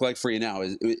season look like for you now?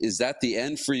 Is that the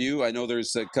end for you? I know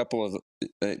there's a couple of,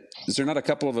 is there not a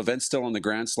couple of events still on the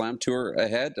Grand Slam Tour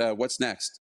ahead? What's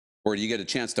next? Or do you get a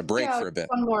chance to break for a bit?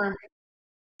 One more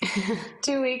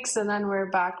 2 weeks, and then we're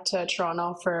back to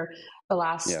Toronto for the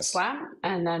last slam,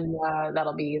 and then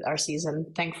that'll be our season.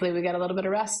 Thankfully, we get a little bit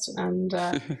of rest and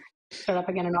start up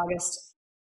again in August.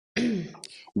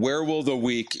 Where will the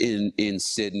week in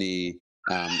Sydney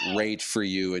rate for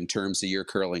you in terms of your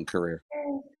curling career?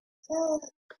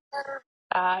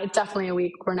 Definitely a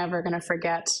week we're never going to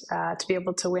forget. To be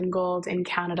able to win gold in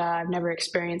Canada, I've never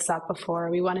experienced that before.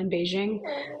 We won in Beijing.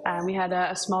 We had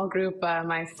a small group.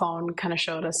 My phone kind of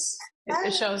showed us,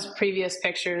 it shows previous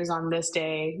pictures on this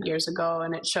day years ago,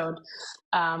 and it showed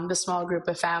the small group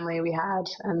of family we had.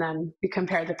 And then we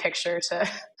compared the picture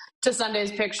to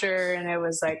Sunday's picture, and it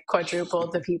was like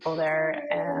quadrupled the people there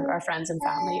and our friends and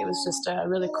family. It was just a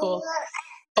really cool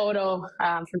photo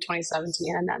from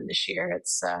 2017, and then this year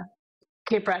it's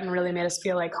Cape Breton really made us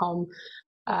feel like home.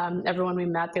 Everyone we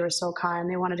met, they were so kind.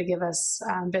 They wanted to give us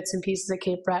bits and pieces of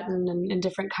Cape Breton and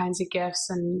different kinds of gifts,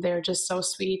 and they were just so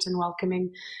sweet and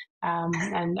welcoming.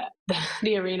 And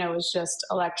the arena was just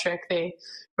electric. They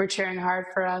were cheering hard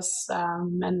for us,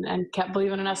 and kept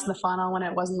believing in us in the final when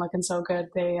it wasn't looking so good.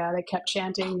 They kept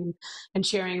chanting and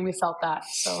cheering. We felt that,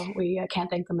 so we can't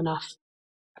thank them enough.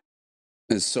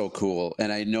 It's so cool, and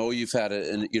I know you've had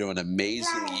an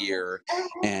amazing year,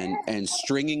 and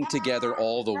stringing together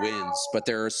all the wins. But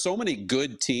there are so many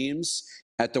good teams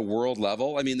at the world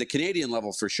level. I mean, the Canadian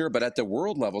level for sure, but at the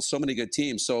world level, so many good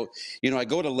teams. So I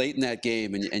go to late in that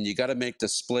game, and you got to make the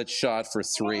split shot for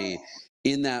three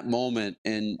in that moment.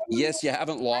 And yes, you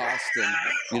haven't lost,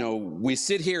 and we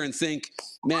sit here and think,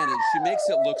 man, and she makes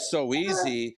it look so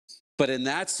easy. But in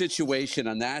that situation,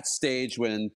 on that stage,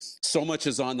 when so much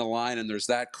is on the line and there's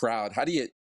that crowd, how do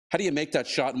you make that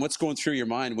shot? And what's going through your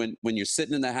mind when you're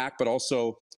sitting in the hack, but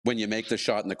also when you make the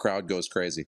shot and the crowd goes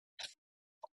crazy?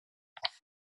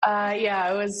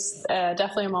 Yeah, it was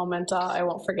definitely a moment I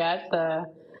won't forget. The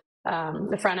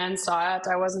front end saw it.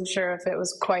 I wasn't sure if it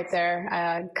was quite there.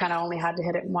 I kind of only had to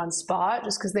hit it in one spot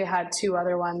just because they had two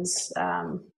other ones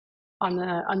on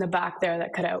the back there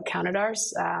that could have out-counted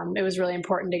ours. It was really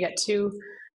important to get two.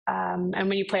 And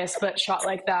when you play a split shot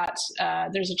like that,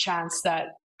 there's a chance that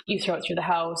you throw it through the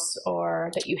house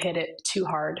or that you hit it too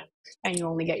hard and you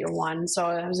only get your one. So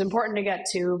it was important to get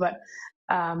two, but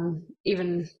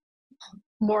even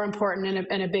more important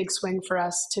in a big swing for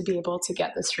us to be able to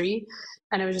get the three.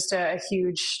 And it was just a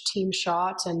huge team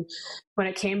shot. And when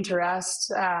it came to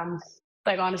rest,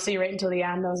 honestly, right until the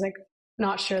end, I was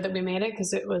not sure that we made it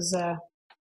because it was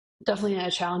definitely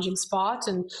a challenging spot.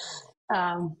 And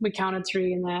we counted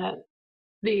three, and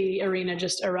the arena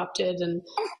just erupted.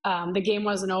 And the game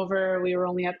wasn't over. We were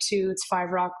only up two. It's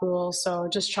 5-rock rule. So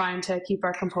just trying to keep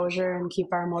our composure and keep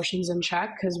our emotions in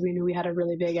check because we knew we had a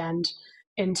really big end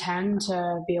in 10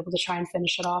 to be able to try and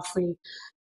finish it off. We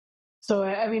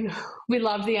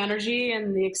loved the energy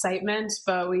and the excitement,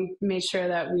 but we made sure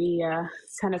that we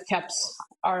kind of kept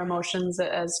our emotions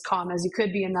as calm as you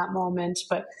could be in that moment.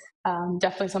 But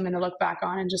definitely something to look back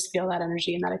on and just feel that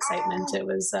energy and that excitement. It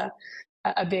was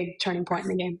a big turning point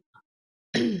in the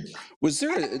game. Was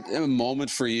there a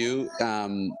moment for you,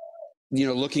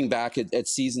 looking back at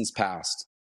seasons past,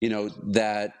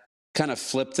 that kind of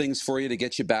flip things for you to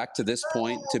get you back to this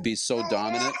point to be so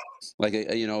dominant, like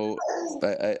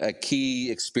a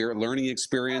key learning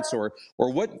experience, or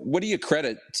what do you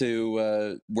credit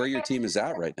to where your team is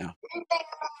at right now?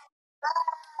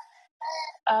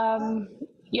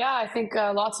 Yeah, I think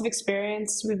lots of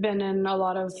experience. We've been in a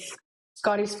lot of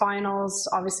Scotties finals.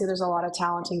 Obviously, there's a lot of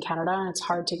talent in Canada, and it's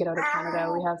hard to get out of Canada.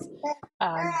 We have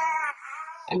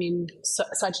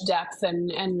such depth,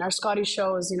 and our Scotties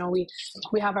shows,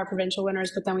 we have our provincial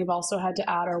winners, but then we've also had to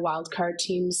add our wild card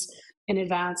teams in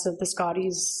advance of the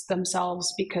Scotties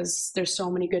themselves because there's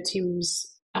so many good teams,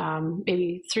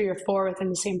 maybe 3 or 4 within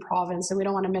the same province, and we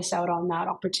don't want to miss out on that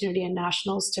opportunity in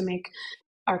nationals to make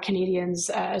our Canadians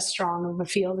as strong of a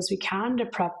field as we can to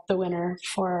prep the winner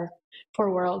for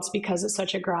Worlds, because it's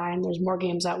such a grind. There's more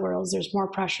games at Worlds. There's more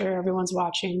pressure. Everyone's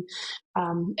watching.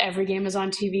 Every game is on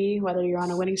TV, whether you're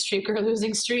on a winning streak or a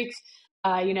losing streak.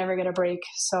 You never get a break.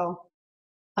 So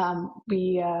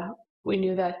we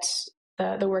knew that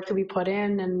the work that we put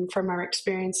in, and from our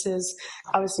experiences,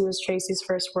 obviously it was Tracy's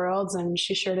first Worlds, and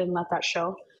she sure didn't let that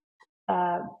show.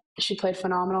 She played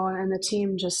phenomenal, and the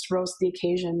team just rose to the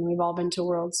occasion. We've all been to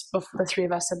Worlds. The 3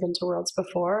 of us have been to Worlds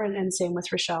before, and same with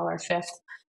Rochelle, our 5th.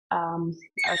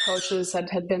 Our coaches had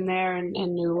been there and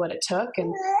knew what it took.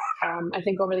 And I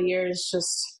think over the years,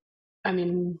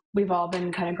 we've all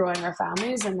been kind of growing our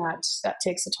families, and that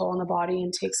takes a toll on the body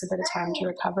and takes a bit of time to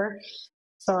recover.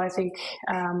 So I think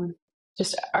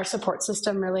just our support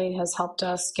system really has helped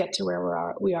us get to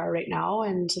where we are right now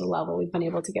and to the level we've been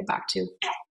able to get back to.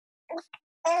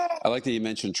 I like that you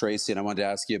mentioned Tracy, and I wanted to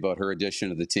ask you about her addition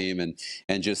to the team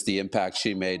and just the impact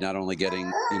she made, not only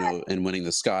getting, and winning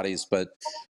the Scotties, but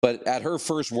at her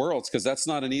first Worlds, because that's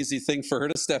not an easy thing for her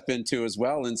to step into as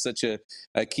well in such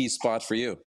a key spot for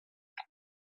you.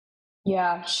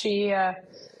 Yeah, she,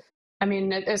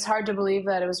 it's hard to believe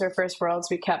that it was her first Worlds.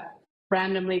 We kept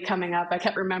randomly coming up. I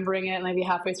kept remembering it maybe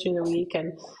halfway through the week,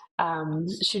 and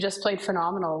she just played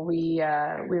phenomenal. We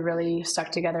really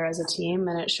stuck together as a team,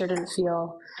 and it sure didn't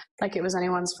feel like it was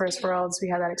anyone's first Worlds. We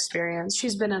had that experience.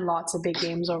 She's been in lots of big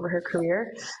games over her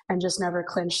career and just never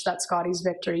clinched that Scotties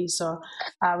victory. So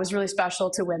it was really special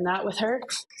to win that with her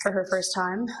for her first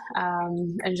time,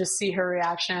 and just see her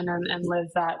reaction and live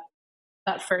that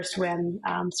first win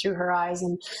through her eyes.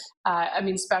 And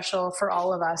special for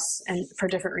all of us and for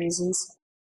different reasons.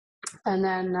 And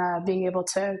then being able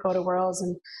to go to Worlds,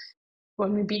 and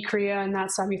when we beat Korea in that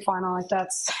semifinal,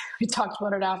 we talked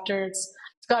about it after. It's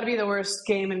got to be the worst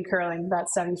game in curling, that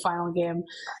semifinal game,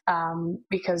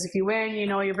 because if you win, you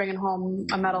know you're bringing home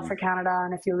a medal for Canada,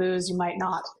 and if you lose, you might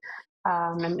not.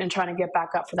 And trying to get back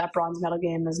up for that bronze medal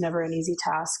game is never an easy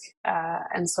task.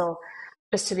 And so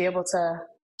just to be able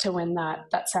to win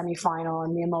that semifinal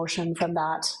and the emotion from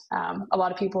that, a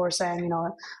lot of people were saying, you know,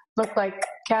 it looked like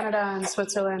Canada and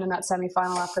Switzerland in that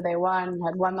semifinal after they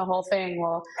had won the whole thing.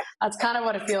 Well, that's kind of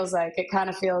what it feels like. It kind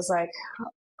of feels like,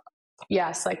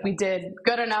 yes, like we did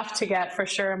good enough to get for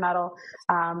sure a medal,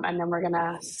 and then we're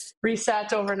gonna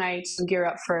reset overnight and gear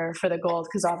up for the gold,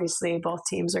 because obviously both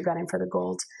teams are gunning for the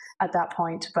gold at that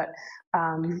point. But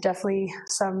definitely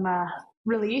some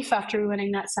relief after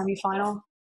winning that semifinal,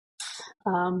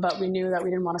 but we knew that we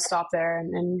didn't want to stop there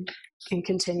and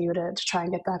continue to try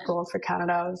and get that gold for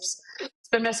Canada. It's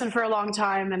been missing for a long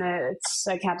time, and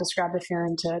I can't describe the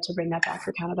feeling to bring that back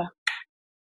for Canada.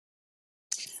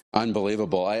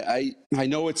 Unbelievable. I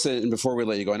know and before we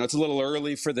let you go, I know it's a little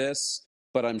early for this,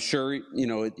 but I'm sure, you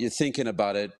know, you're thinking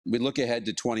about it. We look ahead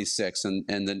to 26 and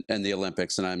the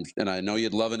Olympics, and I know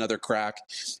you'd love another crack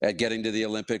at getting to the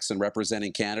Olympics and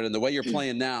representing Canada. And the way you're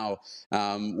playing now,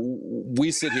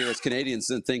 we sit here as Canadians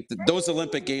and think that those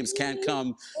Olympic Games can't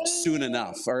come soon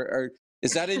enough.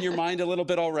 Is that in your mind a little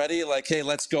bit already? Like, hey,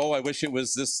 let's go. I wish it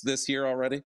was this year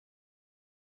already.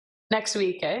 Next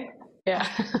week, eh? Yeah.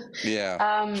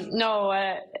 Yeah. No,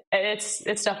 it's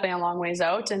definitely a long ways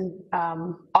out, and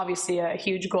obviously a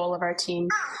huge goal of our team.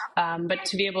 But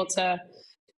to be able to,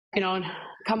 you know,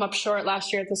 come up short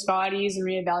last year at the Scotties and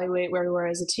reevaluate where we were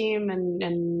as a team,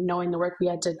 and knowing the work we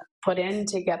had to put in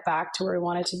to get back to where we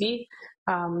wanted to be,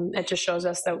 it just shows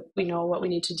us that we know what we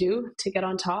need to do to get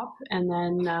on top. And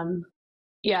then,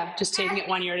 just taking it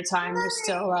 1 year at a time. There's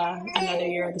still another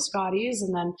year of the Scotties,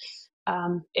 and then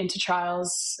into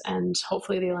trials and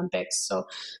hopefully the Olympics. So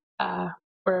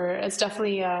it's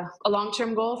definitely a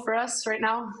long-term goal for us right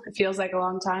now. It feels like a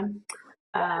long time,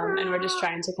 and we're just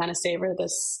trying to kind of savor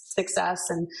this success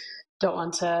and don't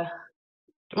want to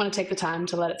take the time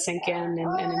to let it sink in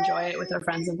and enjoy it with our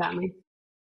friends and family.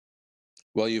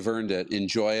 Well, you've earned it.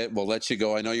 Enjoy it. We'll let you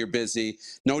go. I know you're busy.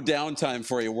 No downtime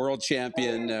for you. World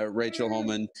champion Rachel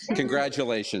Homan.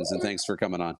 Congratulations, and thanks for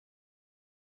coming on.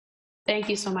 Thank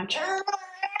you so much.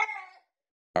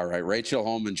 All right, Rachel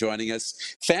Homan joining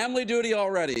us. Family duty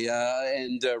already,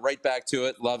 and right back to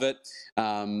it. Love it.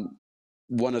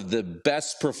 One of the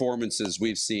best performances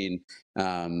we've seen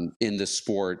in the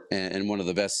sport, and one of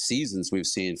the best seasons we've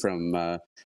seen from a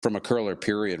curler,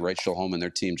 period. Rachel Homan,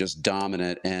 their team just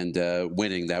dominant and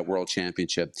winning that world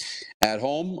championship. At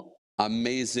home,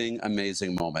 amazing,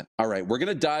 amazing moment. All right, we're going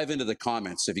to dive into the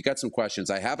comments. So if you got some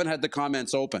questions, I haven't had the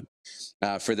comments open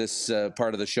for this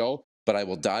part of the show, but I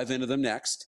will dive into them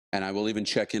next, and I will even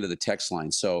check into the text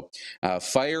line. So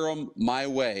fire them my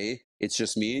way. It's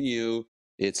just me and you.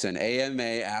 It's an AMA,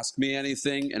 ask me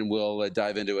anything, and we'll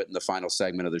dive into it in the final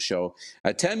segment of the show.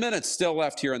 10 minutes still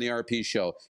left here on the RP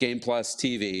Show, Game Plus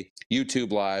TV,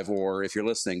 YouTube Live, or if you're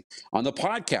listening on the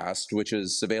podcast, which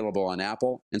is available on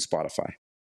Apple and Spotify.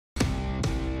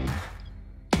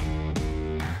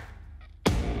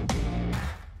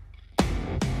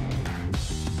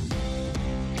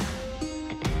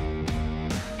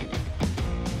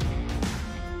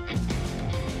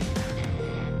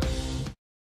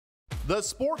 The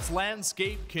sports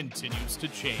landscape continues to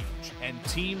change, and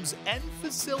teams and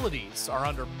facilities are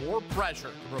under more pressure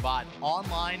to provide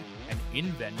online and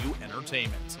in-venue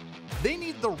entertainment. They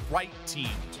need the right team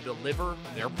to deliver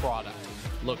their product.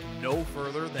 Look no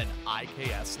further than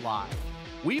IKS Live.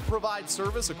 We provide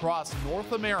service across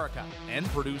North America and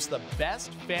produce the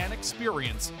best fan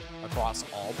experience across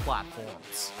all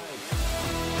platforms.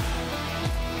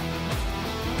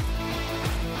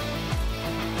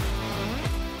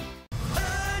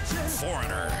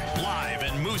 Foreigner, live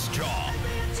in Moose Jaw.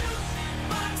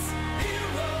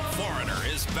 Foreigner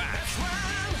is back.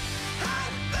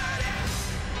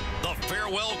 The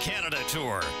Farewell Canada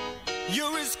Tour.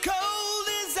 You're as cold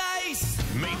as ice.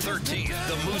 May 13th,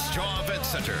 the Moose Jaw Event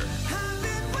Center.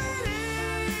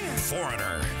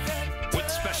 Foreigner, with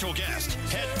special guest,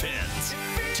 Headpins.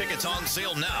 Tickets on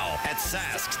sale now at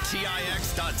sasktix.ca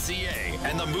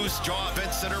and the Moose Jaw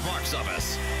Event Center box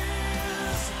office.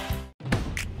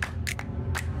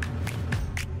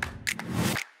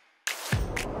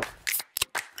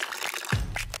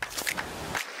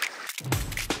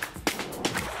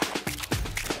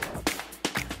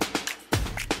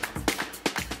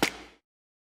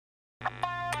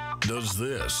 Does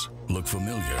this look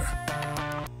familiar?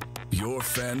 Your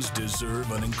fans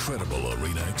deserve an incredible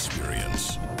arena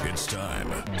experience. It's time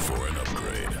for an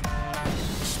upgrade.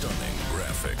 Stunning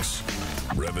graphics,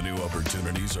 Revenue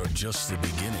opportunities are just the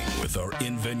beginning with our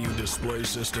in-venue display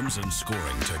systems and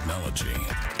scoring technology.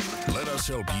 Let us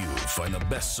help you find the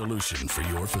best solution for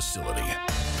your facility.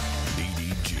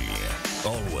 DDG,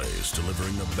 always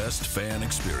delivering the best fan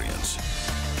experience.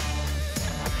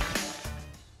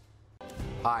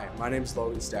 Hi, my name is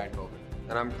Logan Stankoven.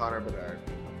 And I'm Connor Bedard.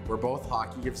 We're both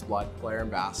Hockey Gives Blood player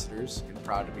ambassadors and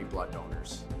proud to be blood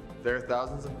donors. There are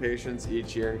thousands of patients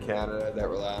each year in Canada that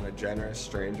rely on a generous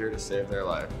stranger to save their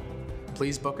life.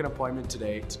 Please book an appointment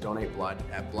today to donate blood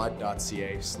at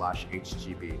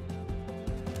blood.ca/HGB.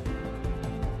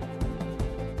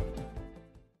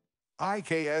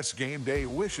 IKS Game Day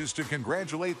wishes to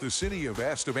congratulate the city of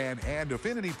Estevan and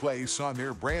Affinity Place on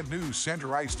their brand new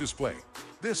center ice display.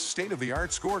 This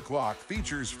state-of-the-art score clock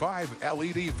features 5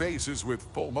 LED faces with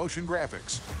full motion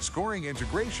graphics, scoring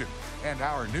integration, and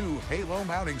our new Halo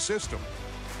mounting system.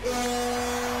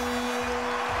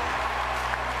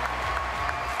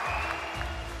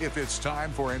 If it's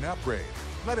time for an upgrade,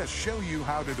 let us show you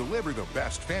how to deliver the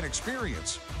best fan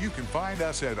experience. You can find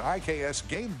us at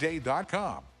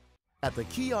iksgameday.com. At the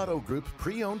Key Auto Group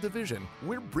Pre-Owned Division,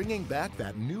 we're bringing back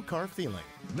that new car feeling.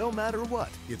 No matter what,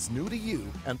 it's new to you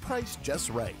and priced just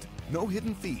right. No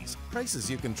hidden fees, prices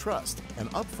you can trust, an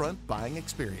upfront buying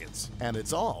experience. And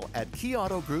it's all at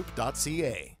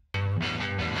keyautogroup.ca.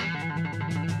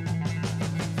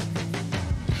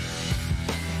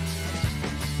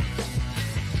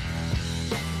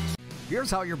 Here's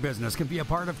how your business can be a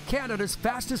part of Canada's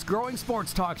fastest growing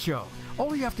sports talk show.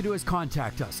 All you have to do is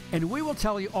contact us, and we will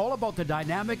tell you all about the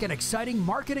dynamic and exciting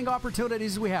marketing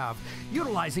opportunities we have,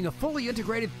 utilizing a fully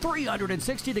integrated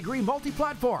 360-degree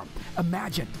multi-platform.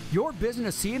 Imagine your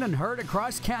business seen and heard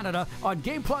across Canada on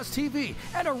Game Plus TV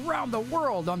and around the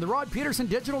world on the Rod Pedersen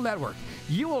Digital Network.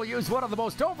 You will use one of the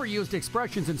most overused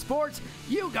expressions in sports.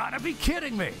 You gotta be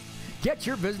kidding me. Get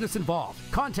your business involved.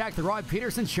 Contact the Rod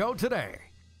Pedersen Show today.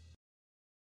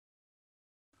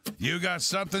 You got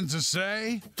something to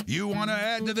say? You want to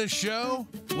add to the show?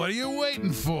 What are you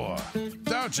waiting for?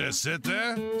 Don't just sit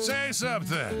there. Say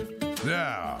something.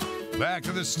 Now, back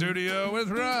to the studio with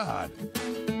Rod.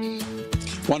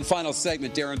 One final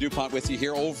segment. Darren DuPont with you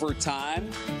here. Overtime.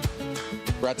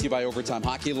 Brought to you by Overtime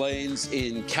Hockey Lanes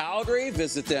in Calgary.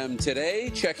 Visit them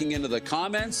today. Checking into the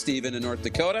comments. Stephen in North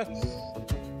Dakota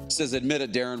says, admit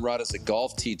it, Darren, Rod is at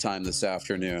golf tee time this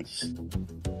afternoon.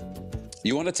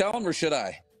 You want to tell him or should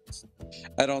I?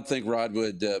 I don't think Rod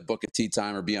would book a tee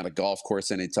time or be on a golf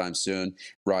course anytime soon.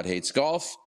 Rod hates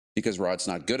golf because Rod's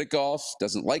not good at golf,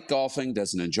 doesn't like golfing,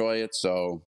 doesn't enjoy it,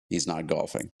 so he's not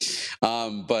golfing.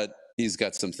 But he's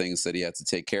got some things that he had to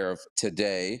take care of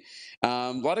today.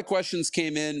 A lot of questions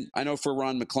came in. I know for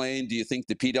Ron MacLean, do you think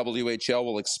the PWHL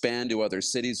will expand to other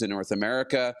cities in North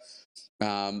America?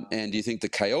 And do you think the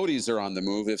Coyotes are on the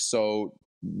move? If so,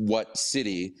 what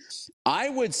city? I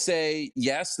would say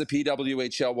yes, the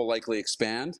PWHL will likely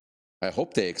expand. I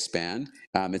hope they expand.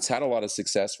 It's had a lot of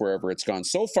success wherever it's gone.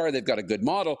 So far, they've got a good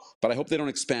model, but I hope they don't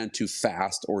expand too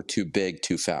fast or too big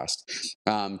too fast.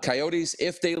 Coyotes,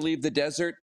 if they leave the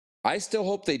desert, I still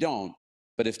hope they don't.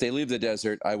 But if they leave the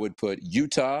desert, I would put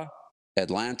Utah,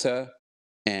 Atlanta,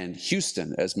 and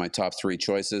Houston as my top 3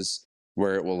 choices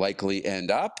where it will likely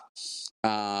end up.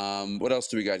 What else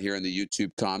do we got here in the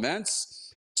YouTube comments?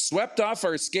 Swept off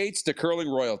our skates to curling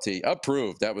royalty.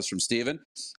 Approved. That was from Steven.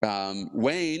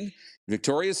 Wayne,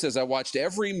 Victoria says, I watched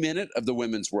every minute of the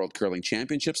Women's World Curling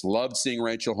Championships. Loved seeing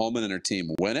Rachel Holman and her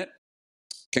team win it.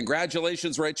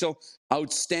 Congratulations, Rachel.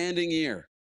 Outstanding year.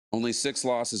 Only 6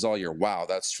 losses all year. Wow,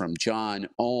 that's from John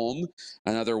Ohm.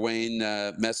 Another Wayne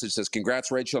message says,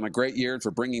 congrats, Rachel, on a great year and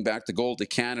for bringing back the gold to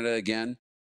Canada again.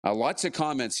 Lots of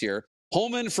comments here.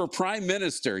 Holman for Prime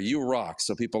Minister, you rock.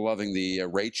 So people loving the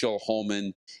Rachel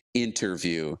Holman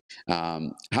interview.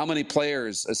 How many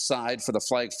players aside for the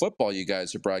flag football you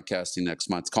guys are broadcasting next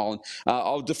month? Colin,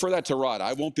 I'll defer that to Rod.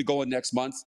 I won't be going next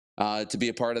month to be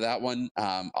a part of that one.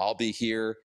 I'll be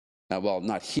here. Well,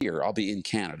 not here. I'll be in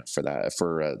Canada for that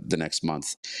for the next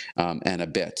month and a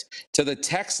bit. To the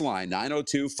text line,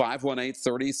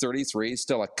 902-518-3033.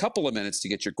 Still a couple of minutes to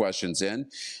get your questions in.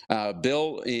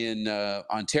 Bill in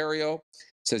Ontario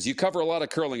says, you cover a lot of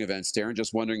curling events, Darren.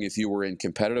 Just wondering if you were in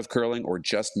competitive curling or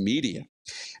just media.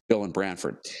 Bill in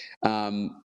Brantford.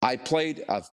 I played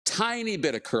a tiny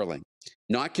bit of curling,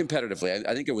 not competitively.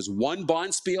 I think it was one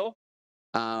Bonspiel.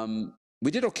 We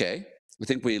did okay. I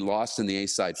think we lost in the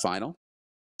A-side final,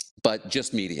 but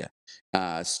just media.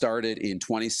 Started in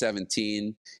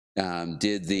 2017,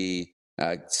 did the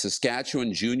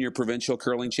Saskatchewan Junior Provincial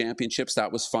Curling Championships.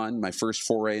 That was fun. My first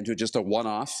foray into just a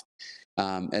one-off.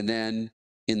 And then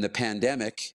in the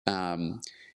pandemic,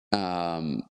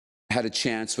 had a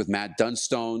chance with Matt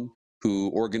Dunstone, who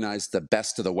organized the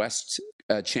Best of the West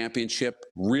championship.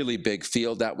 Really big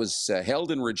field. That was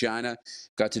held in Regina.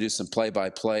 Got to do some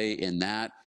play-by-play in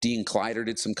that. Dean Kleider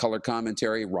did some color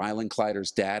commentary. Rylan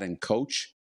Kleider's dad and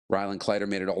coach. Rylan Kleider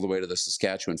made it all the way to the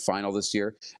Saskatchewan final this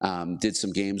year. Did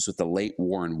some games with the late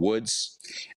Warren Woods.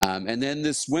 And then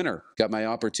this winter, got my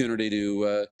opportunity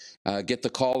to get the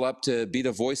call up to be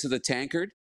the voice of the Tankard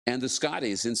and the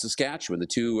Scotties in Saskatchewan, the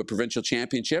two provincial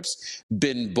championships.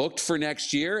 Been booked for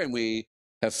next year, and we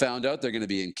have found out they're going to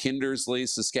be in Kindersley,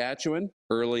 Saskatchewan,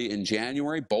 early in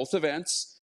January. Both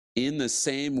events in the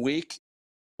same week,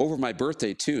 over my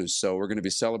birthday too. So we're going to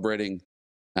be celebrating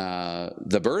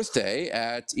the birthday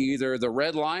at either the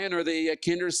Red Lion or the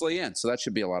Kindersley Inn. So that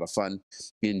should be a lot of fun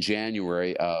in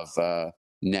January of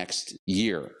next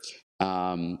year.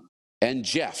 And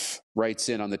Jeff writes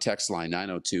in on the text line,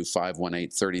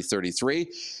 902-518-3033,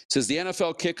 says the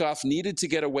NFL kickoff needed to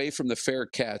get away from the fair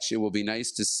catch. It will be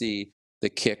nice to see the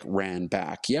kick ran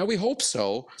back. Yeah, we hope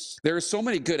so. There are so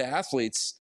many good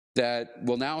athletes that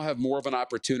will now have more of an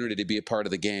opportunity to be a part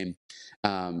of the game.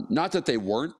 Not that they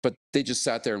weren't, but they just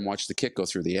sat there and watched the kick go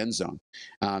through the end zone.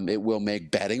 It will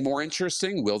make betting more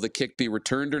interesting. Will the kick be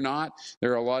returned or not?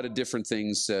 There are a lot of different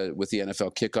things with the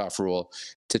NFL kickoff rule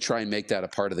to try and make that a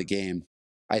part of the game.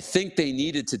 I think they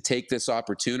needed to take this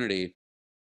opportunity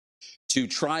to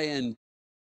try and,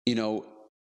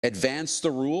 advance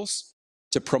the rules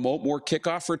to promote more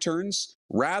kickoff returns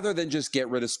rather than just get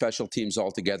rid of special teams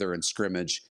altogether and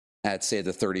scrimmage at, say,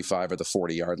 the 35 or the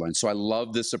 40-yard line. So I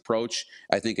love this approach.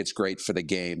 I think it's great for the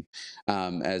game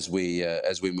as we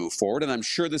move forward. And I'm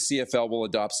sure the CFL will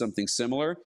adopt something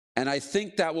similar. And I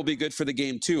think that will be good for the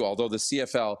game too, although the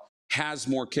CFL has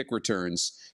more kick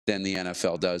returns than the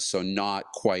NFL does, so not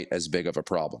quite as big of a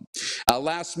problem.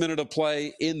 Last minute of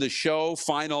play in the show.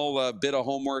 Final bit of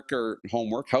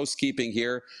housekeeping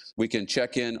here. We can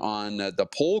check in on the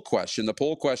poll question. The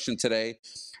poll question today: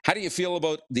 how do you feel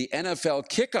about the NFL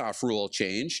kickoff rule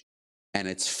change? And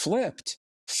it's flipped.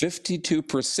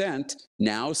 52%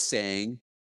 now saying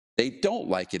they don't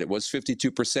like it. It was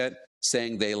 52%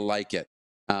 saying they like it.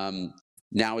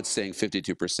 Now it's saying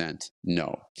 52%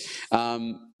 no.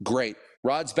 Great.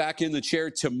 Rod's back in the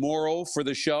chair tomorrow for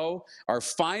the show. Our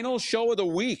final show of the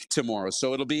week tomorrow.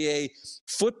 So it'll be a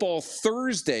football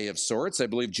Thursday of sorts. I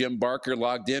believe Jim Barker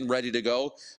locked in and ready to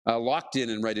go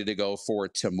for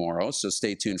tomorrow. So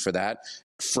stay tuned for that.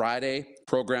 Friday,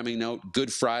 programming note,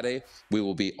 Good Friday. We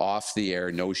will be off the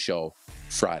air, no show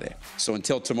Friday. So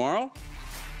until tomorrow,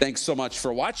 thanks so much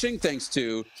for watching. Thanks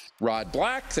to Rod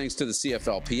Black. Thanks to the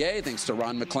CFLPA. Thanks to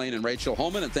Ron MacLean and Rachel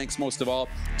Holman. And thanks most of all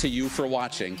to you for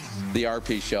watching the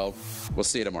RP Show. We'll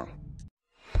see you tomorrow.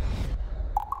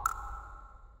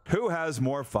 Who has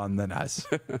more fun than us?